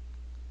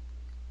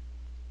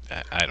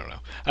 I don't know.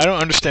 I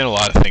don't understand a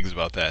lot of things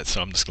about that, so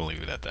I'm just going to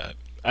leave it at that.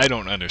 I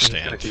don't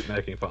understand. I'm just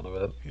gonna keep making fun of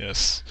it.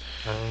 Yes.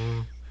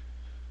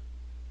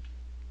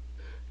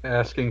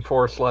 Asking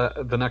for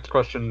the next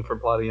question from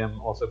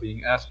Platium also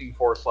being asking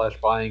for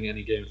 / buying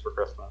any games for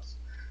Christmas.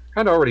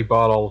 Kind of already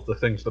bought all of the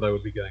things that I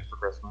would be getting for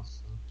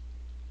Christmas. So.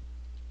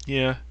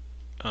 Yeah.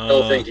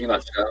 Still thinking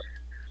about stuff.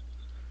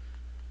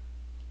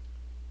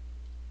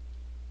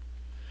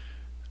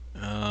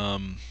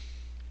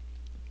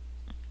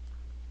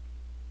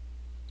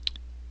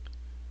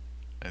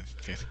 I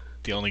think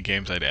the only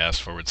games I'd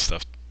ask for would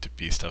stuff to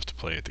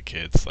play with the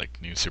kids,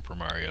 like New Super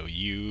Mario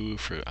U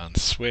on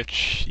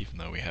Switch, even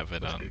though we have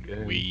it on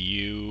Wii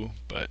U,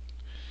 but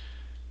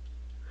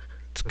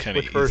it's kind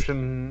of easy. Which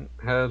version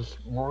has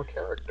more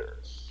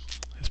characters?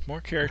 Has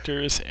more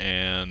characters,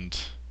 and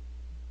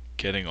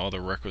getting all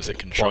the requisite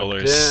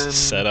controllers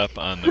set up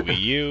on the Wii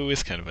U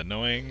is kind of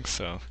annoying,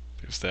 so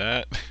there's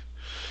that.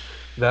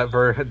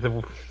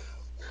 The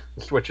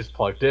Switch is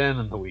plugged in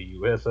and the Wii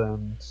U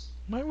isn't.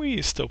 My Wii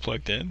is still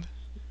plugged in.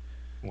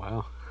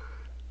 Wow.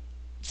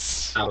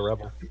 It's Not a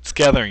rebel. It's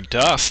gathering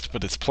dust,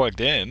 but it's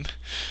plugged in.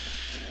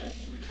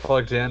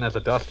 Plugged in as a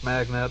dust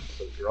magnet,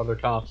 so your other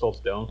consoles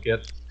don't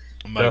get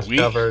dust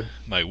covered.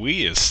 My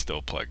Wii is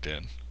still plugged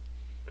in.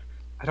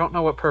 I don't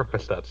know what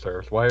purpose that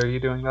serves. Why are you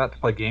doing that? To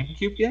play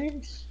GameCube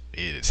games?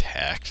 It is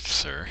hacked,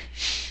 sir.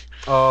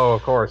 Oh,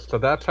 of course. So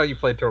that's how you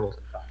played Turtles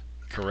in Time.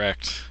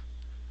 Correct.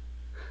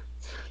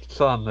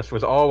 Son, this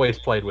was always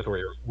played with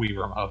Wii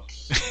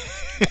remotes.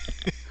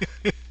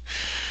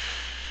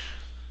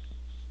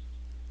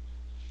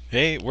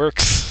 Hey, it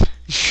works.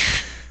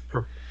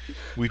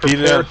 We beat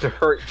it on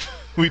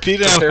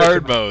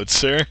hard mode,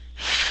 sir.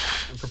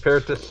 I'm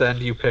prepared to send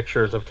you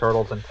pictures of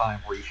Turtles in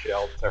Time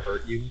reshelled to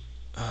hurt you.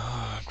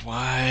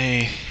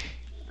 Why?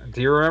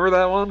 Do you remember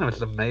that one? It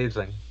was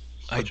amazing.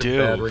 I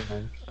do.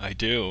 I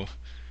do.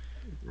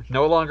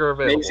 No longer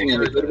available. Amazing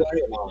in a good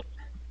way or not?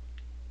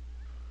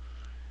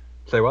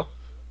 Say what?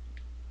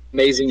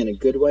 Amazing in a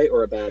good way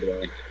or a bad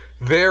way?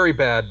 Very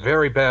bad,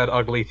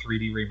 ugly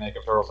 3D remake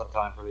of Turtles in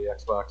Time for the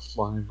Xbox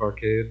Live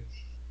Arcade.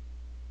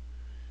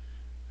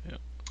 Yep.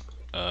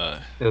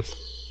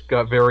 It's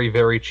got very,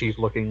 very cheap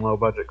looking low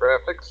budget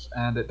graphics,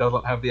 and it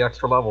doesn't have the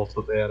extra levels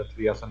that they added to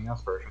the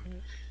SNES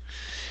version.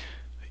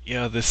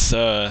 Yeah, this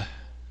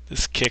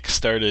kick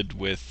started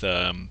with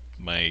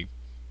my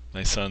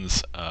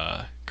son's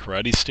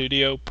karate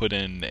studio put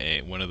in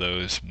one of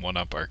those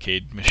 1-up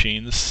arcade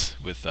machines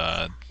with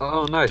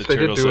oh nice, they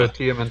did do a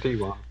TMNT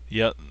one.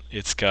 Yep,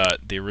 it's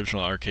got the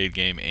original arcade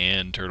game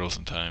and Turtles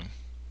in Time.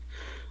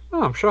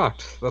 Oh, I'm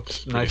shocked.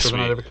 That's nicer than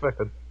I'd have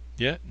expected.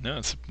 Yeah, no,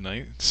 it's a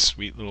nice,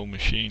 sweet little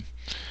machine.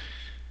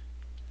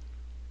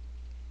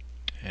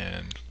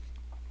 And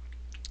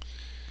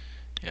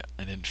yeah,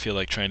 I didn't feel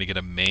like trying to get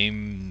a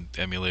MAME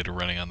emulator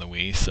running on the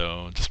Wii,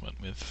 so just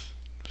went with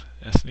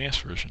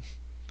SNES version.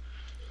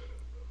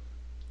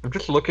 I'm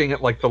just looking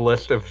at the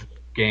list of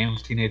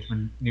games Teenage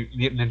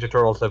Mutant Ninja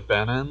Turtles have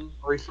been in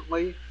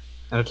recently,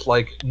 and it's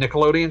like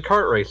Nickelodeon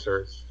Kart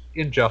Racers,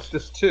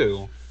 Injustice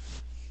 2.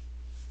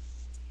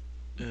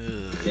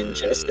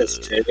 Injustice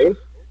 2?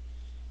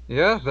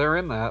 Yeah, they're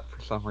in that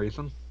for some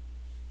reason.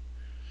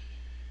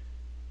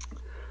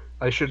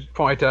 I should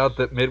point out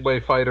that Midway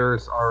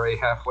Fighters are a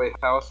halfway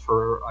house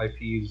for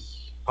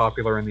IPs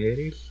popular in the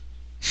 80s.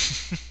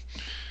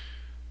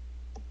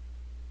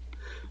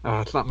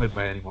 It's not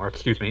Midway anymore,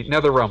 excuse me.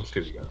 NetherRealm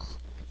Studios.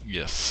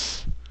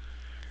 Yes.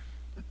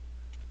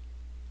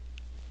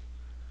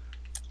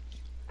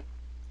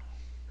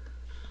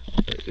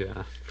 But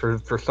yeah,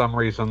 for some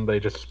reason they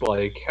just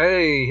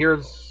hey,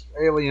 here's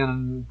Alien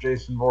and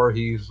Jason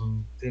Voorhees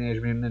and Teenage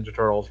Mutant Ninja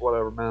Turtles,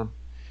 whatever, man.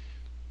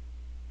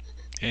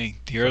 Hey,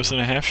 Heroes in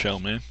a Half Shell,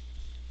 man.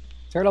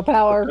 Turtle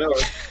power.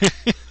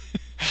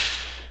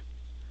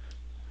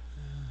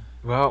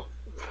 Well,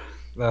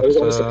 It was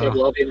almost a That's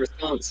Pavlovian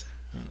response.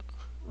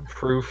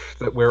 proof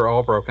that we're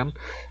all broken.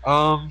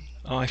 Oh,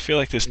 I feel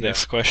like this Yeah.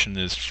 next question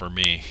is for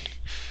me.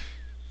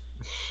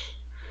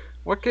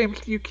 What games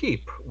do you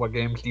keep? What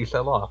games do you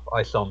sell off?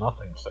 I sell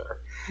nothing, sir.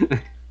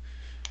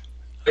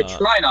 I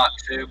try not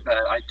to, but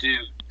I do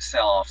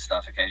sell off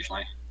stuff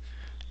occasionally.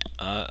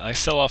 I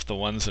sell off the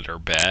ones that are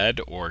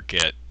bad or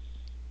get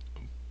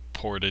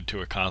ported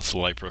to a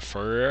console I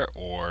prefer,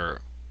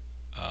 or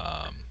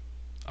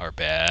are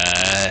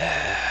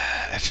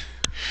bad,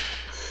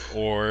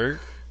 or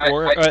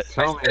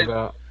Tell me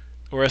about.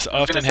 or as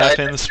often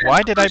happens,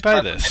 why did I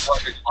buy this?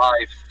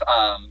 Life,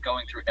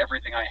 going through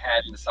everything I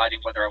had and deciding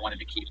whether I wanted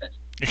to keep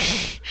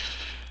it.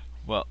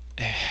 Well,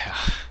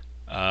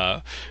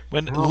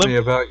 when Tell me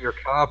about your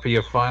copy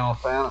of Final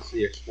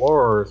Fantasy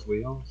Explorers,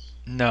 Wheels.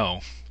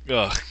 no,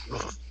 ugh.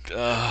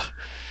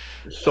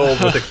 Sold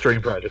with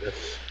extreme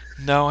prejudice.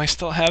 No, I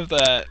still have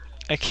that.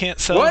 I can't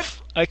sell. What?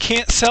 I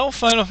can't sell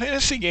Final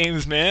Fantasy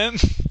games, man.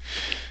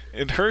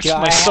 It hurts Yeah,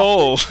 my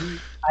soul.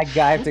 I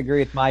have to agree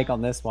with Mike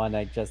on this one.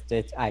 You just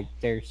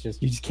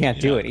can't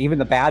do Yeah. it. Even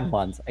the bad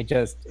ones,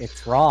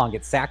 it's wrong.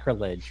 It's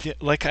sacrilege. Yeah,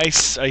 like I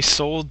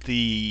sold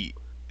the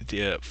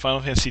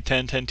Final Fantasy X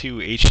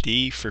 10.2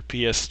 HD for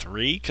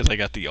PS3 because I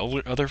got the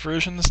other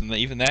versions, and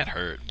even that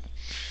hurt.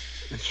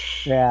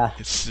 Yeah.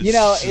 It's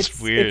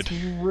It's weird. It's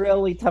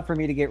really tough for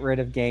me to get rid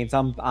of games.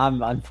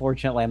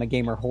 Unfortunately, I'm a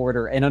gamer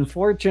hoarder, and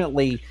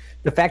unfortunately,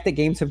 the fact that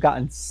games have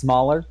gotten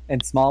smaller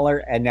and smaller,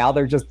 and now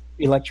they're just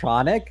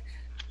electronic,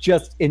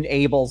 just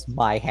enables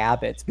my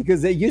habits.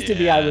 Because it used to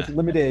be I was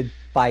limited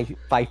by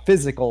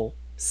physical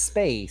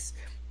space,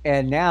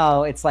 and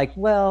now it's like,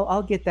 well,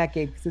 I'll get that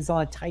game because it's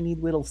on a tiny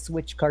little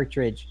Switch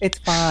cartridge. It's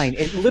fine.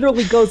 It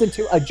literally goes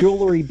into a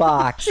jewelry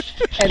box,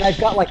 and I've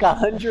got like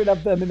 100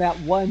 of them in that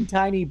one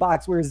tiny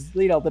box. Whereas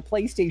the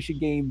PlayStation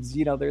games,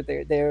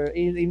 they're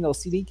even though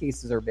CD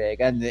cases are big,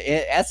 and the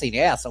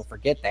SNES, so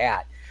forget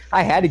that.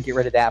 I had to get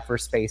rid of that for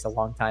space a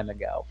long time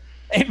ago.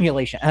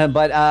 Emulation,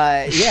 but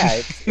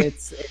yeah,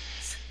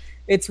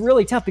 it's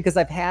really tough because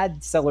I've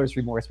had seller's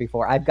remorse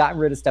before. I've gotten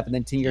rid of stuff, and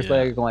then 10 years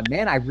later, going,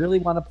 man, I really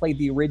want to play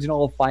the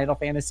original Final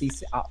Fantasy.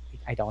 Oh,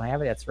 I don't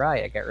have it. That's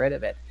right. I got rid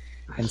of it.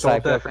 And so I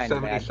Sold feel that for kind of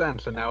 70 bad.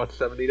 cents, and now it's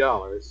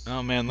 $70.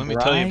 Oh man, let me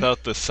tell you Right?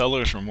 about the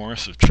seller's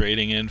remorse of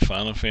trading in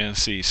Final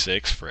Fantasy VI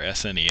for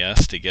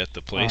SNES to get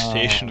the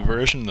PlayStation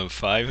version of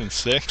 5 and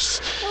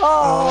 6.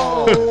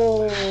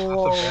 Oh,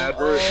 That's a bad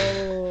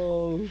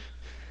version.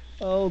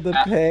 Oh, the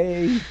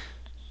pay.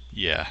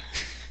 Yeah,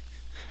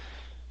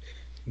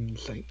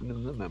 Insane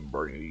in the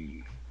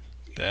memory.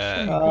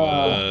 that Oh.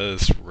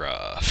 was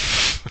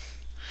rough.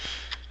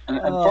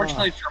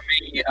 Unfortunately for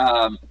me,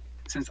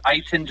 since I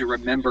tend to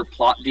remember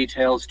plot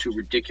details to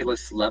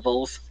ridiculous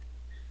levels,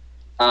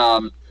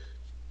 I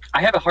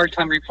have a hard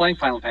time replaying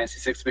Final Fantasy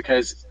VI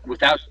because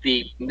without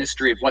the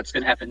mystery of what's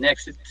going to happen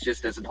next, it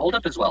just doesn't hold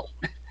up as well.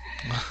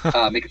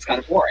 It gets kind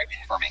of boring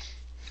for me.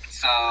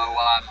 So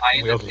I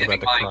ended up Wheels is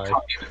giving about my to cry.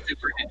 copy of the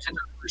Super Nintendo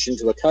version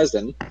to a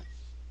cousin,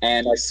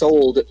 and I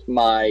sold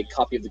my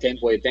copy of the Game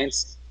Boy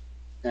Advance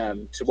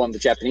to one of the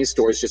Japanese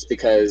stores just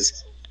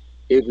because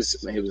it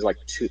was like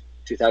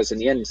 2,000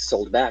 yen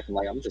sold back. I'm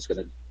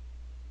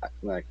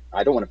like,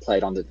 I don't want to play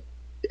it on the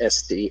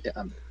SP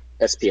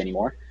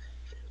anymore.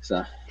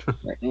 So,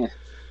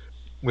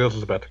 Wheels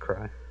is about to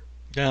cry.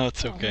 No,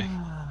 it's okay.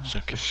 It's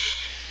okay.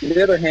 on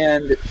the other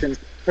hand, since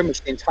pretty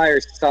much the entire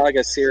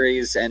Saga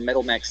series and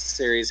Metal Max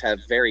series have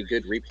very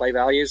good replay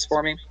values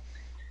for me,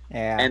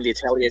 Yeah. and the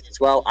Ateliers as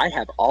well, I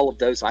have all of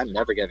those. I'm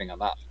never giving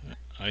them up.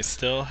 I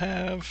still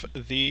have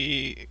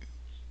the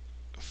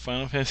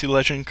Final Fantasy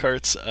Legend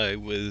carts I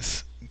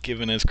was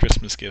given as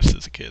Christmas gifts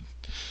as a kid,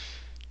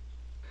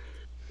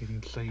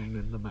 Insane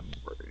in the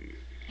memory.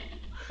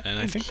 and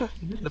I think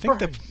Insane in the I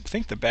brain.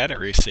 think the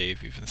battery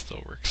save even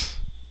still works,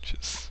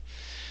 just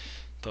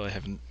though I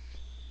haven't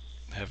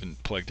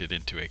plugged it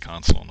into a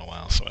console in a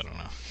while, so I don't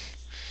know.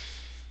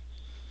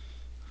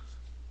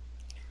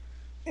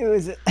 It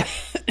was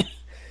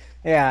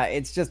yeah,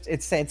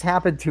 it's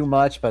happened too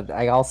much, but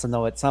I also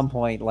know at some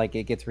point like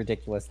it gets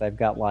ridiculous. I've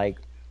got like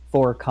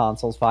 4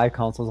 consoles, 5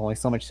 consoles, only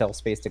so much shelf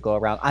space to go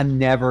around. I'm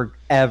never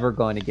ever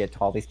going to get to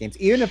all these games.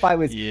 Even if I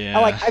was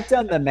I've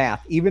done the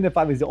math. Even if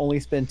I was to only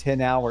spend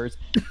 10 hours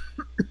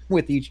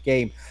with each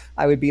game,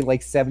 I would be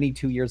like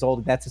 72 years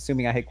old. That's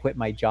assuming I had quit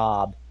my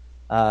job.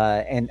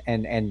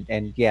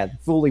 And yeah,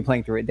 fully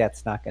playing through it,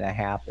 that's not going to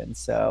happen.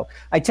 So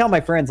I tell my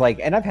friends, like,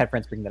 and I've had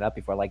friends bring that up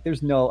before, like,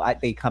 there's no,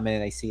 they come in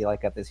and they see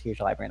like got this huge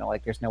library and I'm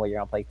like, there's no way you're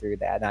going to play through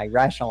that. And I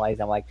rationalize,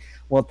 I'm like,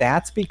 well,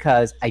 that's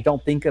because I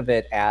don't think of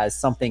it as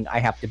something I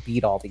have to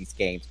beat all these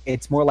games.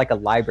 It's more like a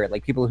library,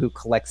 like people who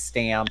collect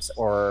stamps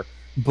or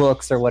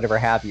books or whatever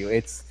have you.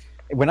 It's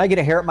when I get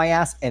a hair up my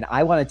ass and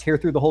I want to tear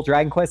through the whole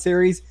Dragon Quest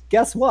series,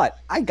 guess what?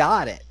 I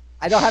got it.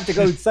 I don't have to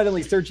go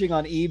suddenly searching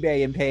on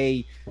eBay and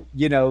pay,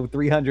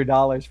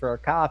 $300 for a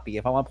copy.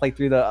 If I want to play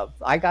through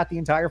I got the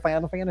entire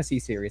Final Fantasy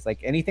series. Like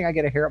anything I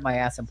get a hair up my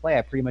ass and play,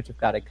 I pretty much have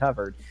got it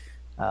covered.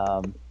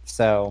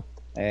 So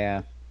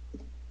yeah,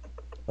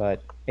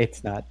 but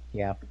it's not.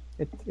 Yeah,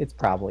 it's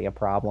probably a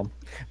problem.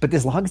 But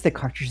as long as the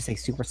cartridges say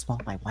super small,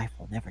 my wife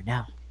will never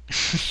know.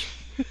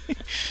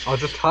 I'll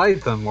just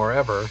hide them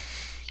wherever.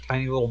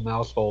 Tiny little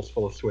mouse holes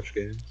full of Switch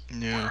games.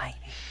 Yeah.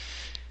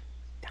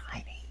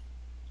 Tiny.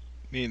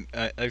 I mean,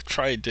 I've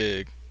tried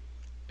to.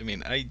 I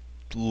mean, I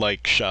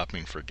like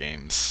shopping for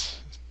games.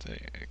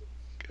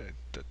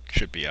 That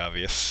should be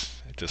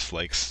obvious. I just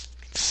like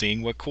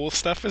seeing what cool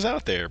stuff is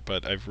out there,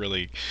 but I've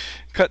really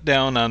cut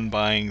down on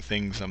buying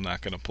things I'm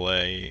not going to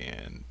play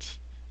and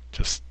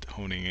just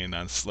honing in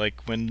on.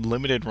 Like when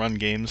limited run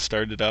games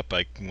started up,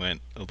 I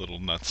went a little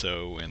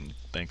nutso and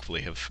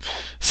thankfully have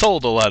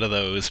sold a lot of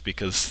those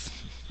because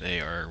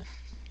they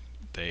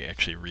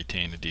actually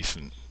retain a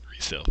decent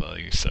resale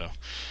value. So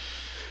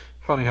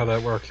Funny how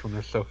that works when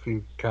there's so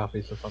few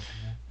copies of something.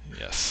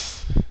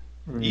 yes.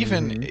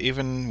 Mhm.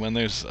 Even when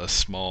there's a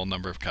small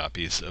number of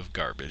copies of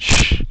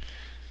garbage,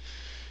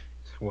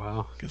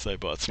 Wow. because I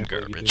bought some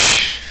Can't believe you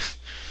garbage.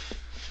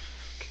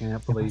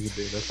 Can't believe you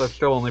do this. I've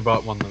still only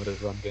bought one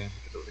limited run game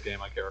because it was a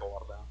game I cared a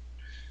lot about.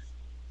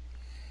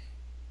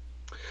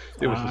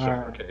 It was the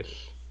Summer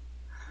case.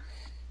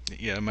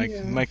 Yeah,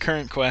 my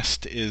current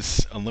quest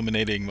is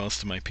eliminating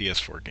most of my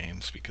PS4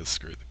 games because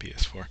screw the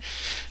PS4.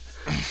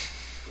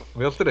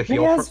 We also did a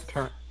heel Yes.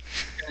 turn.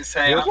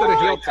 Say, We also did a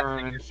heel "Oh,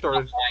 turn and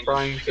started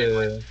trying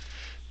to.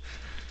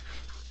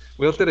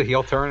 We also did a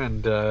heel turn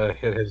and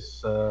hit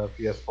his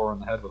PS4 in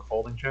the head with a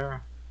folding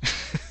chair.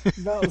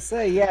 No,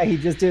 he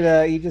just did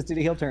a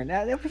heel turn.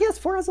 Now, the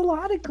PS4 has a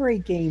lot of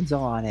great games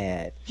on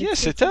it.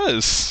 Yes, it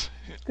does.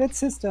 Good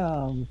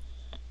system.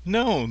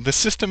 No, the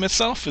system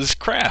itself is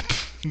crap.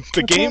 The What's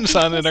wrong games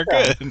with on the it are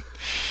system?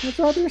 good. What's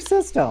wrong with your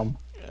system?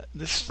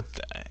 This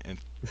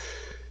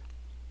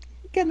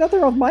Get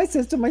nothing wrong with my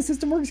system. My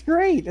system works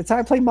great. It's how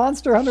I play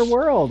Monster Hunter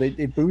World.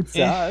 It boots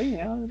up,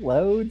 it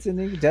loads, and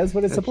it does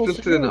what it's It's supposed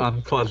just to an do.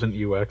 unpleasant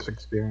UX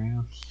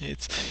experience.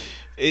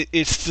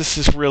 it's just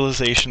this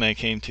realization I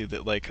came to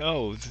that like,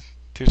 oh,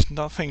 there's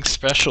nothing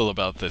special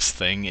about this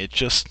thing. It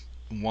just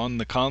won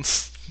the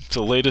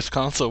latest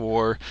console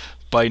war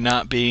by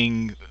not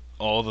being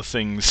all the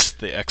things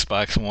the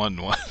Xbox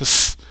One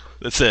was.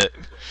 That's it.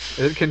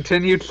 It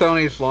continued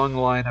Sony's long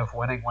line of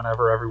winning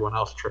whenever everyone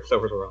else trips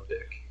over their own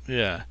dick.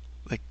 Yeah,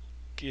 like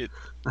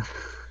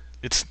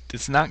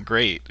it's not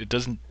great. It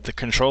doesn't. The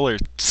controller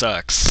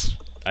sucks.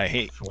 I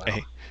hate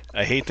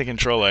the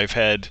controller. I've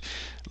had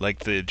like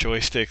the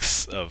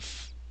joysticks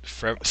of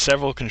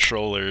several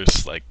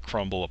controllers like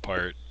crumble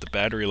apart. The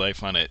battery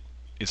life on it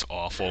is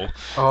awful.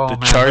 Oh, The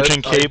man,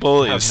 charging I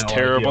cable have is no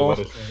terrible.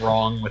 Idea what is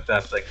wrong with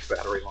that thing's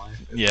battery life?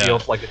 It Yeah.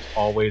 feels like it's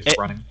always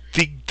running.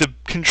 The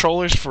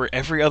controllers for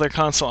every other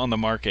console on the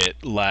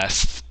market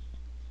last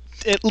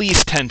at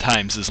least 10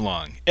 times as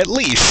long. At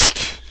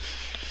least.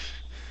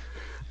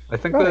 I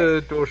think Right.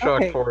 the DualShock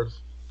Okay. 4's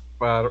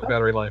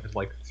battery life is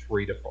like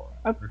 3 to 4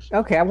 hours.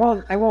 Okay, I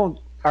won't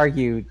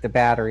argue the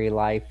battery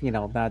life.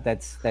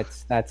 That's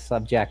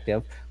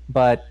subjective.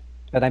 But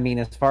I mean,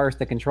 as far as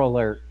the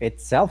controller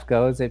itself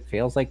goes, it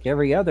feels like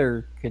every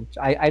other.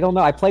 I don't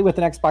know. I play with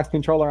an Xbox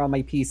controller on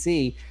my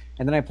PC,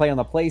 and then I play on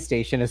the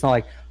PlayStation. It's not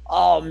like,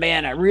 oh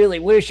man, I really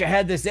wish I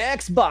had this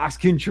Xbox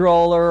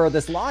controller or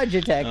this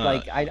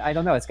Logitech. I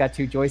don't know. It's got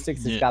 2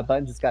 joysticks. It's got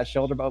buttons. It's got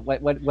shoulder. But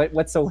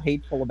what's so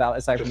hateful about it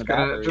aside from the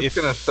battery? Just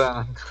gonna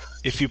sound.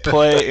 If you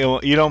play,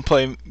 you don't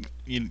play.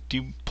 Do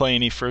you play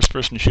any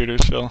first-person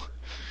shooters, Phil?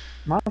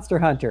 Monster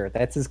Hunter.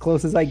 That's as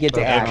close as I get to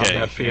Okay. action.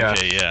 FPS.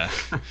 Okay, yeah.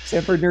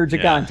 Semper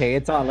Gigante.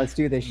 It's on. Let's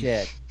do this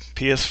shit.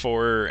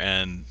 PS4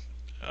 and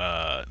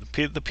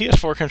the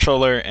PS4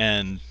 controller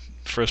and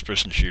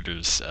first-person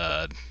shooters.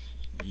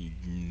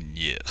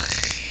 Yeah.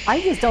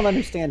 I just don't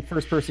understand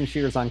first-person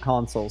shooters on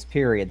consoles.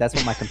 Period. That's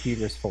what my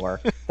computer's for.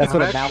 That's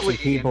what a mouse and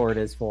keyboard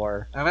is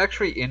for. I'm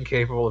actually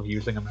incapable of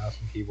using a mouse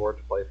and keyboard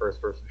to play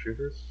first-person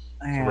shooters.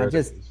 It's a I rare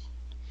just- disease.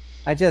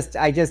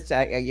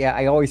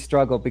 I always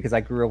struggle because I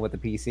grew up with a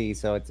PC,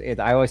 so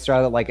I always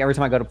struggle. Like every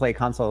time I go to play a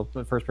console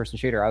first-person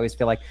shooter, I always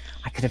feel like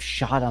I could have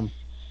shot him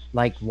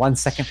like 1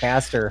 second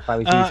faster if I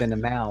was using the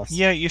mouse.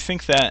 Yeah, you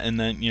think that, and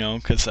then,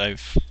 because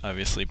I've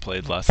obviously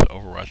played lots of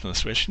Overwatch on the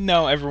Switch.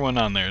 No, everyone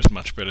on there is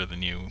much better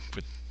than you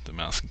with the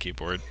mouse and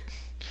keyboard.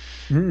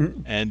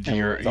 Mhm. And And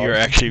you're it's all- you're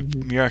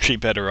actually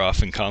better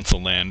off in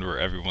console land where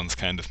everyone's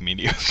kind of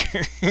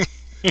mediocre.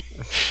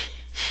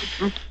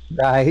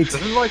 Right. This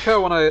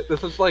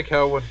is like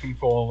how when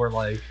people were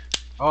like,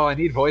 "Oh, I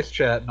need voice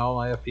chat and all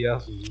my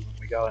FPS," and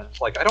we got it.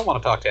 It's like I don't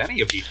want to talk to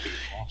any of these people.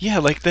 Yeah,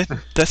 like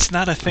that's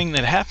not a thing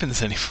that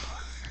happens anymore.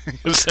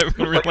 Because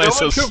everyone Like,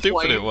 realized no how one stupid it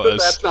complains that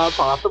was. that's not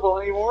possible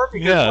anymore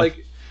because Yeah.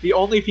 like the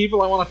only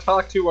people I want to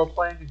talk to while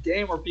playing a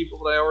game are people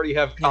that I already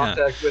have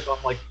contact with on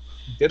like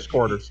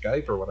Discord or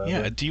Skype or whatever.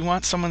 Yeah, do you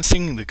want someone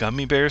singing the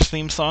Gummy Bears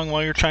theme song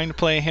while you're trying to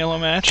play a Halo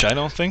match? I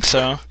don't think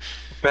so.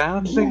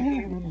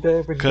 Bouncing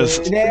everywhere. 'Cause-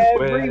 And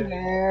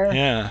everywhere.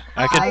 Yeah,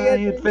 I I could.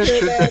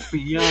 adventure that's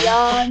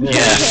beyond.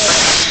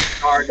 Yes.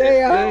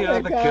 They are are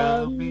the the gummy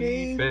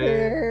gummy bears.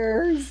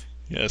 bears.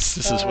 Yes,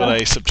 this is what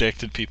I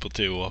subjected people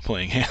to while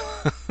playing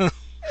Halo.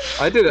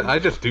 I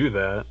just do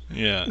that.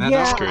 Yeah, And Yeah,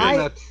 that's now great. I-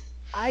 that's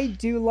I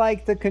do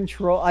like the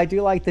control. I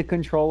do like the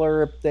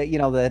controller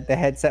that the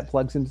headset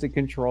plugs into the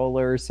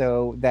controller,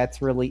 so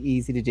that's really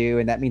easy to do,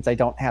 and that means I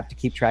don't have to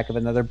keep track of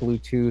another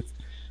Bluetooth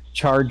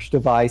charge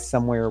device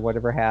somewhere or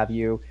whatever have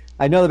you.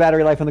 I know the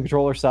battery life on the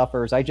controller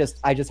suffers. I just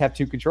have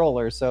two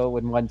controllers, so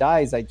when one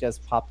dies, I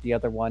just pop the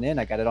other one in.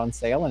 I got it on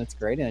sale, and it's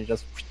great, and it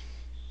just.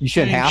 You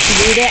shouldn't have to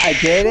do that. I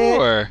get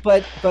Sure.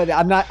 it, but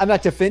I'm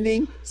not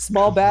defending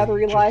small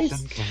battery life.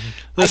 Listen,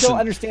 I don't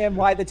understand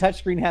why the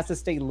touchscreen has to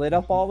stay lit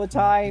up all the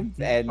time.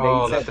 And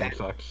Oh, they that said thing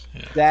sucks.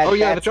 that Oh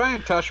yeah, the that's,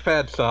 giant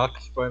touchpad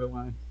sucks. By the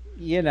way,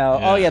 Yeah.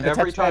 oh yeah, the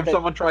every time touchpad.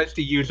 someone tries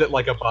to use it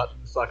like a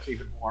button, sucks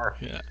even more.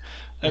 Yeah.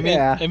 I mean,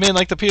 Yeah.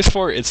 like the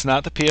PS4, it's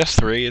not the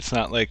PS3. It's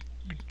not like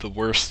the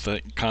worst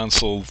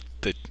console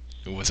that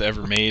was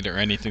ever made or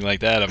anything like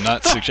that. I'm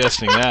not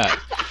suggesting that.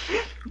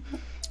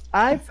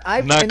 I'm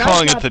not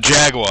calling it the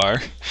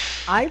Jaguar.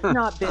 I've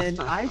not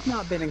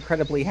been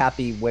incredibly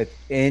happy with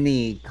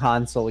any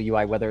console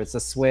UI, whether it's the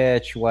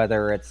Switch,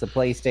 whether it's the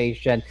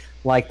PlayStation,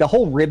 like the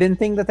whole ribbon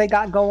thing that they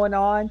got going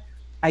on.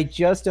 I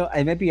just don't.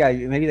 And maybe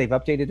they've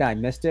updated it and I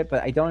missed it,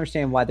 but I don't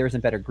understand why there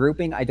isn't better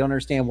grouping. I don't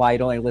understand why it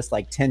only lists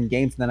like 10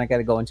 games and then I got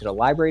to go into the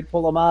library to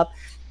pull them up.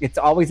 It's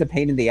always a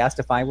pain in the ass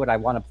to find what I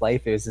want to play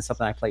if it isn't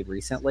something I played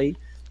recently.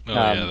 Oh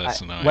yeah, that's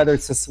annoying. Whether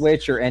it's the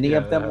Switch or any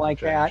of them like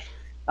that.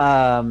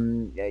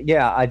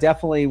 Yeah, I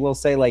definitely will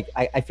say, like,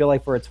 I feel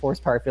like for its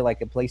horsepower, I feel like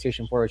a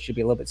PlayStation 4 should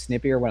be a little bit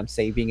snippier when I'm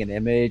saving an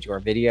image or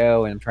a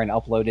video and I'm trying to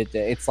upload it.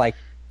 It's like,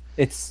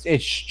 it's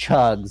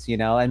chugs,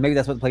 and maybe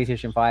that's what the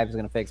PlayStation 5 is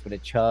going to fix, but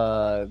it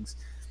chugs.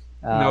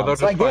 No, they'll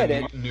so I just get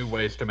find it. new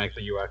ways to make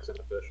the UX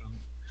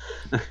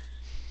inefficient.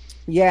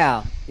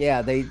 Yeah,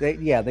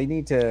 they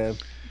need to,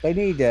 I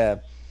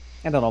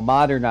don't know,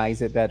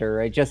 modernize it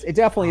better. It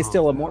definitely is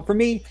still for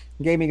me,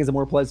 gaming is a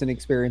more pleasant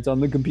experience on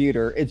the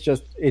computer.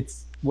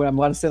 It's when I'm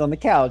going to sit on the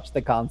couch,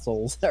 the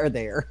consoles are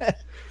there.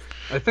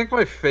 I think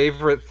my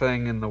favorite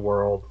thing in the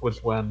world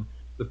was when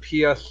the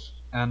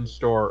PSN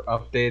store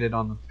updated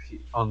on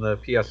the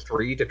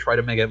PS3 to try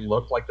to make it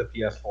look like the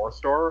PS4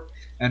 store,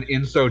 and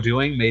in so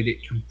doing made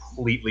it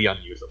completely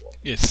unusable.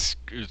 It's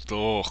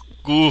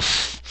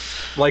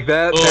goof. Like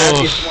that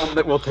is one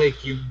that will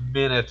take you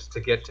minutes to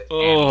get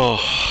to.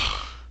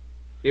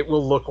 It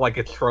will look like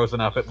it's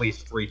frozen up at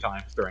least 3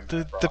 times during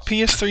the process.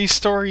 PS3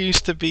 store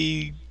used to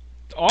be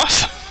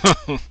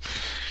awesome.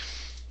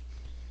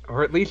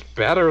 Or at least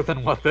better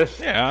than what this.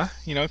 Yeah,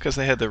 because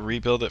they had to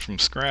rebuild it from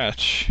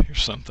scratch or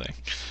something.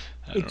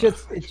 It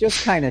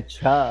just kind of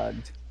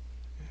chugged.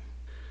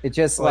 It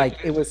just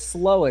it was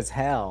slow as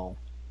hell.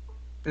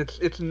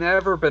 It's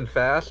never been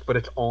fast, but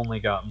it's only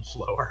gotten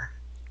slower.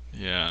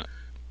 Yeah.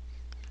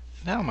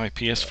 Now my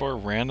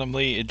PS4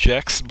 randomly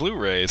ejects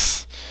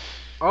Blu-rays.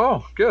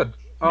 Oh, good.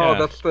 Oh,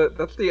 Yeah.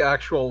 that's the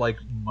actual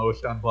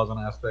most unpleasant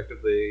aspect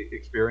of the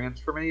experience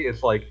for me.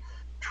 Is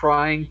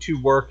trying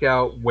to work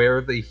out where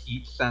the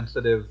heat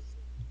sensitive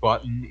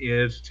button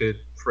is to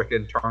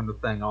frickin' turn the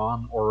thing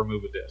on or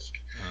remove a disc.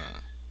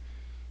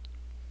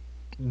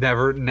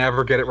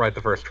 Never get it right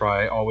the first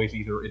try. Always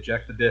either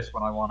eject the disc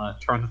when I want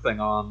to turn the thing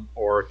on,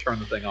 or turn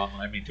the thing on when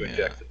I mean to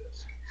eject the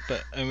disc.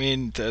 But I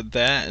mean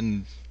that,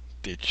 and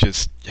it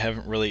just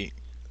haven't really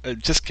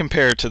just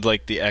compared to the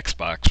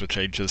Xbox,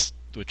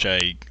 which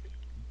I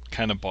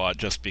kind of bought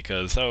just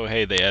because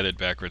hey, they added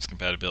backwards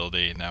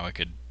compatibility. Now I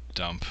could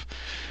dump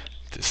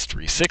this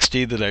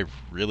 360 that I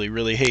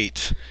really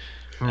hate.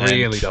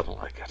 Really doesn't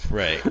like it.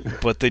 Right,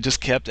 but they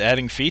just kept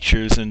adding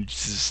features, and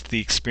just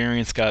the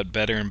experience got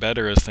better and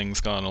better as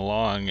things gone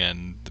along,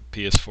 and the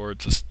PS4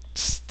 just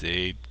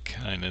stayed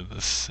kind of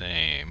the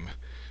same.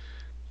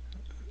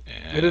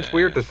 It is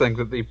weird to think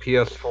that the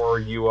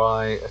PS4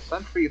 UI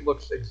essentially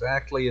looks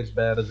exactly as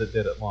bad as it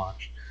did at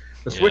launch.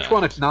 The Switch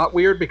one, it's not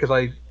weird because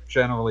I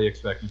generally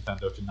expect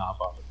Nintendo to not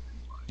bother.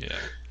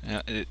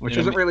 Yeah. Which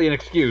isn't really an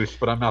excuse,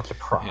 but I'm not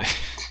surprised.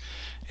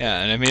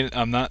 Yeah, and I mean,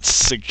 I'm not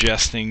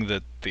suggesting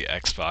that the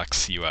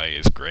Xbox UI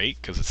is great,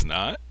 because it's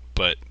not,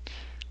 but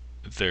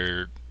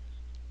they're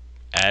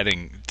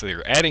adding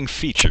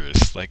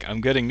features.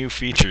 I'm getting new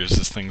features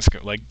as things go.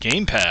 Like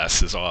Game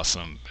Pass is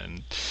awesome,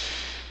 and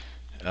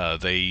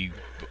they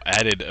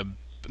added a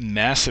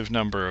massive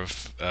number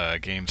of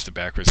games to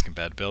backwards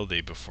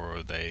compatibility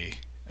before they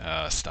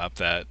stopped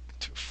that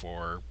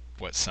for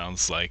what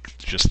sounds like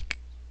just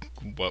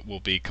what will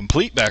be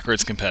complete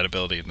backwards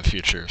compatibility in the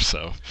future.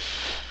 So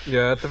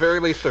yeah, at the very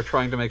least, they're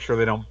trying to make sure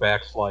they don't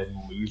backslide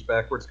and lose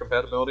backwards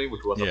compatibility,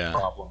 which was a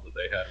problem that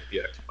they had with the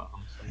Xbox.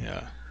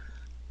 Yeah.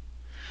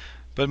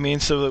 But I mean,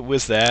 so it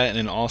was that,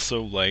 and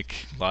also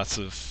lots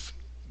of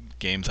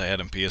games I had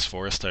on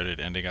PS4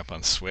 started ending up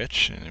on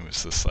Switch, and it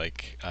was just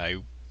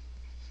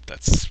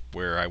that's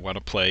where I want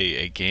to play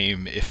a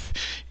game. If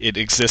it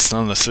exists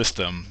on the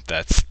system,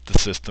 that's the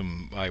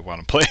system I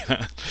want to play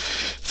on.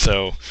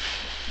 So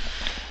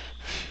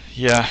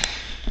yeah,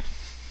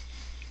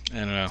 I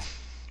don't know.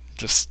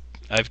 Just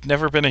I've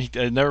never been a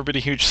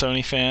huge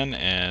Sony fan,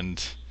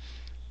 and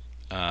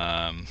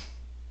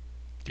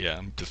yeah,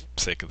 I'm just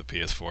sick of the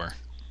PS4.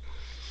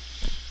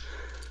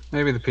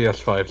 Maybe the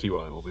PS5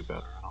 UI will be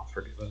better, and I'll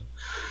forgive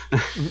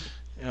it.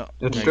 Yeah.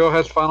 It still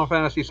has Final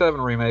Fantasy VII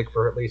Remake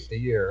for at least a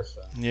year.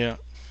 So. Yeah.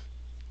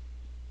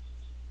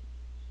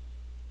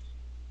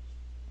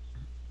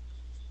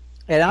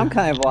 And I'm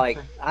kind of like,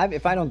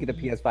 if I don't get a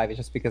PS5, it's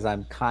just because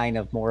I'm kind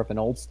of more of an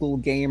old school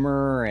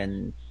gamer,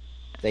 and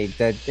they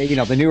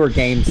the newer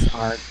games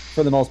aren't,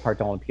 for the most part,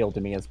 don't appeal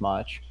to me as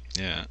much.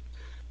 Yeah.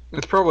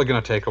 It's probably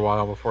going to take a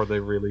while before they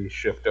really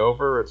shift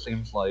over. It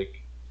seems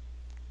like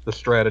the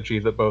strategy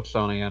that both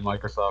Sony and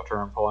Microsoft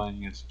are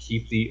employing is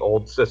keep the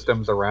old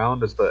systems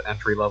around as the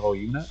entry-level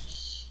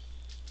units.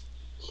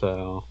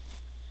 So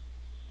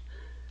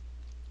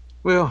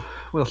we'll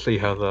see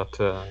how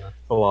that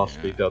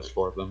philosophy does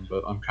for them,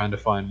 but I'm kind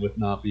of fine with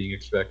not being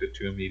expected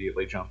to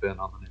immediately jump in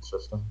on the new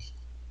systems.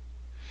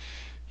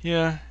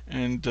 Yeah,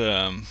 and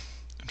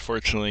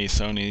unfortunately,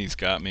 Sony's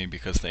got me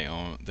because they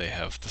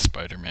have the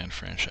Spider-Man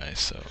franchise,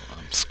 so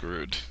I'm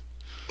screwed.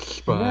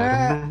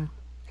 Spider-Man.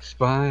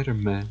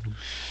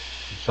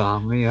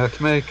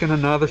 Insomniac's making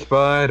another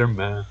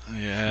Spider-Man.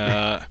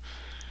 Yeah.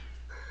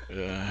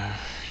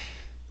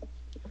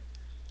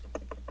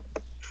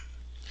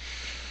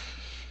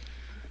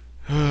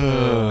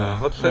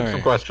 Let's hit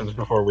some questions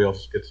before we all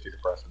just get too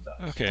depressed and die.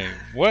 Okay,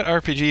 what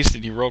RPGs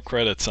did you roll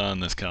credits on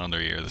this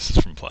calendar year? This is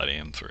from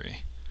Platinum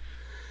 3.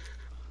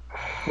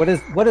 What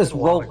does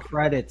roll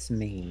credits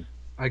mean?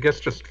 I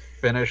guess just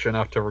finish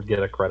enough to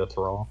get a credits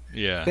roll.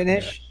 Yeah.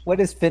 Finish? Yeah. What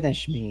does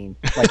finish mean?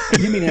 Like,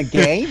 you mean a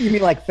game? You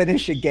mean like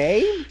finish a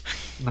game?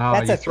 No,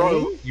 that's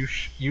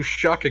you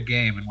shuck a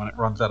game, and when it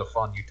runs out of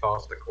fun, you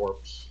toss the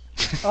corpse.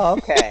 Oh,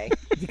 okay.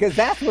 Because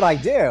that's what I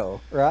do,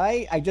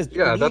 right? I just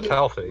that's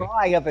healthy.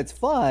 Try if it's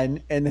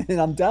fun, and then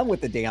I'm done with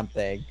the damn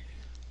thing.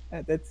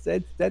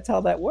 That's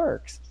how that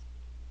works.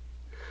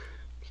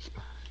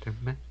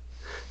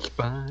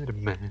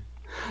 Spider-Man.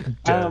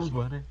 Does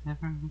whatever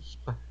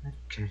Spider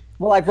can.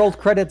 Well, I've rolled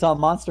credits on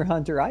Monster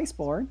Hunter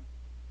Iceborne.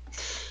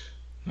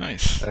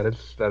 Nice.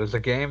 That is a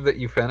game that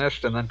you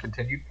finished and then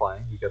continued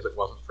playing because it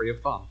wasn't free of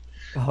fun.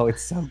 Oh,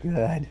 it's so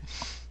good.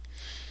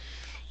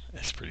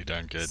 It's pretty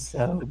darn good.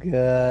 So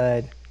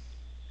good.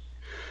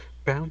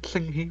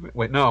 Bouncing hero.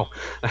 Wait, no.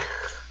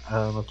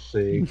 Let's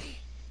see.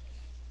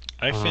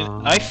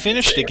 I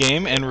finished a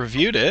game and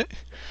reviewed it.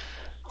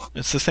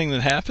 It's the thing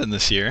that happened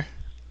this year.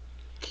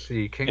 Let's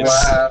see.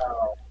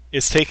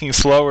 It's taking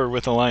slower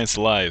with Alliance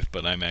Live,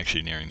 but I'm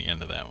actually nearing the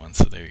end of that one,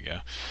 so there you go.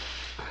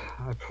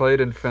 I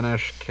played and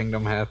finished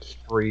Kingdom Hearts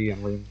 3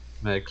 and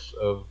remakes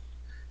of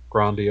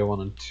Grandia 1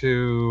 and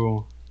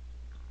 2.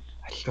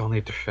 I still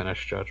need to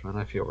finish Judgment.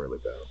 I feel really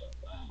bad about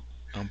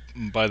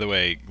that. By the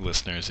way,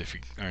 listeners, if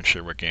you aren't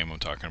sure what game I'm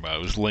talking about,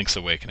 it was Link's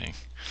Awakening.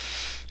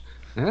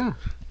 Yeah.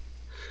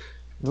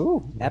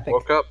 Ooh, epic.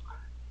 Woke up.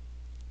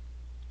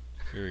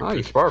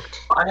 You sparked.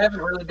 I haven't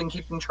really been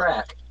keeping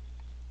track.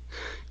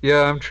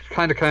 Yeah, I'm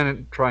kind of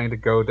trying to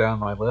go down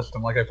my list.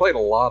 I'm like, I played a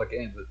lot of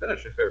games. I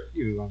finished a fair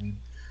few. I mean,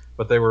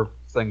 but they were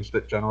things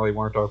that generally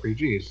weren't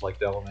RPGs, like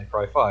Devil May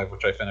Cry 5,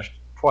 which I finished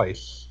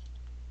twice,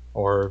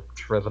 or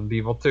Resident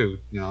Evil 2.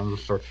 You know,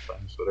 those sorts of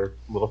things that are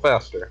a little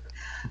faster.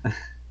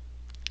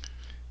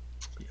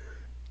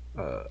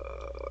 I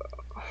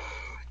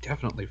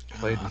definitely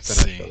played and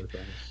finished other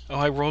things. Oh,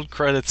 I rolled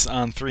credits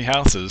on Three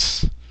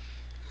Houses.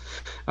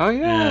 Oh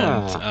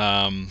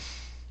yeah. And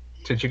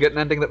did you get an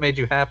ending that made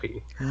you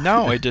happy?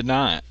 No, I did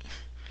not.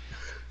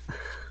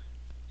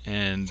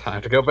 And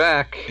time to go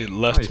back. It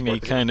left me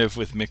kind of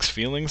with mixed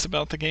feelings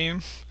about the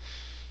game.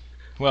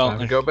 Well, time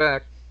to go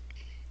back.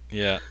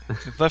 Yeah,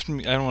 it left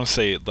me. I don't want to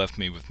say it left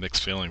me with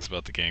mixed feelings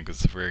about the game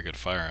because it's a very good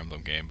Fire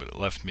Emblem game, but it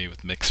left me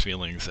with mixed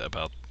feelings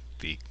about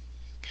the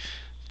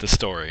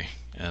story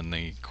and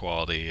the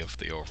quality of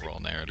the overall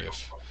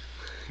narrative.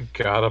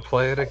 Gotta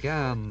play it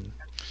again.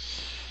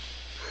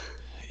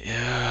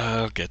 Yeah,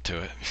 I'll get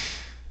to it.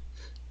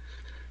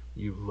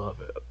 You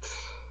love it.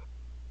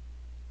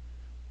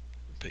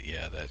 But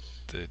yeah,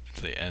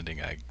 the ending,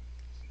 the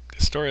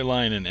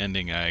storyline and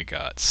ending I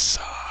got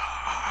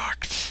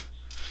sucked.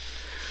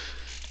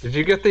 Did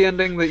you get the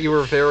ending that you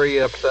were very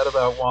upset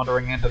about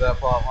wandering into that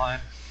plot line?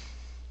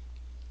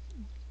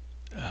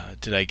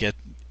 Did I get?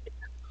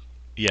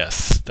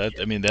 Yes, that's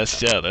the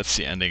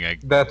ending.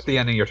 That's the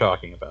ending you're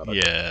talking about.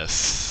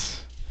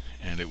 Yes,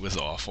 and it was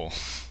awful.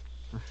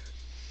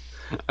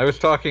 I was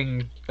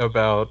talking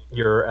about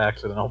your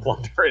accidental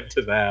blunder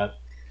into that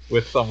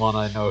with someone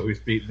I know who's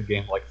beaten the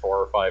game like 4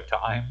 or 5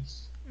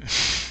 times.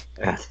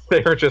 And they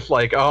were just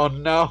like, "Oh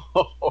no!"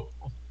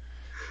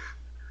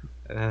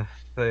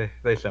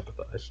 They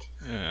sympathized.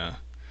 Yeah,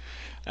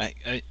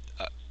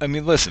 I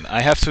mean, listen.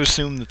 I have to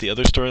assume that the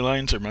other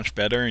storylines are much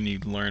better, and you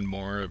learn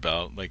more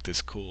about like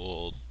this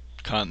cool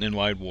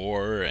continent-wide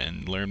war,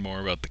 and learn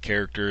more about the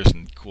characters,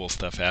 and cool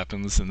stuff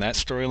happens in that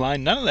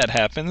storyline. None of that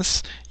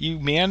happens. You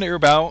meander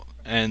about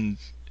and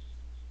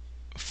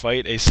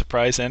fight a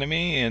surprise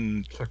enemy,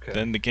 and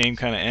then the game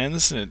kind of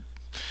ends. And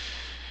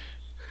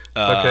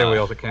okay,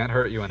 Wheels. It can't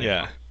hurt you anymore.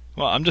 Yeah.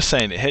 Well, I'm just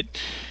saying,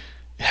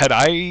 had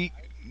I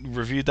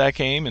reviewed that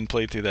game and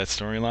played through that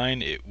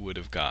storyline, it would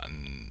have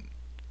gotten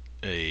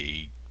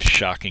a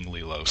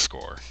shockingly low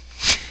score.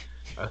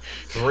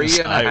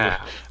 3.5.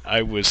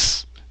 I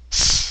was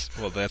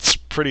Well, that's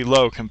pretty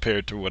low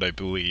compared to what I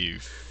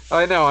believe.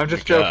 I know. I'm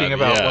just God, joking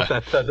about yeah. what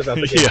that says about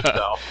the game Yeah.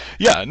 itself.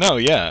 Yeah, no,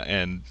 yeah,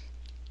 and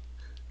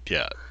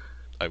yeah,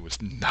 I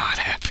was not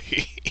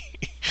happy.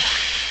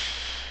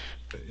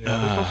 Yeah,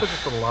 there's also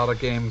just a lot of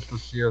games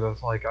this year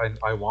that's like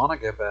I want to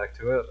get back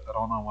to it. I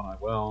don't know when I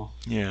will.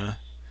 Yeah.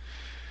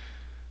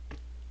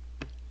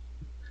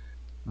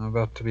 I'm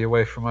about to be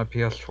away from my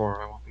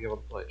PS4. I won't be able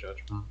to play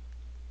Judgment.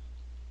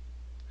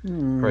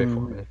 Pray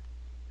for me.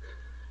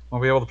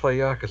 Won't be able to play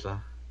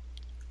Yakuza.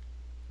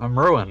 I'm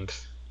ruined.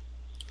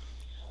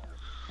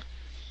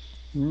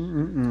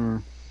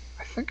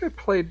 I think I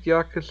played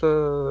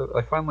Yakuza.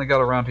 I finally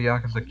got around to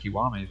Yakuza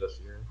Kiwami this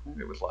year.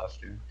 Maybe it was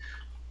last year.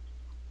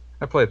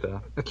 I played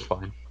that. It's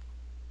fine.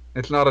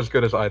 It's not as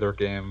good as either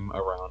game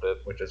around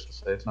it, which is to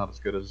say, it's not as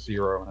good as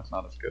 0, and it's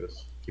not as good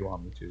as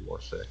Kiwami 2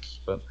 or 6,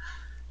 but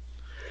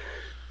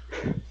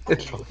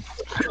it's fine.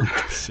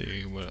 Let's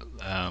see what.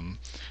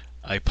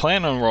 I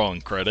plan on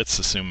rolling credits,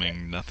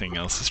 assuming nothing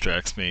else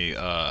distracts me.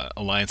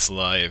 Alliance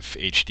Live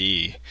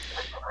HD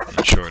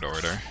in short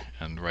order,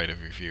 and write a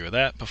review of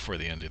that before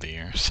the end of the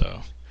year.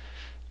 So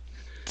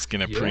it's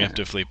gonna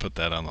preemptively put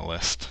that on the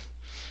list.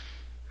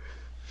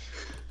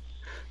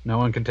 No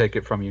one can take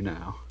it from you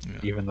now, Yeah.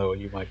 even though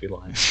you might be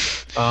lying.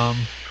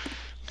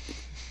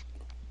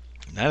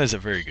 That is a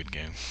very good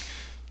game.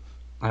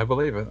 I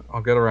believe it.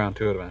 I'll get around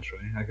to it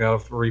eventually. I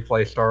gotta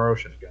replay Star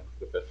Ocean again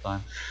for the 5th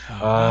time.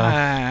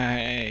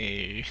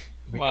 Why?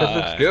 Because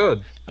it's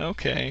good.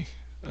 Okay.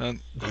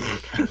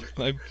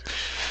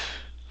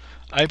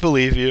 I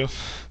believe you.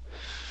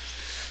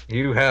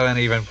 You haven't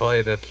even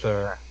played it,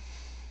 sir.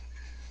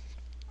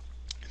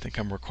 I think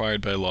I'm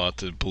required by law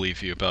to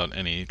believe you about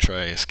any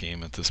Trias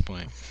game at this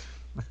point.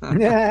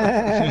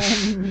 I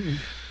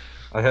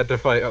had to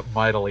fight up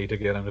mightily to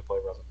get him to play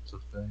Resonance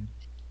of Fate.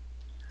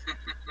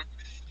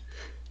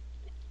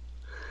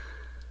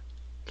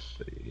 Let's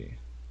see.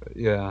 But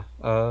yeah.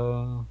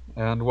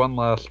 And one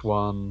last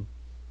one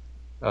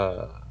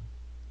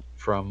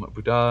from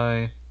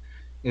Budai.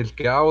 Is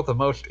Gao the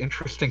most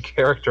interesting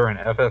character in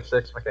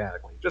FF6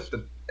 mechanically? Just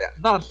a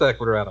non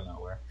sequitur out of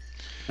nowhere.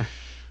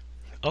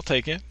 I'll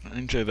take it. I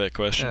enjoy that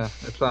question. Yeah,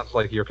 it sounds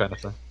like your kind of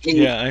thing.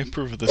 Yeah, I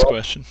approve of this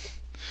question.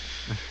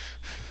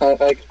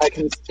 I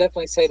can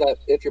definitely say that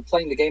if you're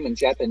playing the game in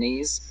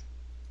Japanese,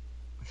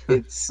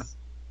 it's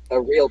a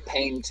real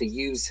pain to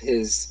use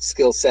his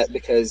skill set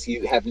because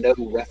you have no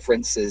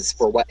references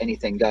for what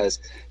anything does.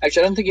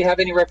 Actually, I don't think you have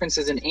any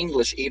references in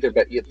English either,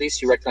 but at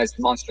least you recognize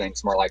the monster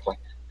names more likely.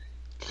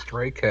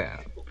 Stray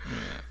Cat.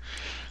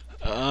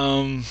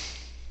 I'm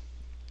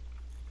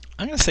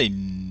gonna say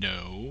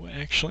no,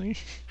 actually,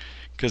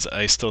 because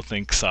I still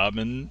think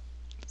Sabin.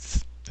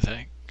 Is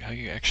that how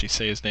you actually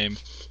say his name?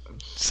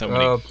 So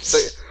many.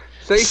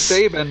 Say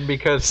Sabin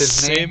because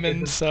his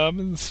name.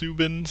 Sabin,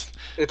 Subin.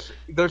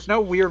 There's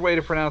no weird way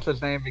to pronounce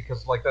his name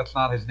because that's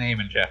not his name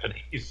in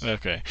Japanese.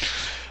 Okay.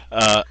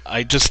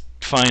 I just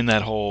find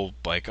that whole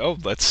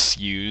let's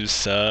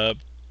use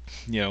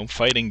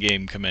fighting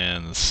game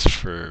commands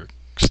for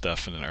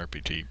stuff in an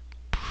RPG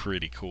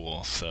pretty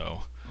cool.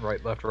 So.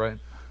 Right, left, right.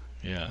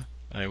 Yeah,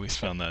 I always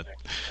found that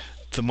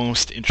the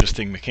most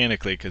interesting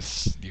mechanically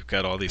because you've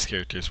got all these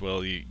characters.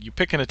 Well, you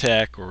pick an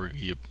attack or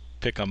you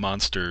pick a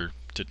monster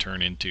to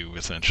turn into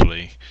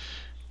essentially,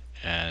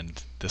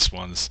 and this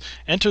one's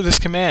enter this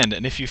command,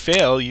 and if you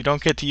fail, you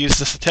don't get to use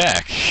this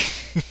attack.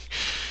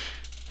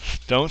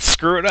 Don't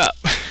screw it up.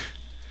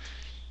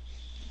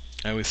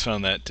 I always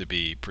found that to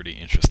be pretty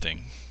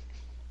interesting.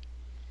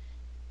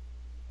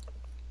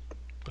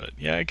 But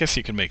yeah, I guess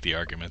you can make the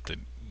argument that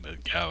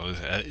Gao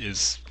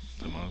is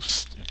the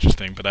most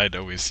interesting, but I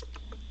don't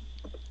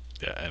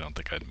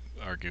think I'd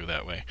argue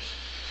that way.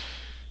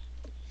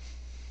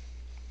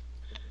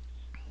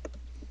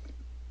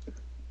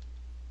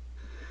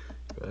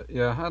 But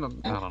yeah, I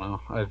don't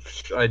know.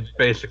 I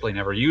basically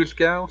never used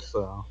Gao,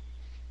 so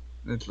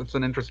it's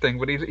an interesting.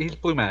 But he's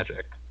blue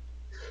magic.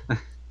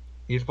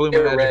 He's blue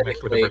magic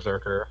mixed with a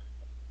berserker.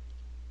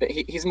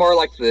 He's more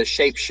like the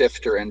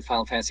shapeshifter in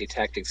Final Fantasy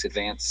Tactics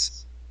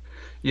Advance.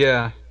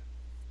 Yeah.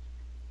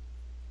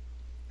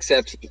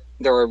 Except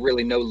there are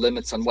really no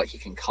limits on what he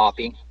can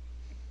copy.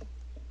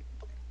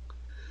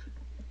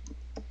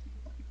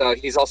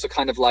 He's also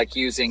kind of like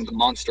using the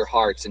monster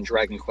hearts in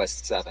Dragon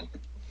Quest VII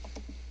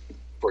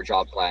for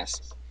job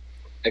class.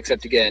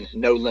 Except again,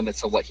 no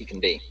limits on what he can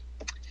be.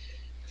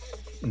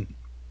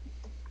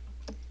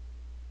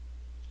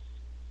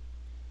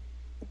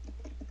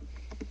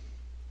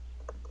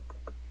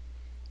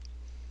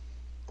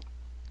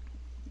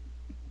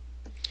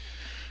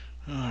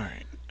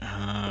 Alright.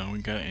 We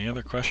got any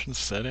other questions?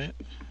 Is that it?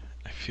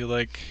 I feel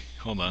like...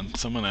 Hold on.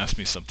 Someone asked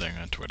me something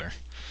on Twitter.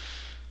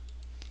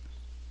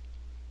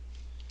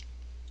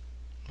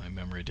 My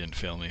memory didn't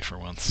fail me for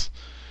once.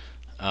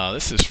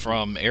 This is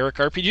from Eric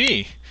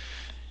RPG.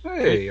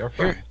 Hey,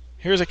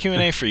 Here's a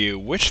Q&A for you.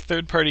 Which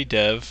third-party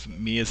dev,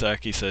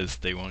 Miyazaki says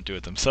they won't do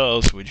it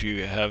themselves, would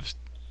you have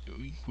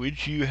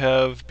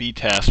be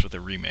tasked with a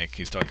remake?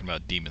 He's talking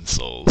about Demon's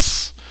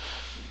Souls.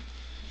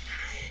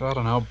 I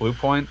don't know, Blue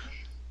Point?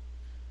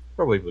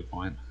 probably Blue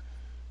Point.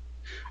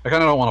 I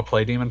kind of don't want to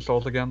play Demon's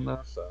Souls again,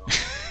 though, so...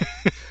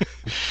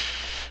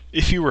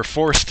 If you were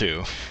forced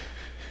to.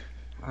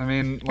 I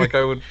mean, like,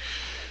 I would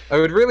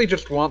really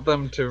just want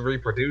them to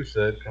reproduce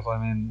it, because, I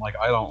mean, like,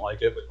 I don't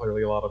like it, but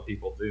clearly a lot of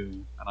people do,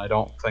 and I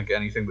don't think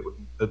anything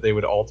that they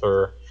would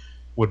alter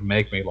would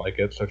make me like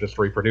it, so just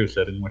reproduce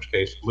it, in which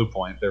case, Blue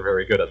Point, they're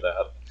very good at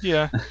that.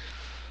 Yeah.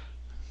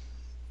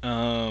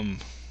 I'm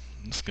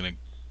just gonna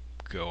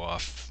go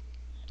off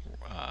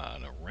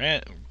on a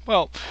rant.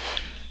 Well,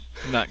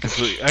 not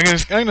completely. I'm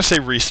gonna say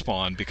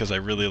Respawn because I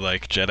really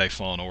like Jedi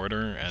Fallen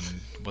Order and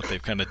what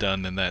they've kind of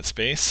done in that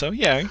space. So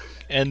yeah,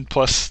 and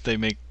plus they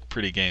make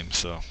pretty games,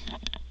 so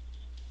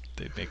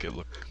they make it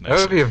look nice. That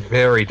would be a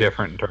very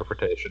different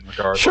interpretation,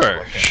 regardless.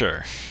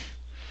 Sure.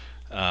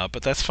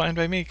 But that's fine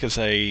by me because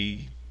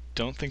I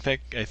don't think that.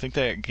 I think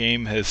that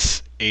game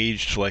has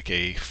aged like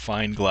a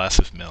fine glass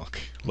of milk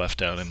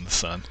left out in the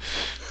sun.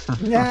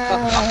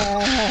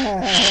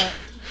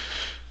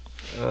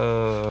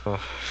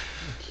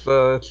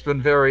 It's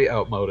been very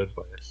outmoded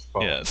by its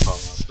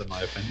follow-ups, in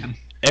my opinion.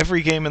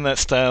 Every game in that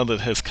style that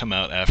has come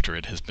out after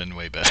it has been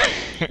way better.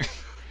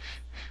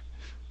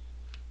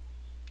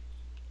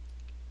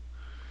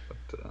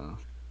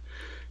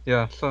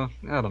 Yeah, so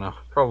I don't know.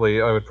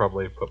 I would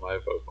probably put my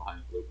vote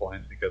behind Blue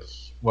Point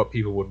because what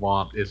people would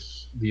want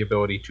is the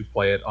ability to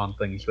play it on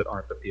things that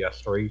aren't the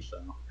PS3.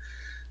 So,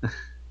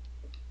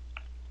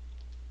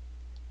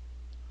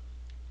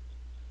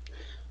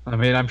 I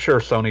mean, I'm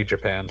sure Sony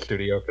Japan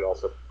Studio could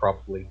also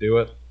probably do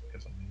it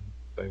because I mean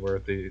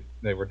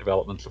they were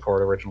development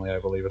support originally, I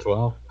believe, as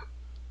well.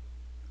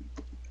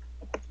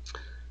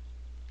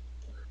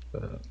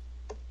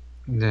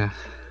 Yeah.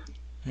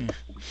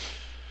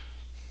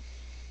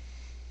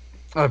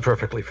 I'm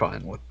perfectly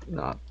fine with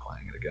not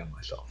playing it again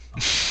myself.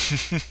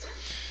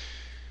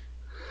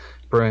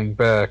 Bring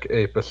back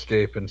Ape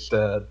Escape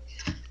instead.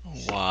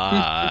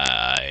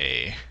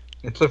 Why?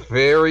 It's a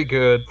very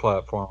good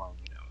platformer.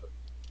 You know it.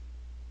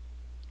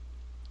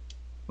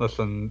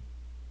 Listen,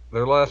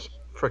 their last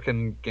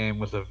frickin' game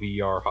was a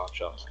VR Hot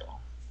Shots Golf.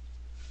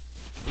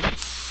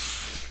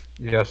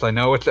 Yes, I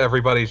know it's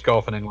everybody's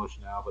golf in English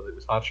now, but it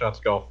was Hot Shots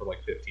Golf for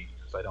like 15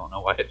 years. I don't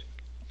know why it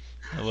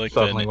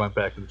suddenly went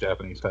back to the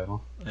Japanese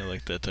title. I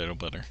like that title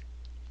better.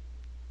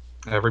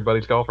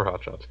 Everybody's Golf or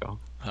Hot Shots Golf?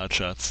 Hot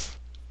Shots.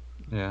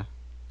 Yeah.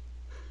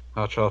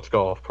 Hot Shots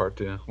Golf Part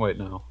 2. Wait,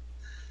 no.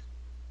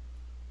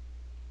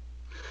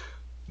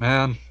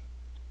 Man,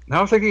 now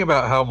I'm thinking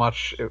about how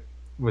much it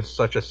was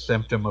such a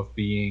symptom of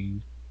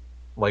being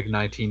like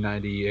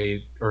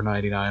 1998 or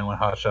 99 when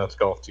Hot Shots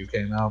Golf 2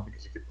 came out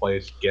because you could play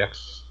as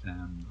Gex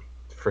and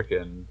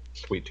frickin'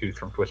 Sweet Tooth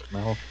from Twisted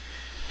Metal.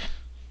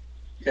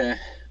 Okay.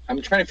 I'm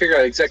trying to figure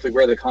out exactly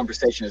where the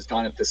conversation has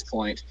gone at this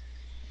point.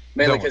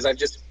 Mainly because I've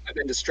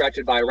been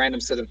distracted by a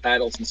random set of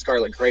battles in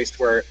Scarlet Grace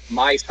where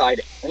my side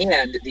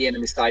and the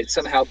enemy side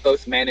somehow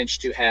both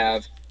managed to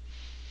have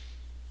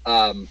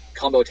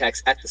combo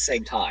attacks at the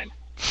same time.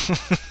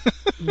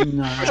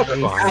 Nice. How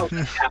did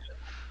that happen?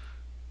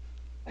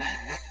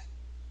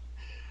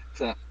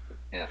 So,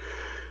 yeah.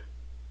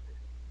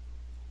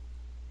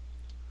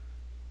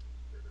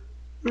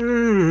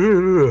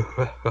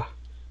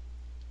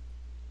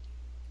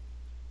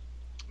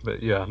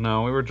 But yeah,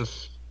 no, we were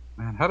just...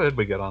 Man, how did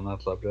we get on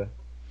that subject?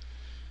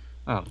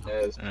 I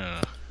don't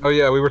know. Oh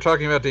yeah, we were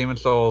talking about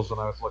Demon's Souls, and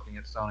I was looking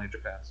at Sony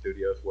Japan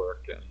Studios'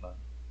 work, and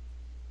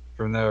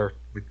from there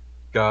we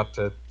got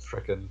to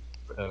frickin'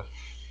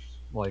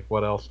 like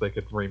what else they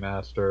could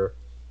remaster,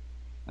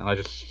 and I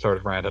just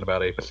started ranting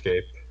about Ape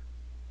Escape.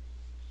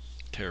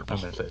 Terrible.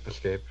 I miss Ape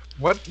Escape.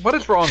 What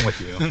is wrong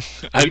with you?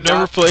 I've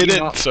never played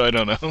it, so I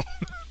don't know.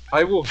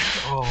 I will...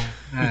 Oh,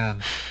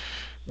 man.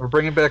 We're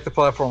bringing back the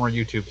platformer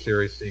YouTube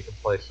series so you can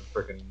play some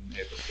frickin'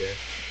 Ape Escape.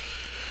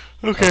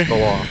 Okay.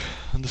 Go on.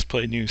 I'll just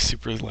play new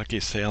Super Lucky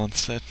Sail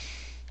instead.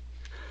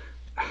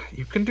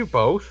 You can do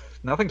both.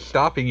 Nothing's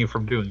stopping you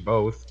from doing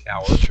both,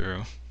 coward. That's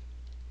true.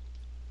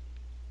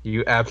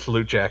 You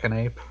absolute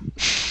jackanape.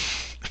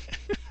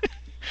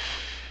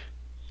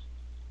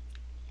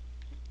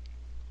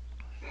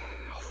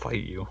 I'll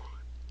fight you.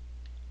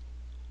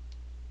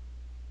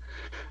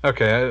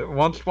 Okay,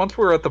 once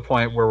we're at the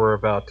point where we're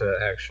about to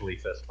actually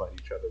fist fight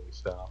each other, we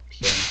stop.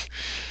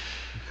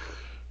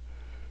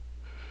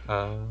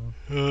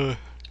 So.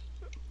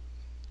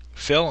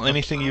 Phil,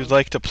 anything you'd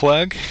like to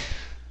plug?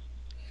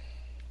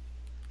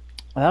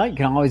 Well, you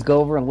can always go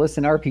over and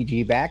listen to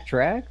RPG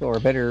Backtrack, or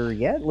better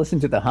yet, listen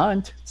to The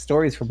Hunt,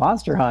 Stories from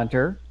Monster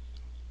Hunter.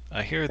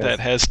 I hear that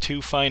has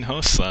 2 fine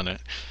hosts on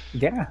it.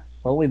 Yeah,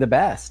 only the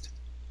best.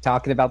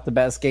 Talking about the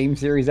best game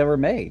series ever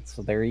made,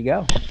 so there you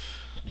go.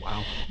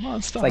 Wow.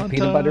 Monster It's like Hunter.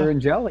 peanut butter and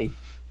jelly.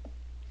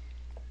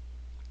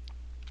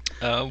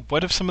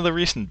 What have some of the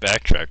recent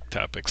Backtrack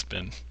topics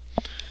been?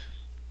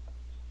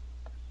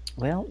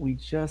 Well, we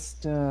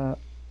just, I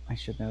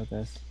should know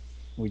this.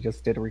 We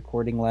just did a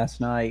recording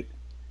last night,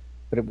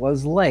 but it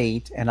was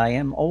late, and I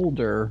am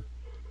older,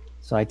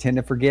 so I tend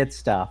to forget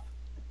stuff.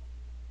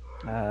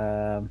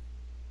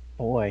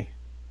 Boy,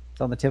 it's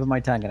on the tip of my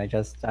tongue,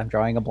 and I'm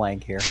drawing a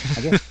blank here.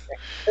 I guess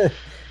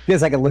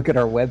Because I can look at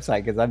our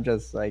website because I'm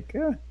just like,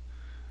 I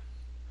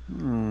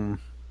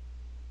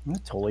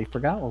totally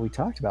forgot what we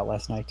talked about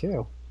last night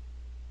too.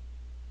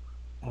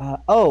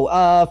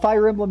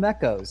 Fire Emblem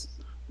Echoes.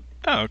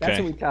 Oh, That's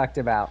what we okay. talked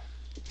about.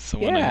 It's the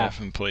one I yeah.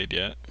 haven't played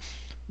yet.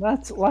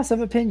 Lots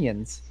of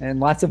opinions and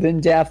lots of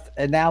in-depth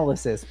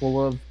analysis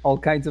full of all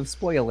kinds of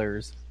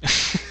spoilers.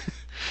 'Cause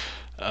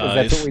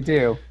that's what we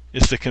do.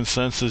 Is the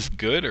consensus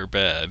good or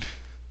bad?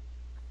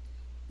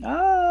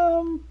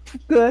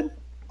 Good.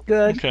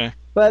 Okay.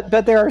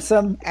 But there are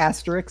some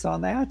asterisks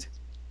on that.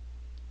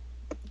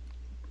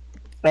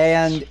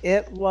 And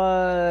it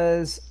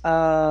was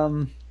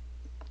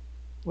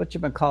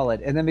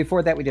whatchamacallit. And then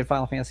before that we did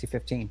Final Fantasy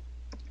 15.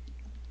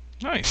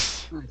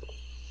 Nice.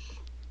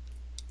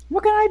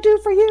 What can I do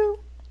for you?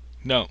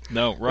 No,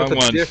 wrong That's a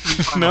one.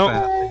 different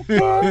Final No.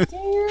 Fantasy.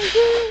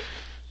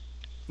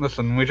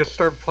 Listen, we just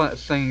start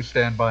singing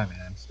Stand By Me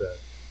instead.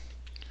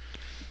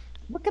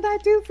 What can I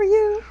do for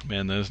you?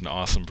 Man, that is an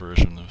awesome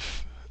version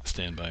of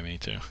Stand By Me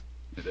too.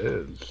 It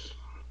is.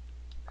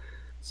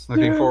 I'm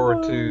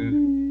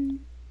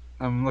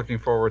looking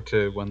forward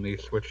to when the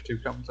Switch 2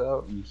 comes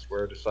out and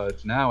Square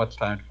decides now it's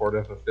time to port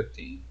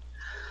FF15.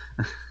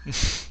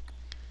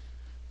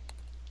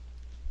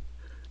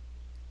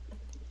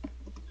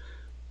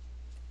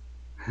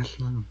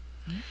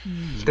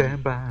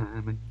 Stand by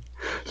me.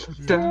 So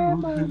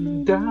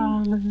darling,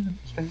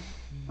 stand.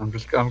 I'm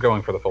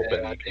going for the full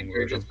bit. I think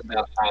we're just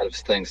about out of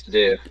things to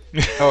do.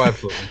 Oh,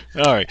 absolutely.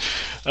 All right.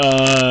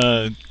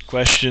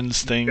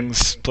 Questions,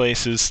 things,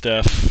 places,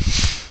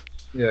 stuff.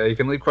 Yeah, you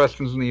can leave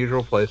questions in the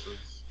usual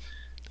places.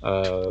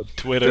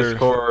 Twitter.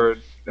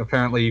 Discord.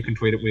 Apparently, you can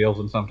tweet at Wheels,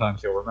 and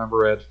sometimes you'll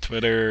remember it.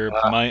 Twitter,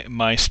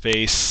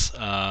 MySpace.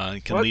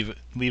 You can What?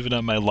 leave it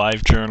on my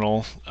live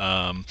journal.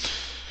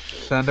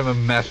 Send him a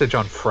message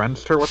on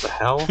Friendster. What the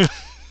hell?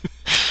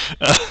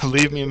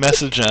 Leave me a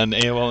message on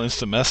AOL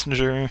Instant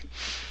Messenger.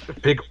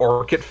 Big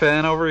Orchid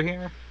fan over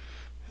here.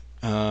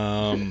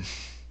 Oh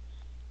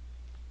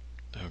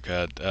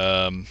god.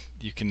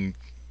 You can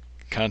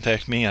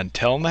contact me on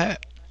Telnet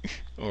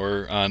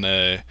or on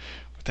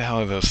what the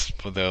hell are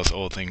those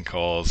old thing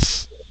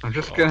calls? I'm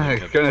just Oh,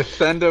 gonna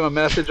send him a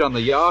message on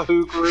the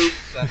Yahoo group.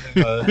 Send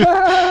him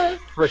a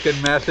frickin'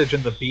 message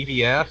in the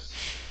BBS.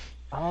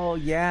 Oh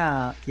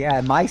yeah,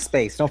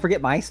 MySpace. Don't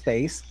forget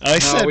MySpace. I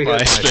said we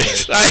had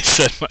MySpace. MySpace. I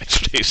said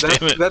MySpace.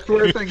 Damn it. That's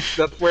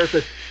where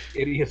the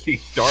idiocy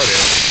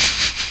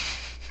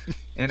started.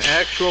 In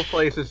actual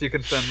places, you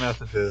can send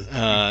messages. You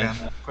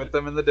can put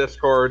them in the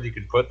Discord. You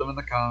can put them in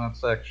the comment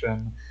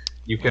section.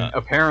 You can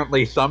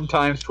apparently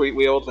sometimes tweet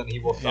Wheels, and he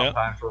will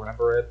sometimes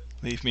remember it.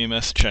 Leave me a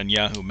message on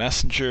Yahoo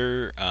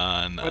Messenger.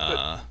 On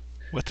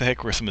what the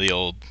heck were some of the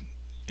old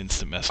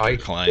instant messenger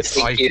clients?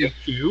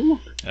 ICQ?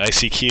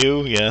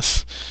 ICQ,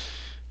 yes.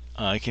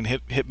 You can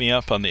hit me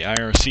up on the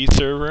IRC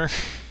server.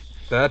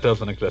 That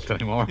doesn't exist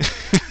anymore.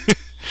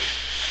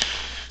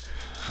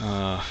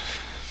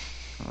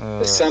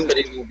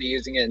 Somebody will be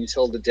using it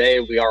until the day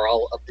we are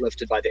all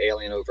uplifted by the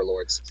alien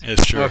overlords.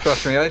 It's true. No,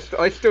 trust me,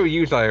 I still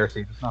use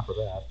IRC, just not for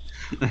that.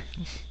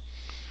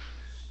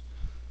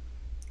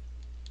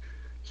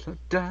 So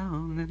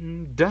down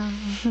and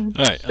down.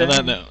 Alright, on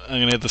that note, I'm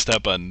going to hit the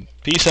stop button.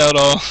 Peace out,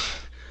 all.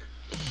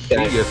 See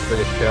ya,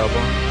 Space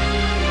Cowboy.